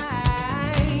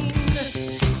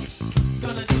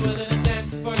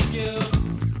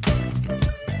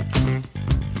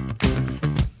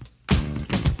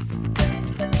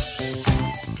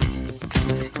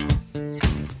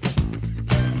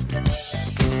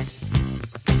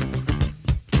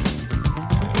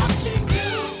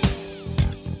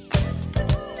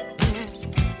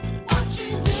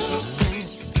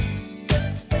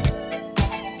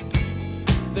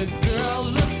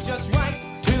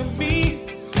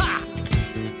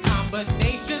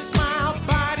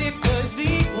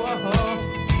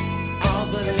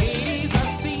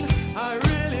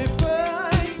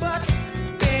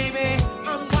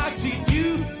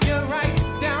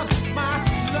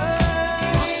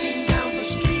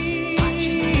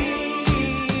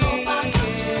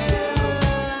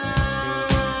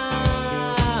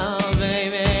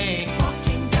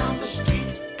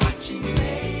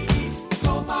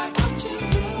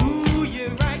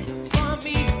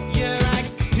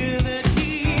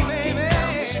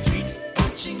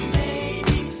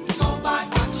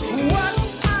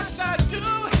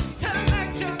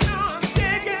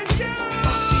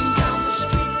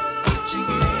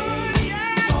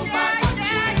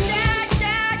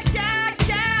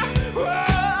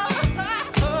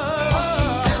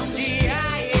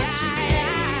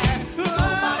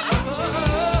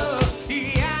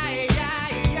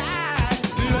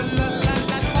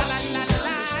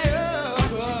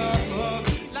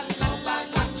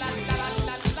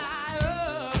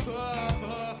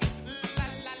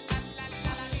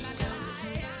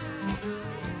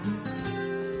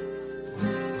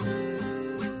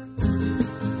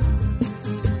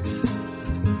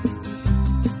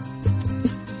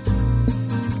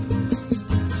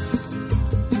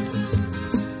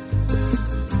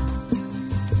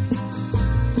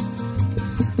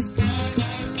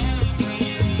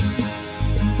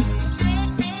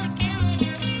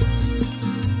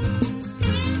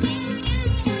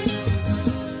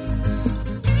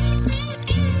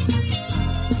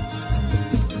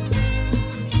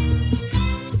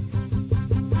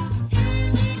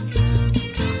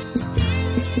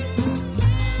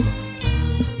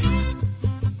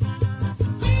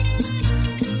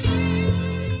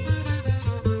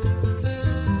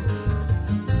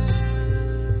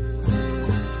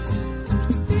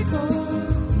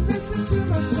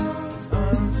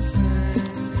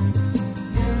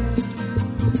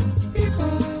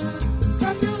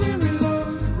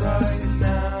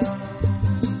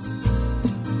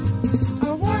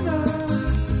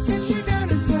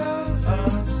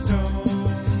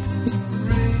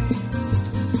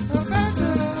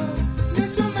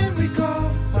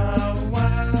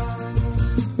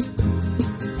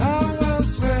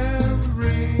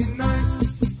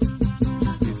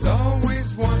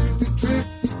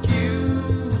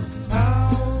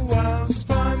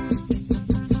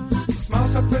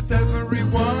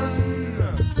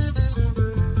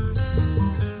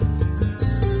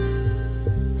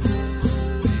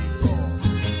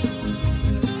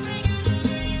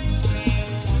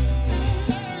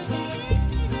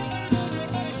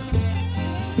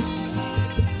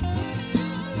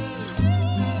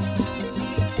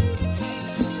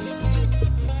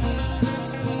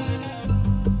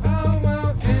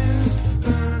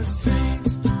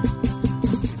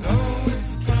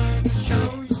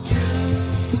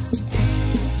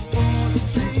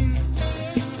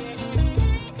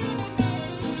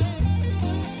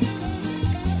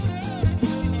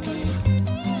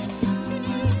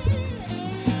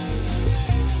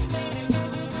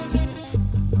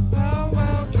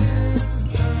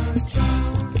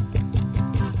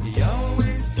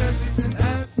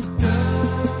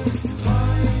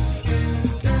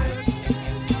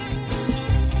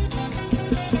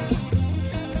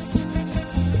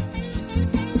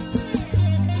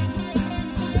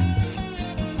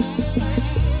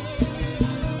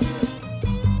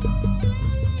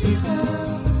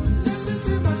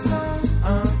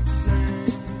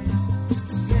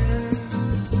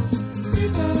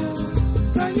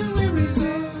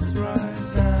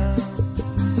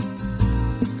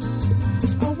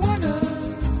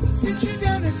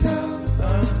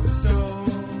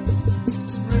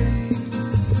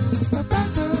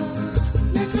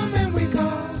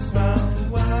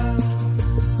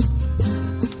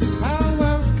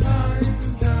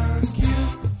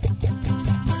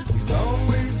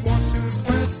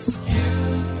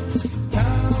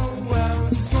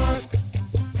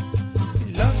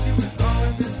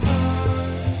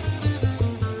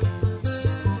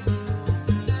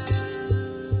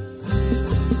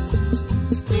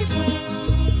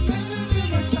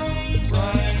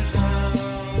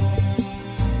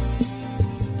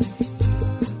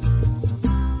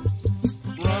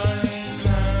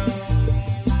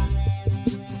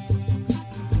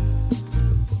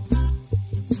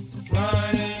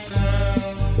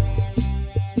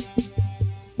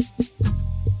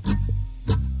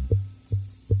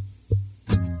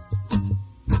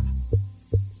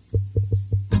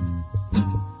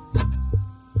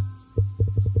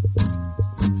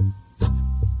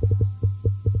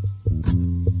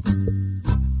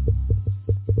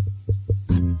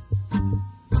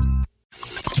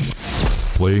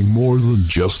Playing more than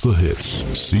just the hits.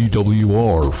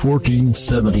 CWR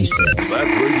 1476. That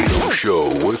radio show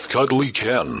with Cuddly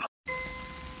Ken.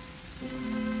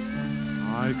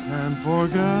 I can't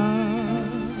forget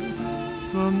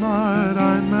the night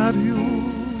I met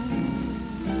you.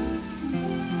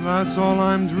 That's all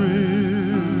I'm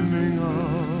dreaming of.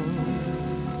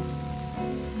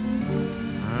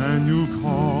 And you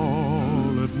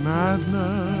call it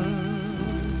madness.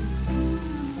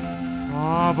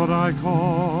 Ah, but I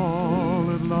call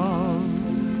it love.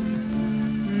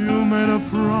 You made a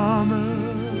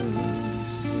promise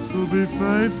to be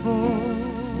faithful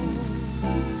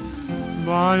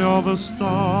by all the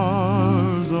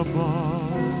stars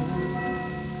above,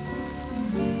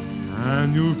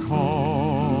 and you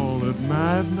call it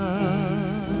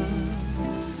madness.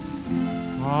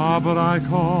 Ah, but I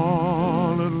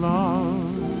call it love.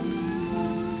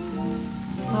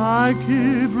 I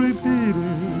keep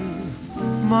repeating,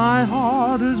 my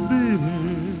heart is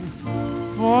beating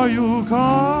for you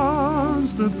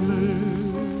constantly.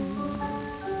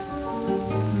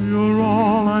 You're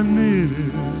all I'm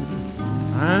needing,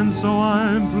 and so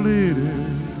I'm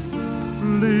pleading,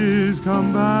 please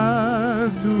come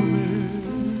back to me.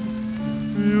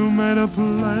 You made a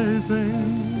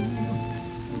plaything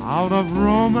out of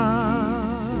romance.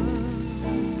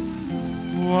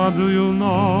 What do you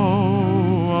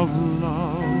know of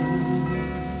love?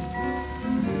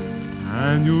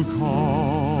 And you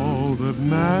called it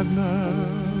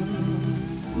madness.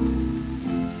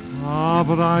 Ah,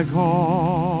 but I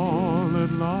call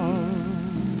it love.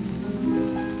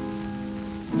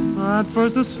 At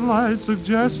first a slight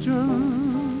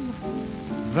suggestion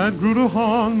that grew to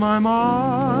haunt my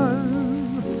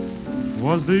mind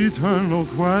was the eternal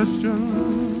question,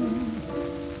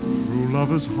 true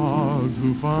love is hard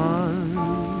to find.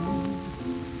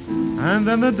 And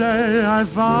then the day I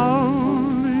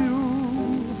found you,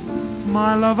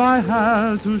 my love I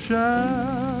had to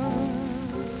share.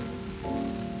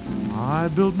 I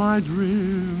built my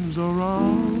dreams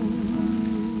around.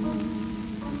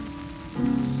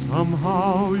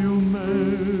 Somehow you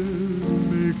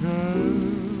made me care.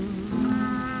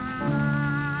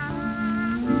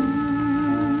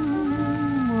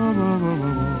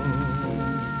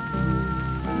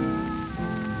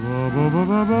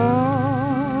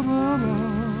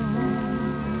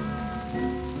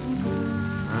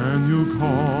 And you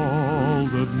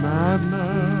called it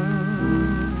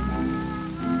madness.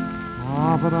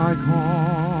 Ah, but I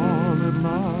call it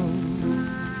love.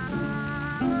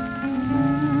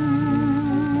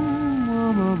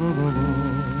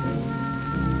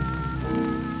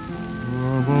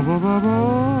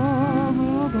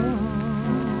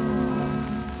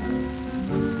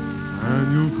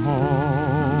 And you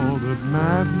called it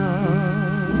madness.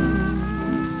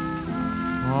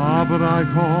 Ah, but I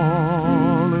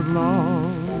call it love.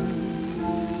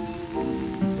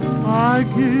 I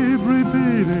keep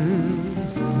repeating,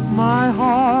 my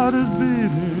heart is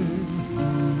beating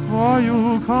for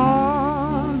you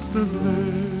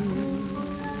constantly.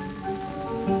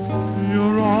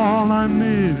 You're all I'm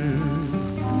needing,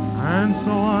 and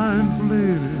so I'm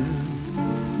pleading,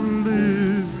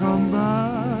 please come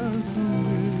back to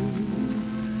me.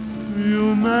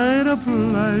 You made a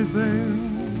plaything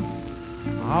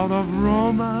out of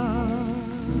romance.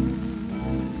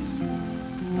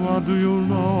 What do you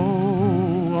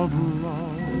know of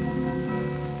love?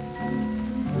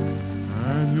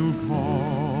 And you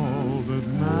called it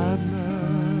madness.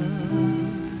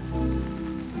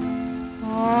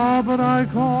 Ah, but I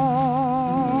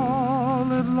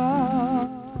call it love.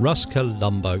 Russ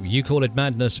Columbo, you call it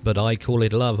madness, but I call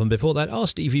it love. And before that,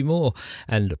 Stevie Moore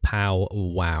and Pow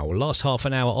Wow. Last half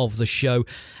an hour of the show,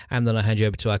 and then I hand you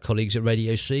over to our colleagues at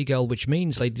Radio Seagull, which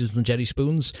means, ladies and jelly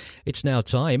spoons, it's now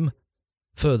time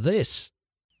for this.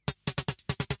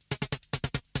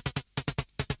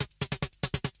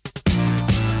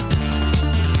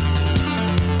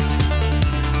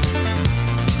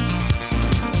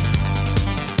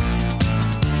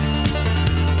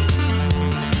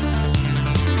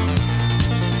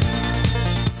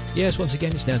 Yes, once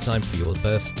again, it's now time for your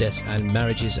births, deaths and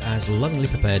marriages as lovingly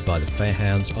prepared by the fair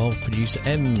hounds of Producer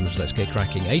Ems. Let's get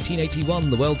cracking.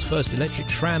 1881, the world's first electric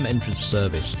tram entered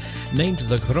service. Named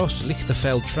the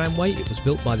Gross-Lichterfeld Tramway, it was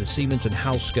built by the Siemens and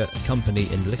Halske company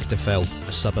in Lichterfeld,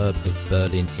 a suburb of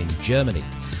Berlin in Germany.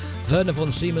 Werner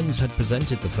von Siemens had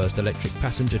presented the first electric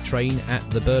passenger train at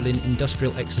the Berlin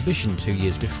Industrial Exhibition 2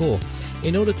 years before.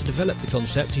 In order to develop the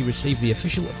concept, he received the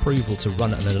official approval to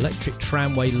run an electric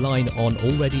tramway line on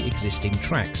already existing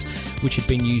tracks, which had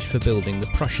been used for building the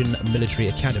Prussian Military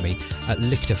Academy at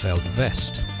Lichterfeld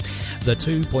West. The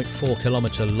 2.4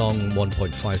 kilometre long,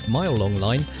 1.5 mile long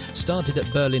line started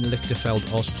at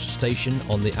Berlin-Lichterfeld Ost station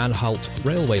on the Anhalt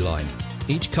railway line.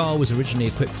 Each car was originally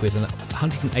equipped with an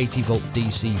 180 volt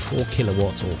DC 4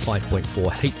 kilowatt or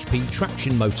 5.4 HP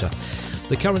traction motor.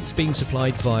 The current's being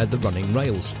supplied via the running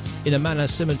rails, in a manner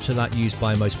similar to that used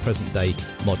by most present-day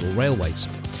model railways.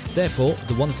 Therefore,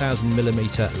 the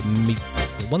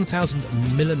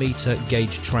 1,000mm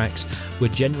gauge tracks were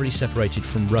generally separated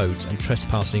from roads and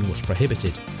trespassing was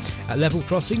prohibited. At level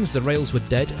crossings, the rails were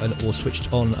dead or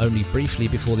switched on only briefly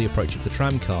before the approach of the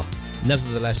tramcar.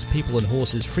 Nevertheless, people and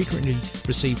horses frequently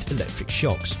received electric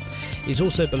shocks. It is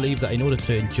also believed that in order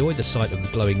to enjoy the sight of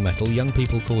the glowing metal, young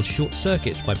people caused short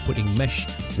circuits by putting mesh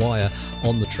wire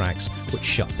on the tracks, which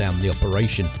shut down the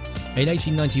operation. In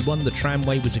 1891, the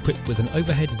tramway was equipped with an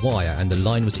overhead wire and the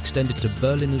line was extended to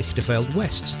Berlin-Lichterfeld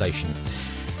West station.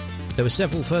 There were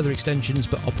several further extensions,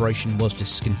 but operation was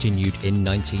discontinued in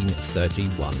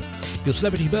 1931. Your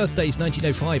celebrity birthdays: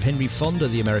 1905, Henry Fonda,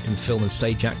 the American film and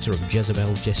stage actor of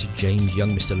Jezebel, Jesse James,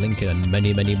 Young Mr. Lincoln and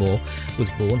many, many more, was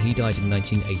born. He died in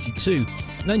 1982.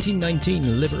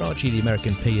 1919, Liberace, the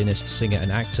American pianist, singer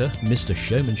and actor, Mr.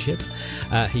 Showmanship.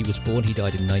 He was born. He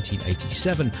died in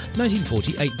 1987.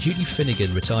 1948, Judy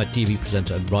Finnegan, retired TV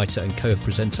presenter and writer and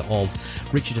co-presenter of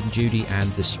Richard and Judy and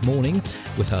This Morning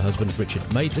with her husband Richard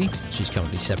Madeley. She's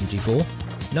currently 74.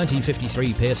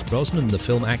 1953, Pierce Brosnan, the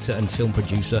film actor and film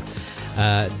producer,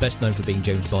 best known for being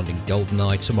James Bond in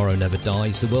GoldenEye, Tomorrow Never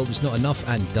Dies, The World Is Not Enough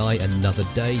and Die Another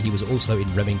Day. He was also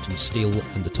in Remington Steele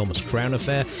and The Thomas Crown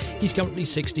Affair. He's currently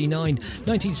 69.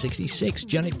 1966,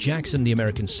 Janet Jackson, the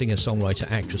American singer,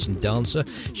 songwriter, actress and dancer.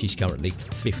 She's currently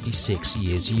 56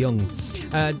 years young.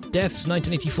 Deaths: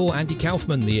 1984, Andy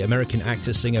Kaufman, the American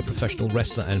actor, singer, professional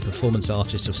wrestler and performance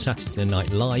artist of Saturday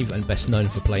Night Live and best known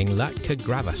for playing Latka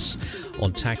Gravas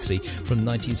on Taxi from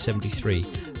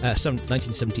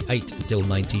 1978 until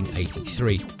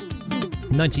 1983.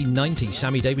 1990,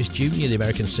 Sammy Davis Jr., the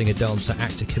American singer, dancer,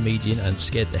 actor, comedian, and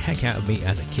scared the heck out of me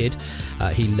as a kid.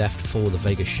 He left for the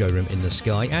Vegas showroom in the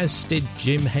sky, as did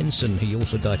Jim Henson. He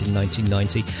also died in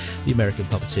 1990, the American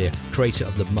puppeteer, creator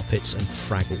of the Muppets and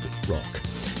Fraggle Rock.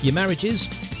 Your marriages: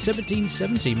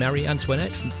 1770, Marie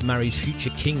Antoinette marries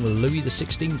future King Louis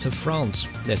XVI of France.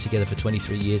 They're together for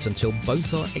 23 years until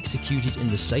both are executed in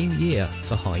the same year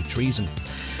for high treason.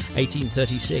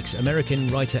 1836, American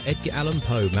writer Edgar Allan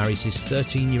Poe marries his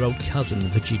 13-year-old cousin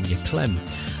Virginia Clem.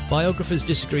 Biographers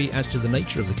disagree as to the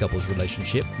nature of the couple's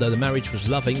relationship. Though the marriage was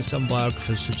loving, some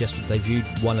biographers suggested they viewed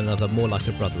one another more like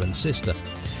a brother and sister.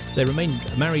 They remained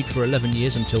married for 11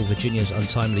 years until Virginia's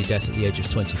untimely death at the age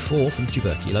of 24 from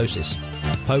tuberculosis.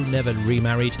 Poe never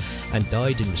remarried and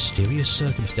died in mysterious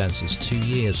circumstances 2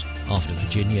 years after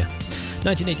Virginia.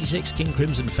 1986, King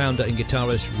Crimson founder and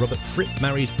guitarist Robert Fripp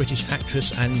marries British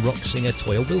actress and rock singer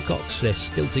Toyah Willcox. They're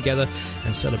still together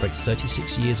and celebrate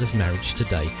 36 years of marriage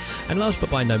today. And last but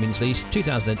by no means least,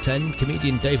 2010,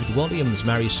 comedian David Walliams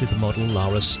marries supermodel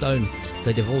Lara Stone.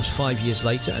 They divorced 5 years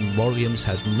later and Walliams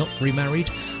has not remarried,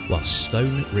 while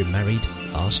Stone remarried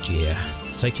last year.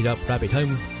 Take it up, grab it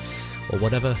home, or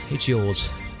whatever, it's yours.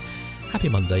 Happy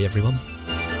Monday, everyone.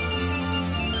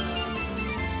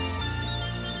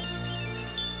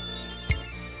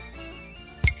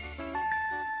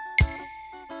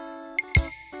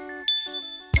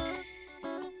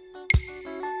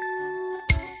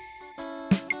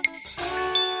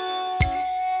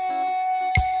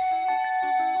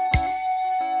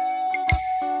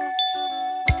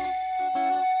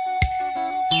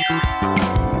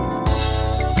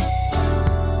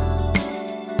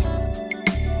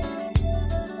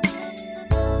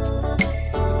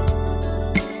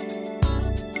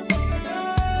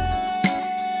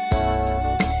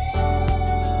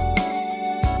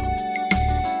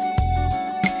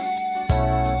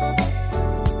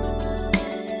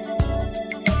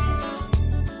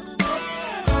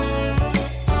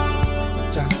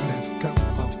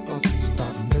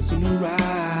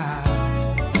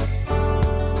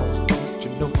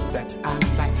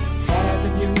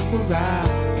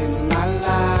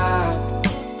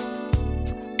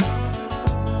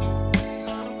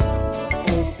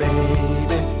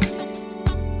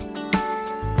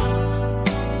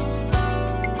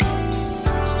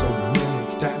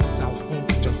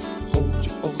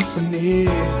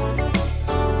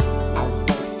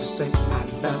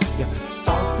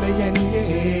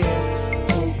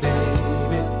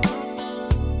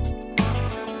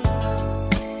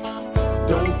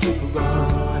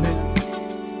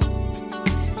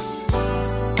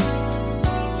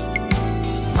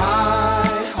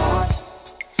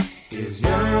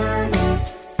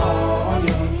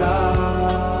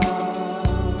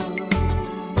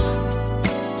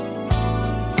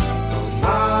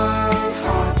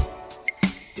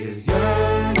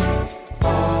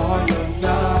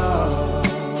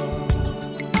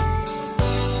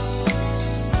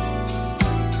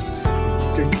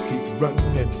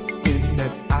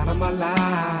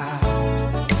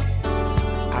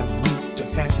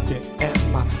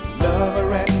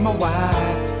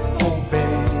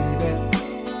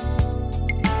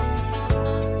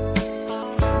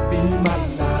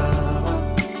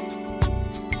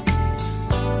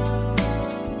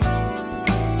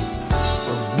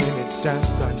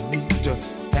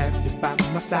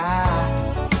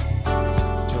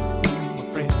 to be my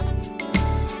friend,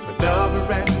 my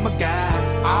lover and my guide.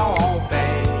 Oh,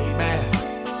 baby,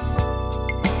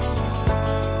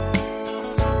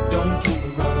 don't keep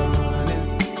running.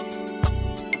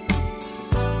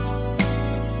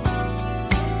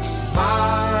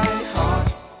 My heart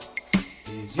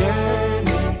is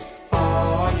yearning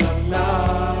for your love.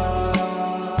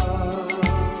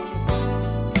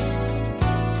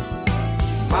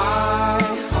 My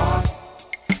heart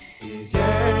is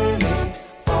yearning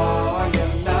for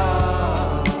your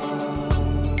love.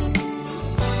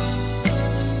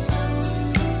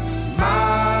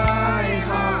 My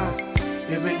heart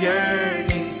is a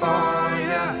yearning for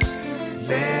you.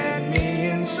 Let me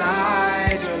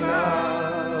inside your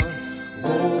love.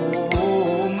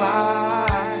 Oh, my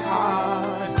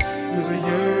heart is a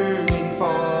yearning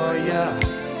for you.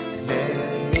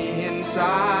 Let me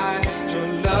inside your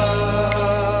love.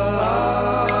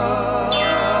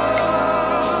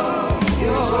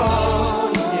 You're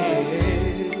all,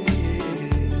 yeah.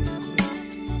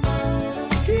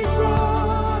 Keep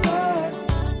running.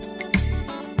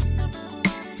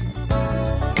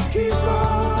 Keep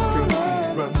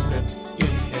running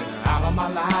in and out of my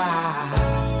life.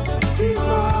 Keep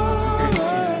running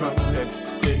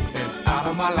in and out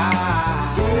of my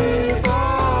life. Keep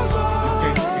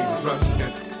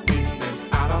running in and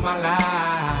out of my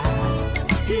life.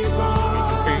 Keep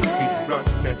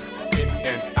running in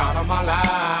and out of my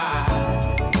life.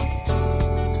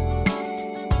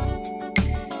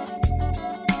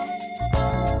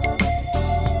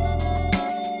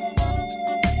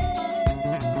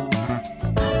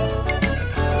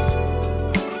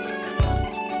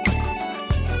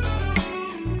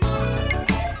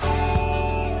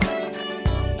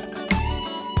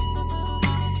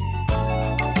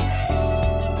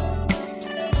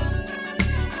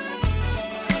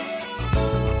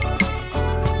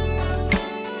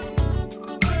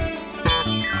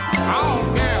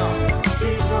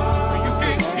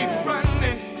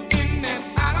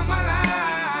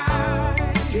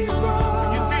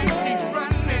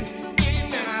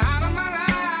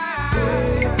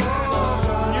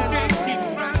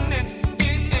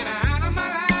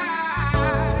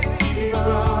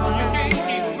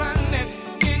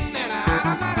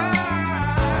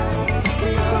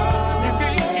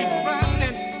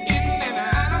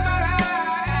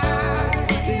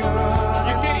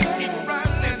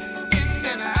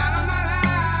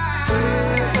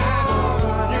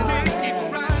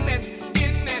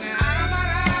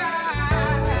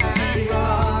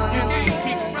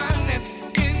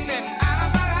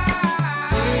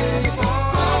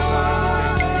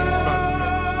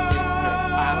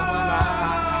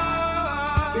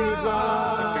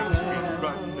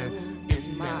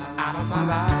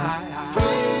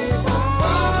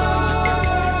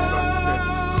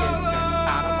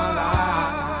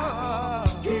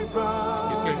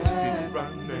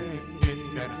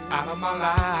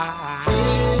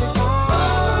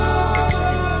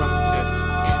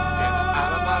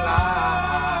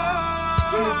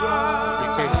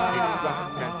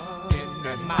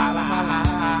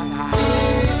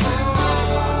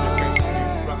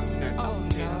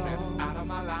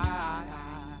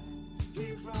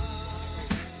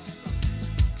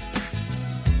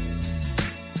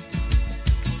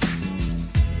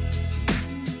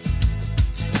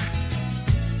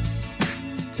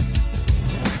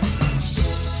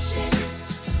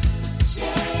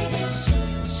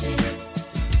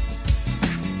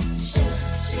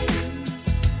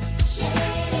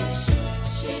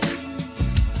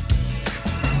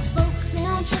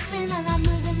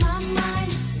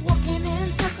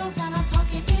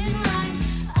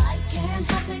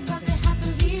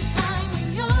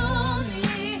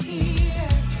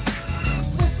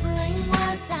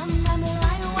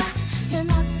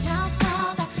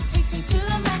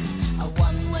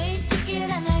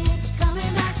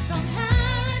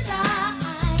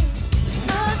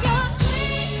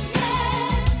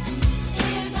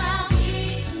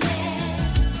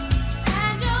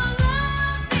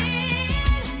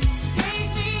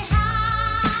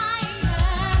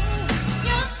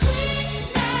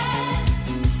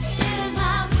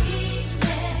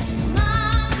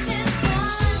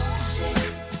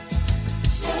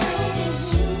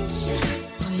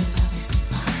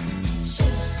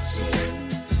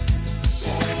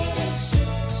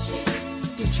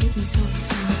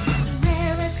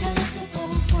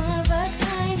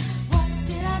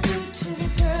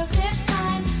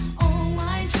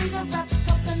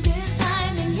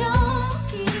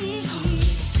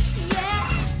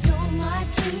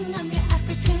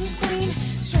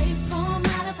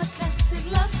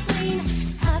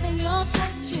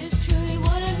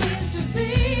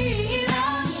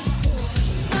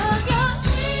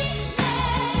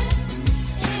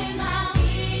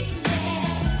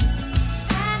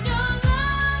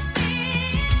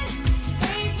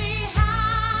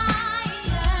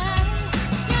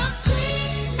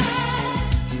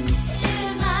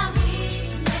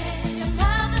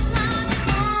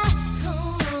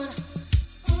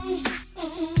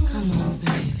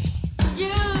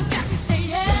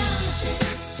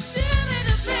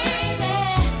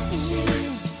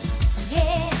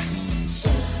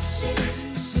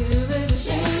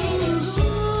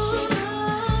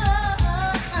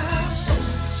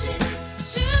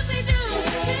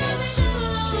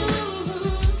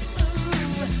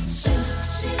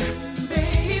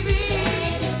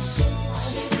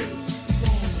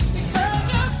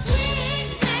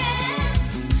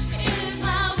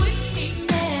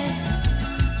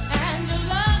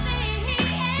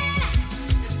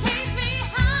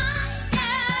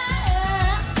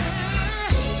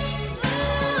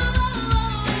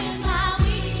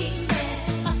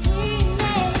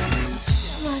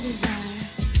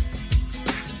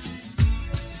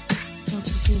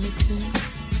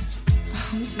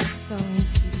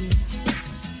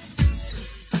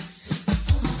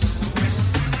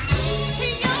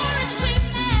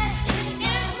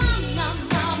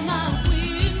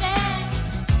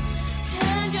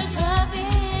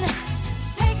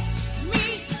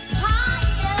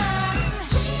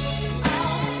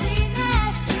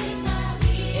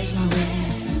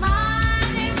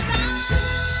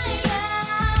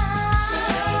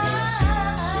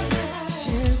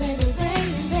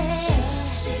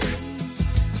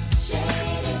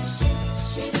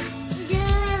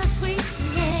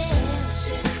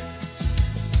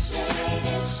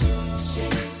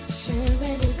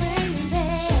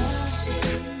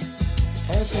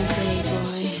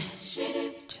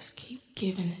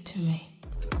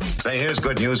 Say, here's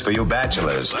good news for you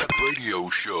bachelors. That radio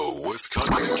show with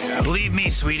Cuddly Ken. Believe me,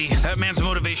 sweetie, that man's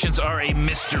motivations are a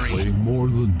mystery. Playing more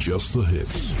than just the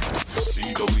hits.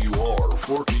 CWR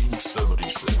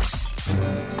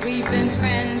 1476. We've been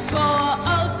friends for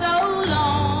oh so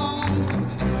long.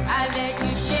 I let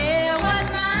you share what's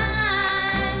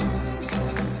mine.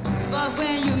 But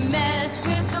when you mess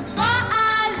with the boy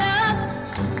I love,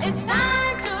 it's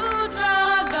time to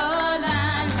draw the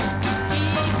line.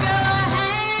 Keep your hand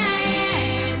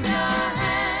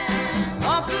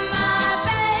off my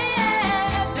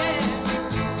baby.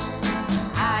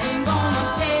 I ain't gonna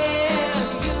tell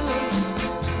you,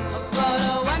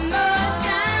 but one more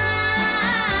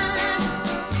time.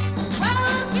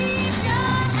 Well, keep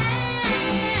your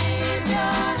hand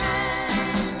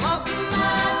off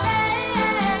my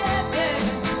baby.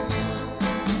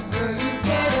 Girl, you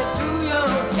get it through your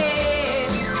head.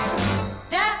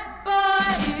 That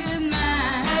boy is mine.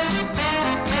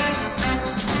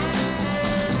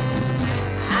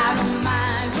 I don't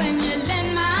mind when you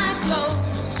lend my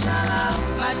clothes,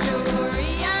 my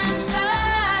jewelry and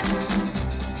such.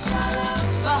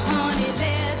 But honey,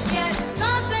 let's get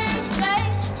something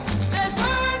straight. There's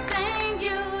one thing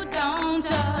you don't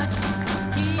touch.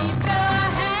 Keep your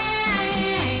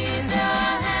hand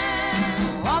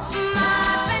off my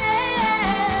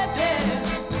baby.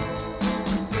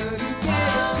 Girl, you get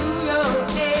it through your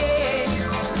head.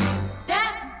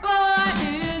 That boy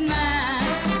is mine.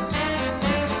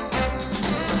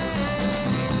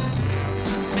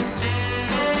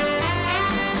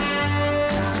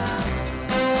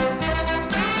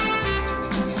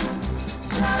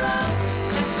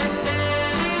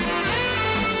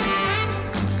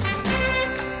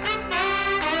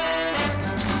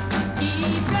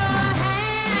 Keep your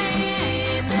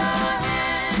hand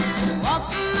off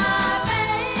my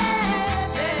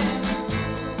baby.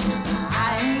 I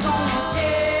ain't gonna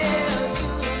tell you,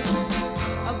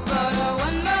 but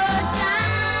one more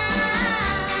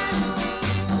time.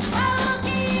 Oh,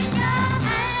 keep your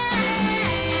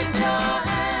hand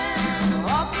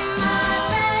off my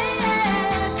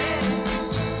baby.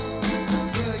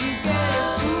 Girl, you get it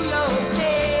through your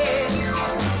head.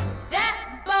 That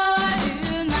boy is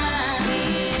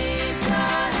mine.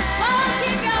 Oh,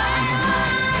 keep your hand on my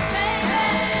baby.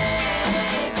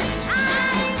 I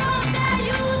ain't gonna tell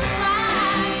you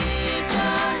twice.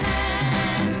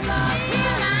 He's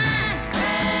mine.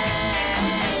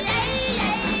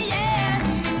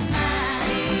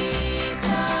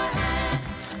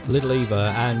 Little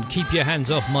Eva and Keep Your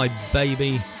Hands Off My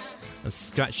Baby and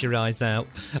Scratch Your Eyes Out.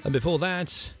 And before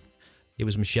that, it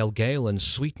was Michelle Gale and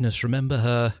Sweetness, remember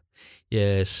her?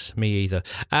 Yes, me either.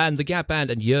 And the Gap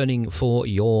Band and Yearning for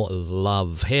Your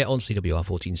Love. Here on CWR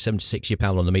 1476, your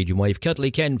pal on the medium wave,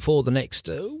 Cuddly Ken, for the next,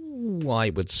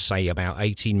 I would say about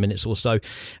 18 minutes or so.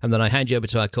 And then I hand you over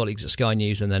to our colleagues at Sky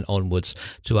News and then onwards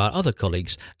to our other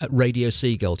colleagues at Radio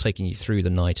Seagull, taking you through the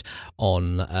night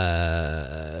on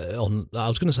I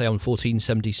was going to say on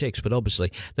 1476, but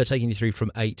obviously they're taking you through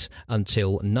from 8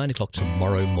 until 9 o'clock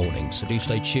tomorrow morning. So do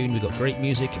stay tuned. We've got great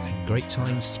music and great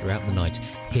times throughout the night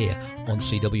here on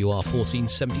CWR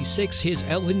 1476. Here's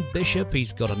Elvin Bishop.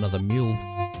 He's got another mule.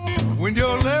 When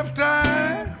your left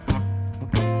eye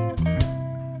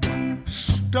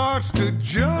starts to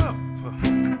jump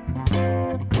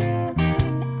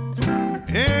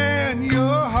and your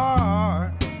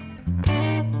heart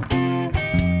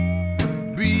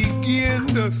begin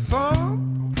to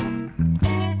thump,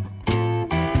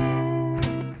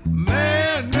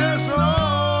 man, that's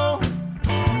all.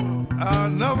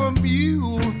 Another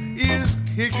mule is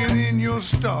kicking in your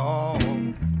stall.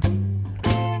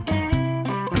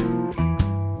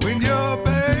 When your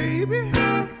baby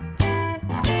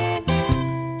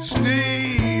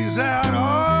stays out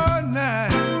all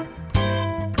night,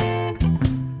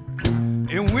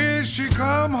 and when she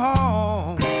come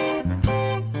home,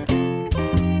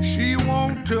 she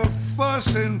want to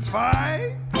fuss and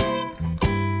fight.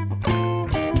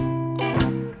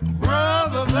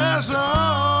 Brother, that's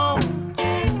all.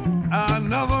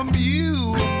 Another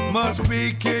mule must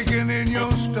be kicking in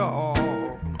your stall.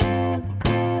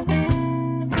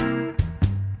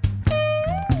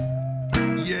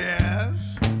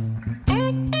 Yes.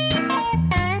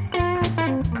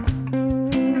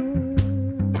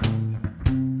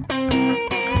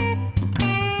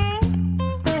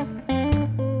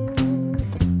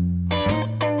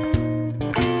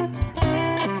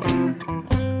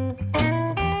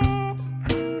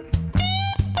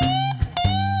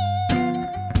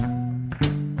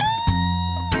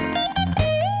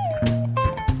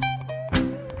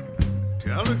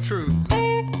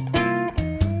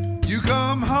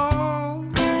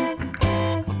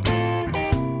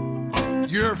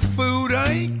 your food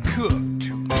ain't cooked.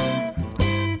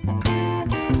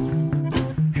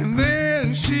 And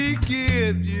then she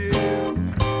gives you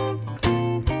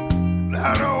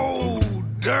that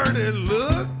old dirty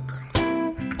look.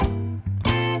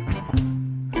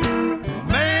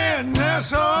 Man,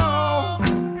 that's all.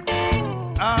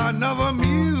 Another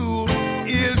mule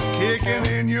is kicking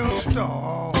in your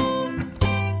stall.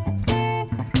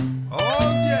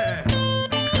 Oh, yeah.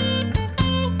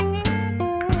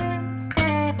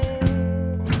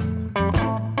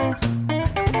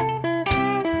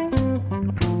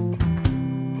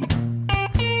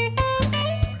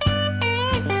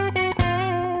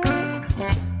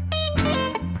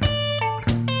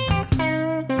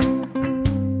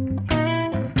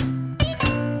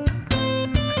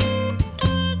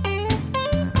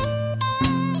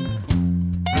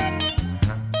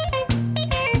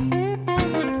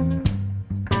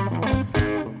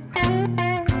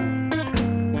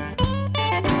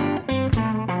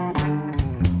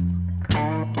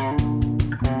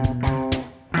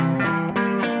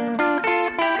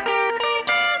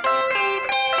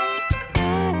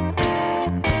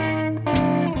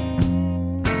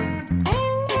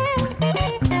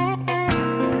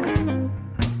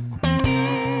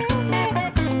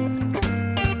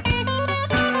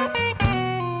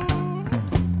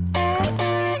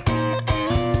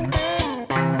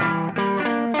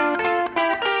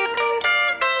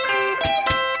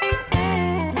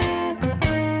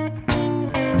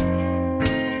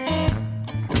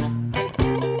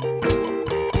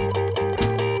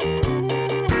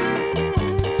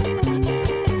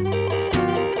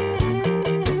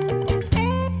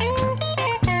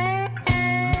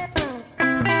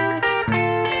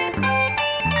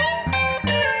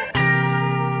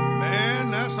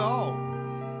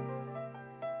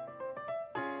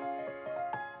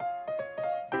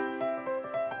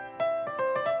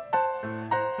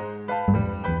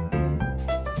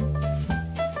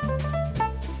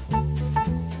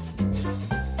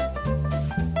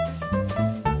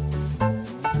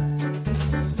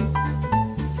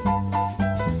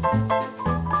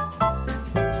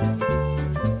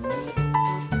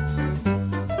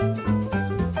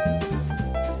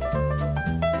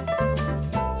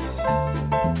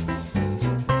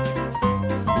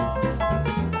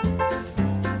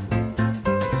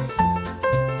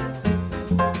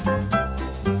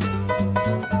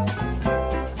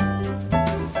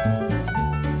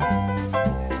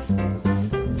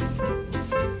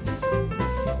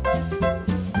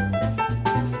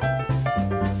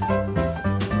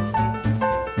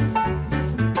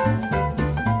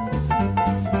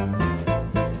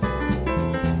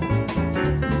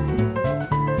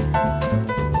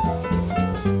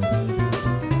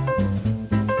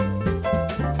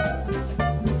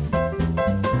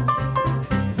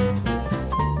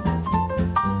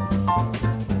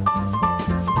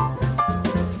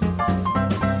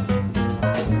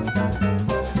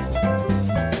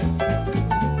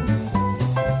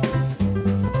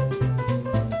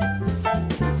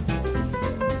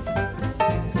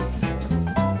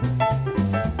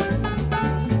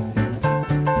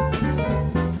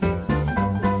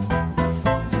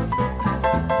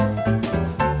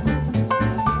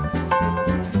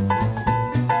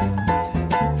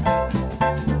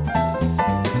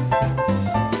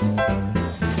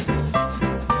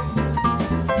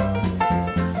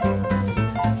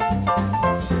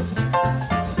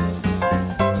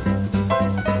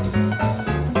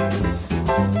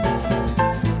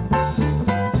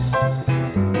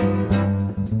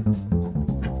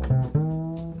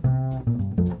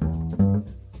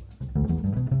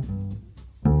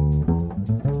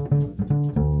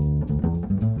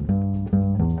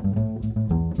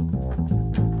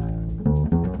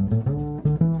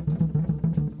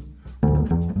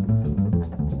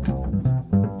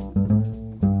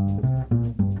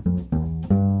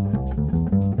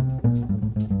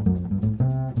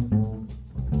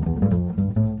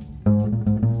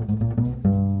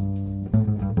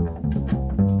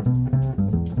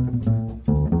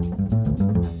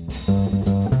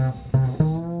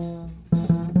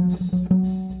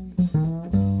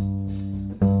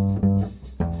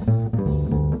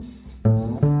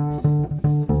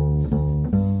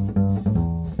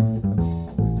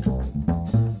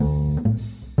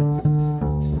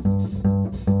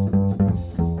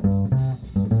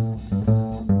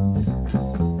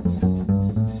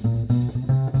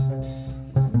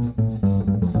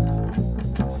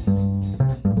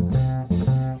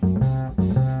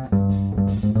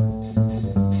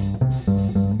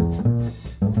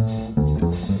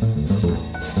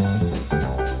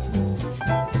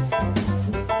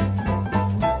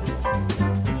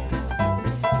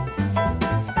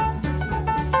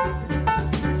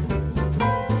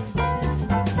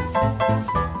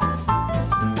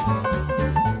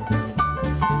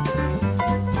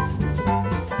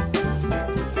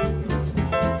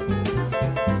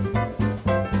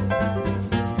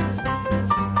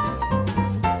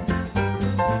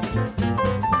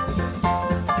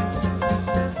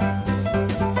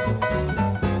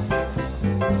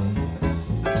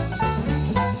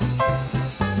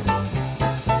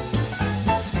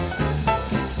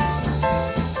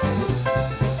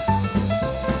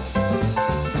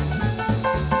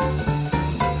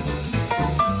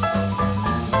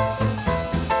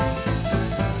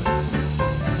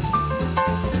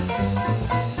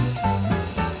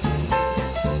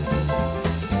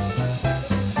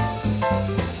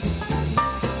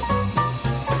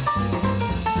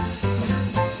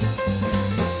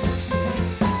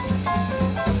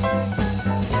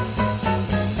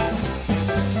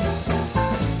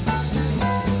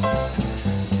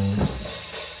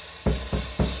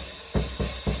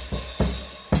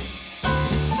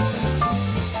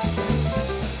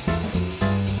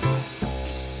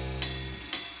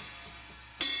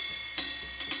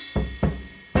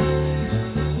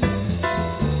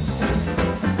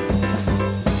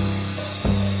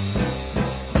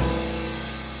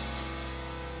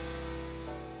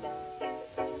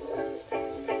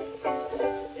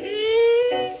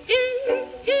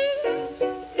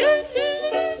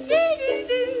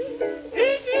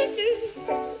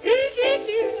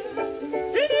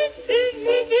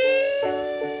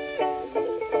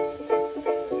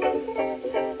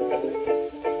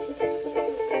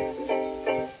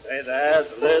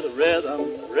 rhythm,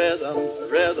 rhythm,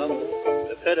 rhythm,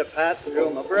 the pitter-pat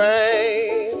through my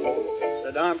brain.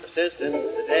 The darn persistent,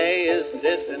 the day isn't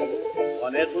distant,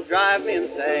 when it will drive me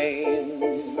insane.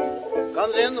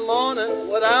 Comes in the morning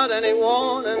without any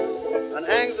warning, and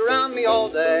hangs around me all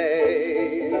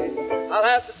day. I'll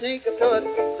have to sneak up to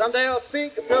it, someday I'll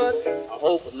speak up to it, I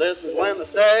hope it listens when I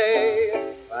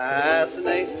say,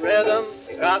 fascinating rhythm,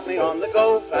 you got me on the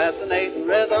go, fascinating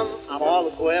rhythm, I'm all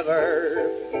a quiver.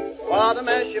 What a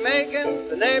mess you're making,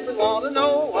 the neighbors want to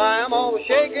know why I'm always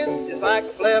shaking, just like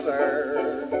a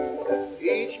flivver.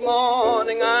 Each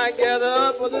morning I get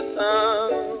up with the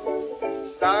sun,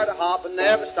 start a hopping,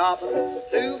 never stopping,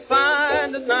 to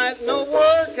find at night no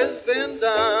work has been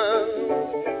done.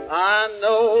 I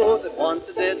know that once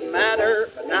it didn't matter,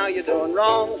 but now you're doing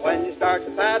wrong when you start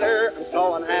to patter. I'm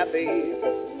so unhappy.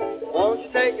 Won't you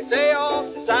take a day off,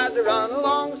 decide to run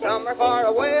along somewhere far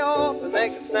away off and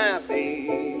make it snappy?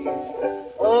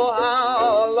 Oh,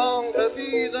 how I long to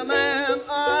be the man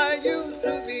I used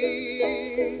to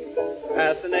be.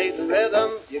 Fascinating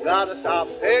rhythm, you gotta stop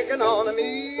picking on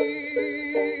me.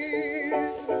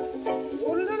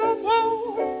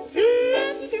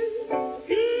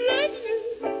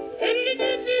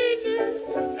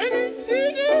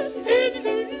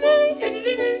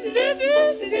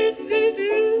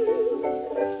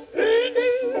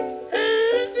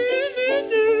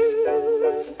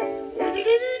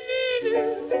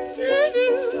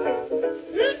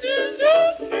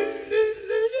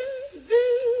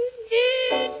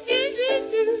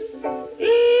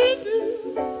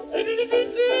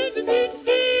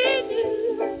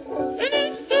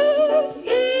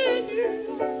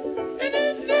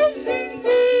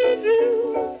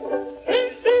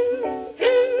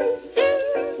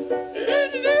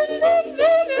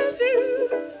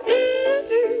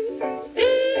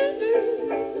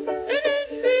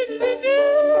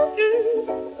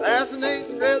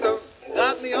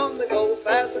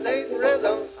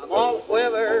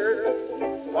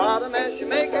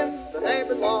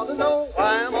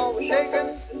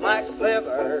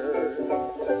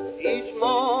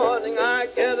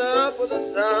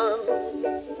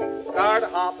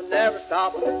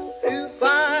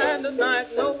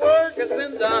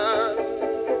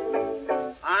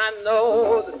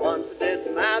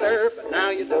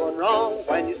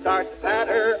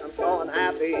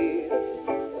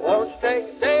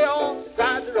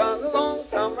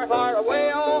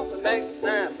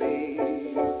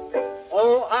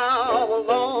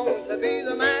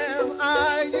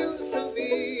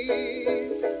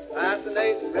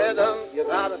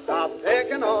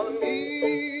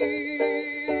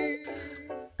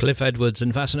 Cliff Edwards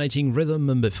and Fascinating Rhythm,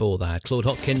 and before that, Claude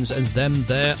Hopkins and Them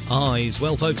Their Eyes.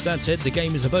 Well, folks, that's it. The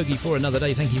game is a bogey for another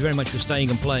day. Thank you very much for staying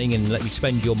and playing, and let me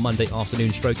spend your Monday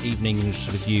afternoon stroke evenings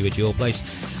with you at your place.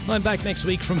 I'm back next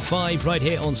week from 5 right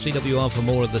here on CWR for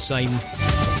more of the same.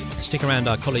 Stick around,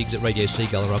 our colleagues at Radio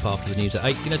Seagull are up after the news at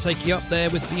 8. Going to take you up there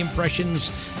with the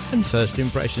impressions and first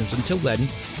impressions. Until then,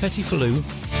 Petty Faloo.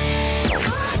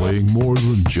 Playing more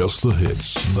than just the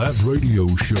hits. That radio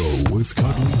show with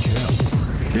Cuddly Ken.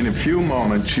 In a few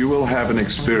moments, you will have an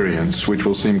experience which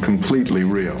will seem completely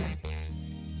real.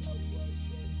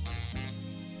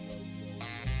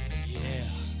 Yeah.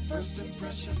 First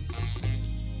impression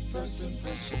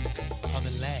of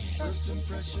the land. First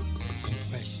impression.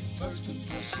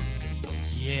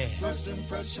 Yeah. First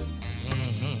impression.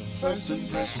 First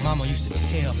impression. Mama used to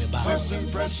tell me about first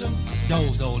impression.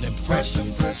 Those old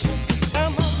impressions. First impression.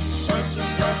 First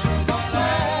impressions are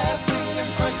lasting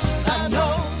impressions. I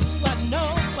know.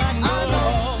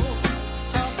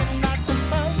 Talking about the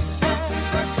first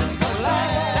impressions are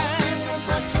lasting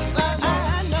impressions. I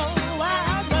know.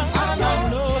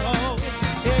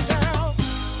 Yeah, girl.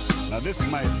 Now this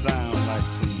might sound like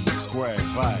some square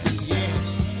advice,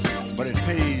 but it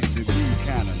pays to be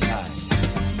kind of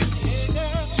nice.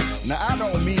 Now I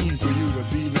don't mean for you to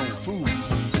be no fool.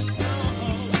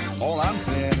 All I'm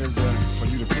saying is for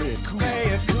you to play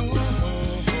it cool.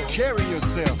 Carry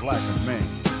yourself like a man.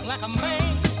 Like a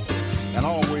man. And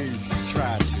always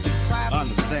try to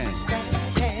understand.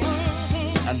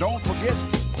 And don't forget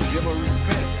to give her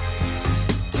respect.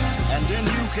 And then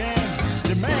you can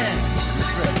demand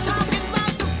respect. Talking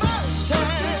about the first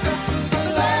impressions and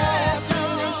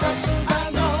lasting impressions. I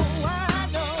know.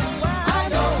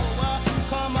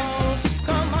 Come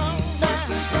on. First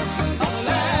impressions and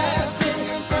lasting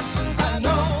impressions. I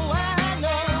know.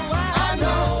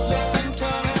 Listen to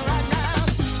me right now.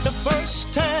 The first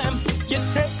time you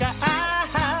take her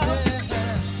out,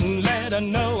 let her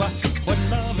know what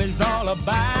love is all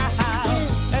about.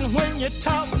 And when you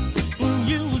talk,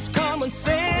 use common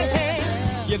sense.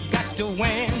 You got to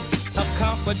win a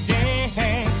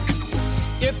confidence.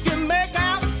 If you make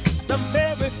out the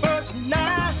very first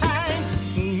night,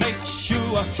 make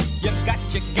sure you got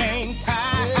your game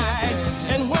tight.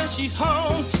 And when she's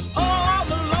home all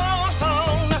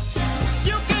alone,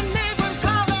 you can even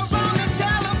call her on the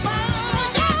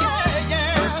telephone. Yeah,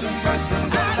 yeah. First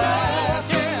impressions are last.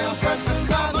 Second impressions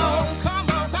I know. Come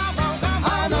on, come on, come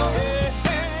on. I know.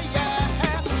 Yeah,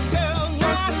 yeah, girl, now.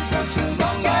 First impressions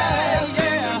are last.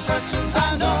 Second impressions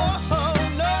I know.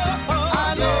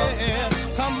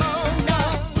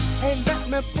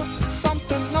 Put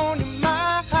something on your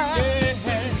mind.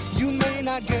 You may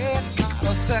not get out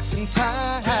a second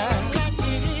time.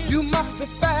 You must be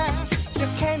fast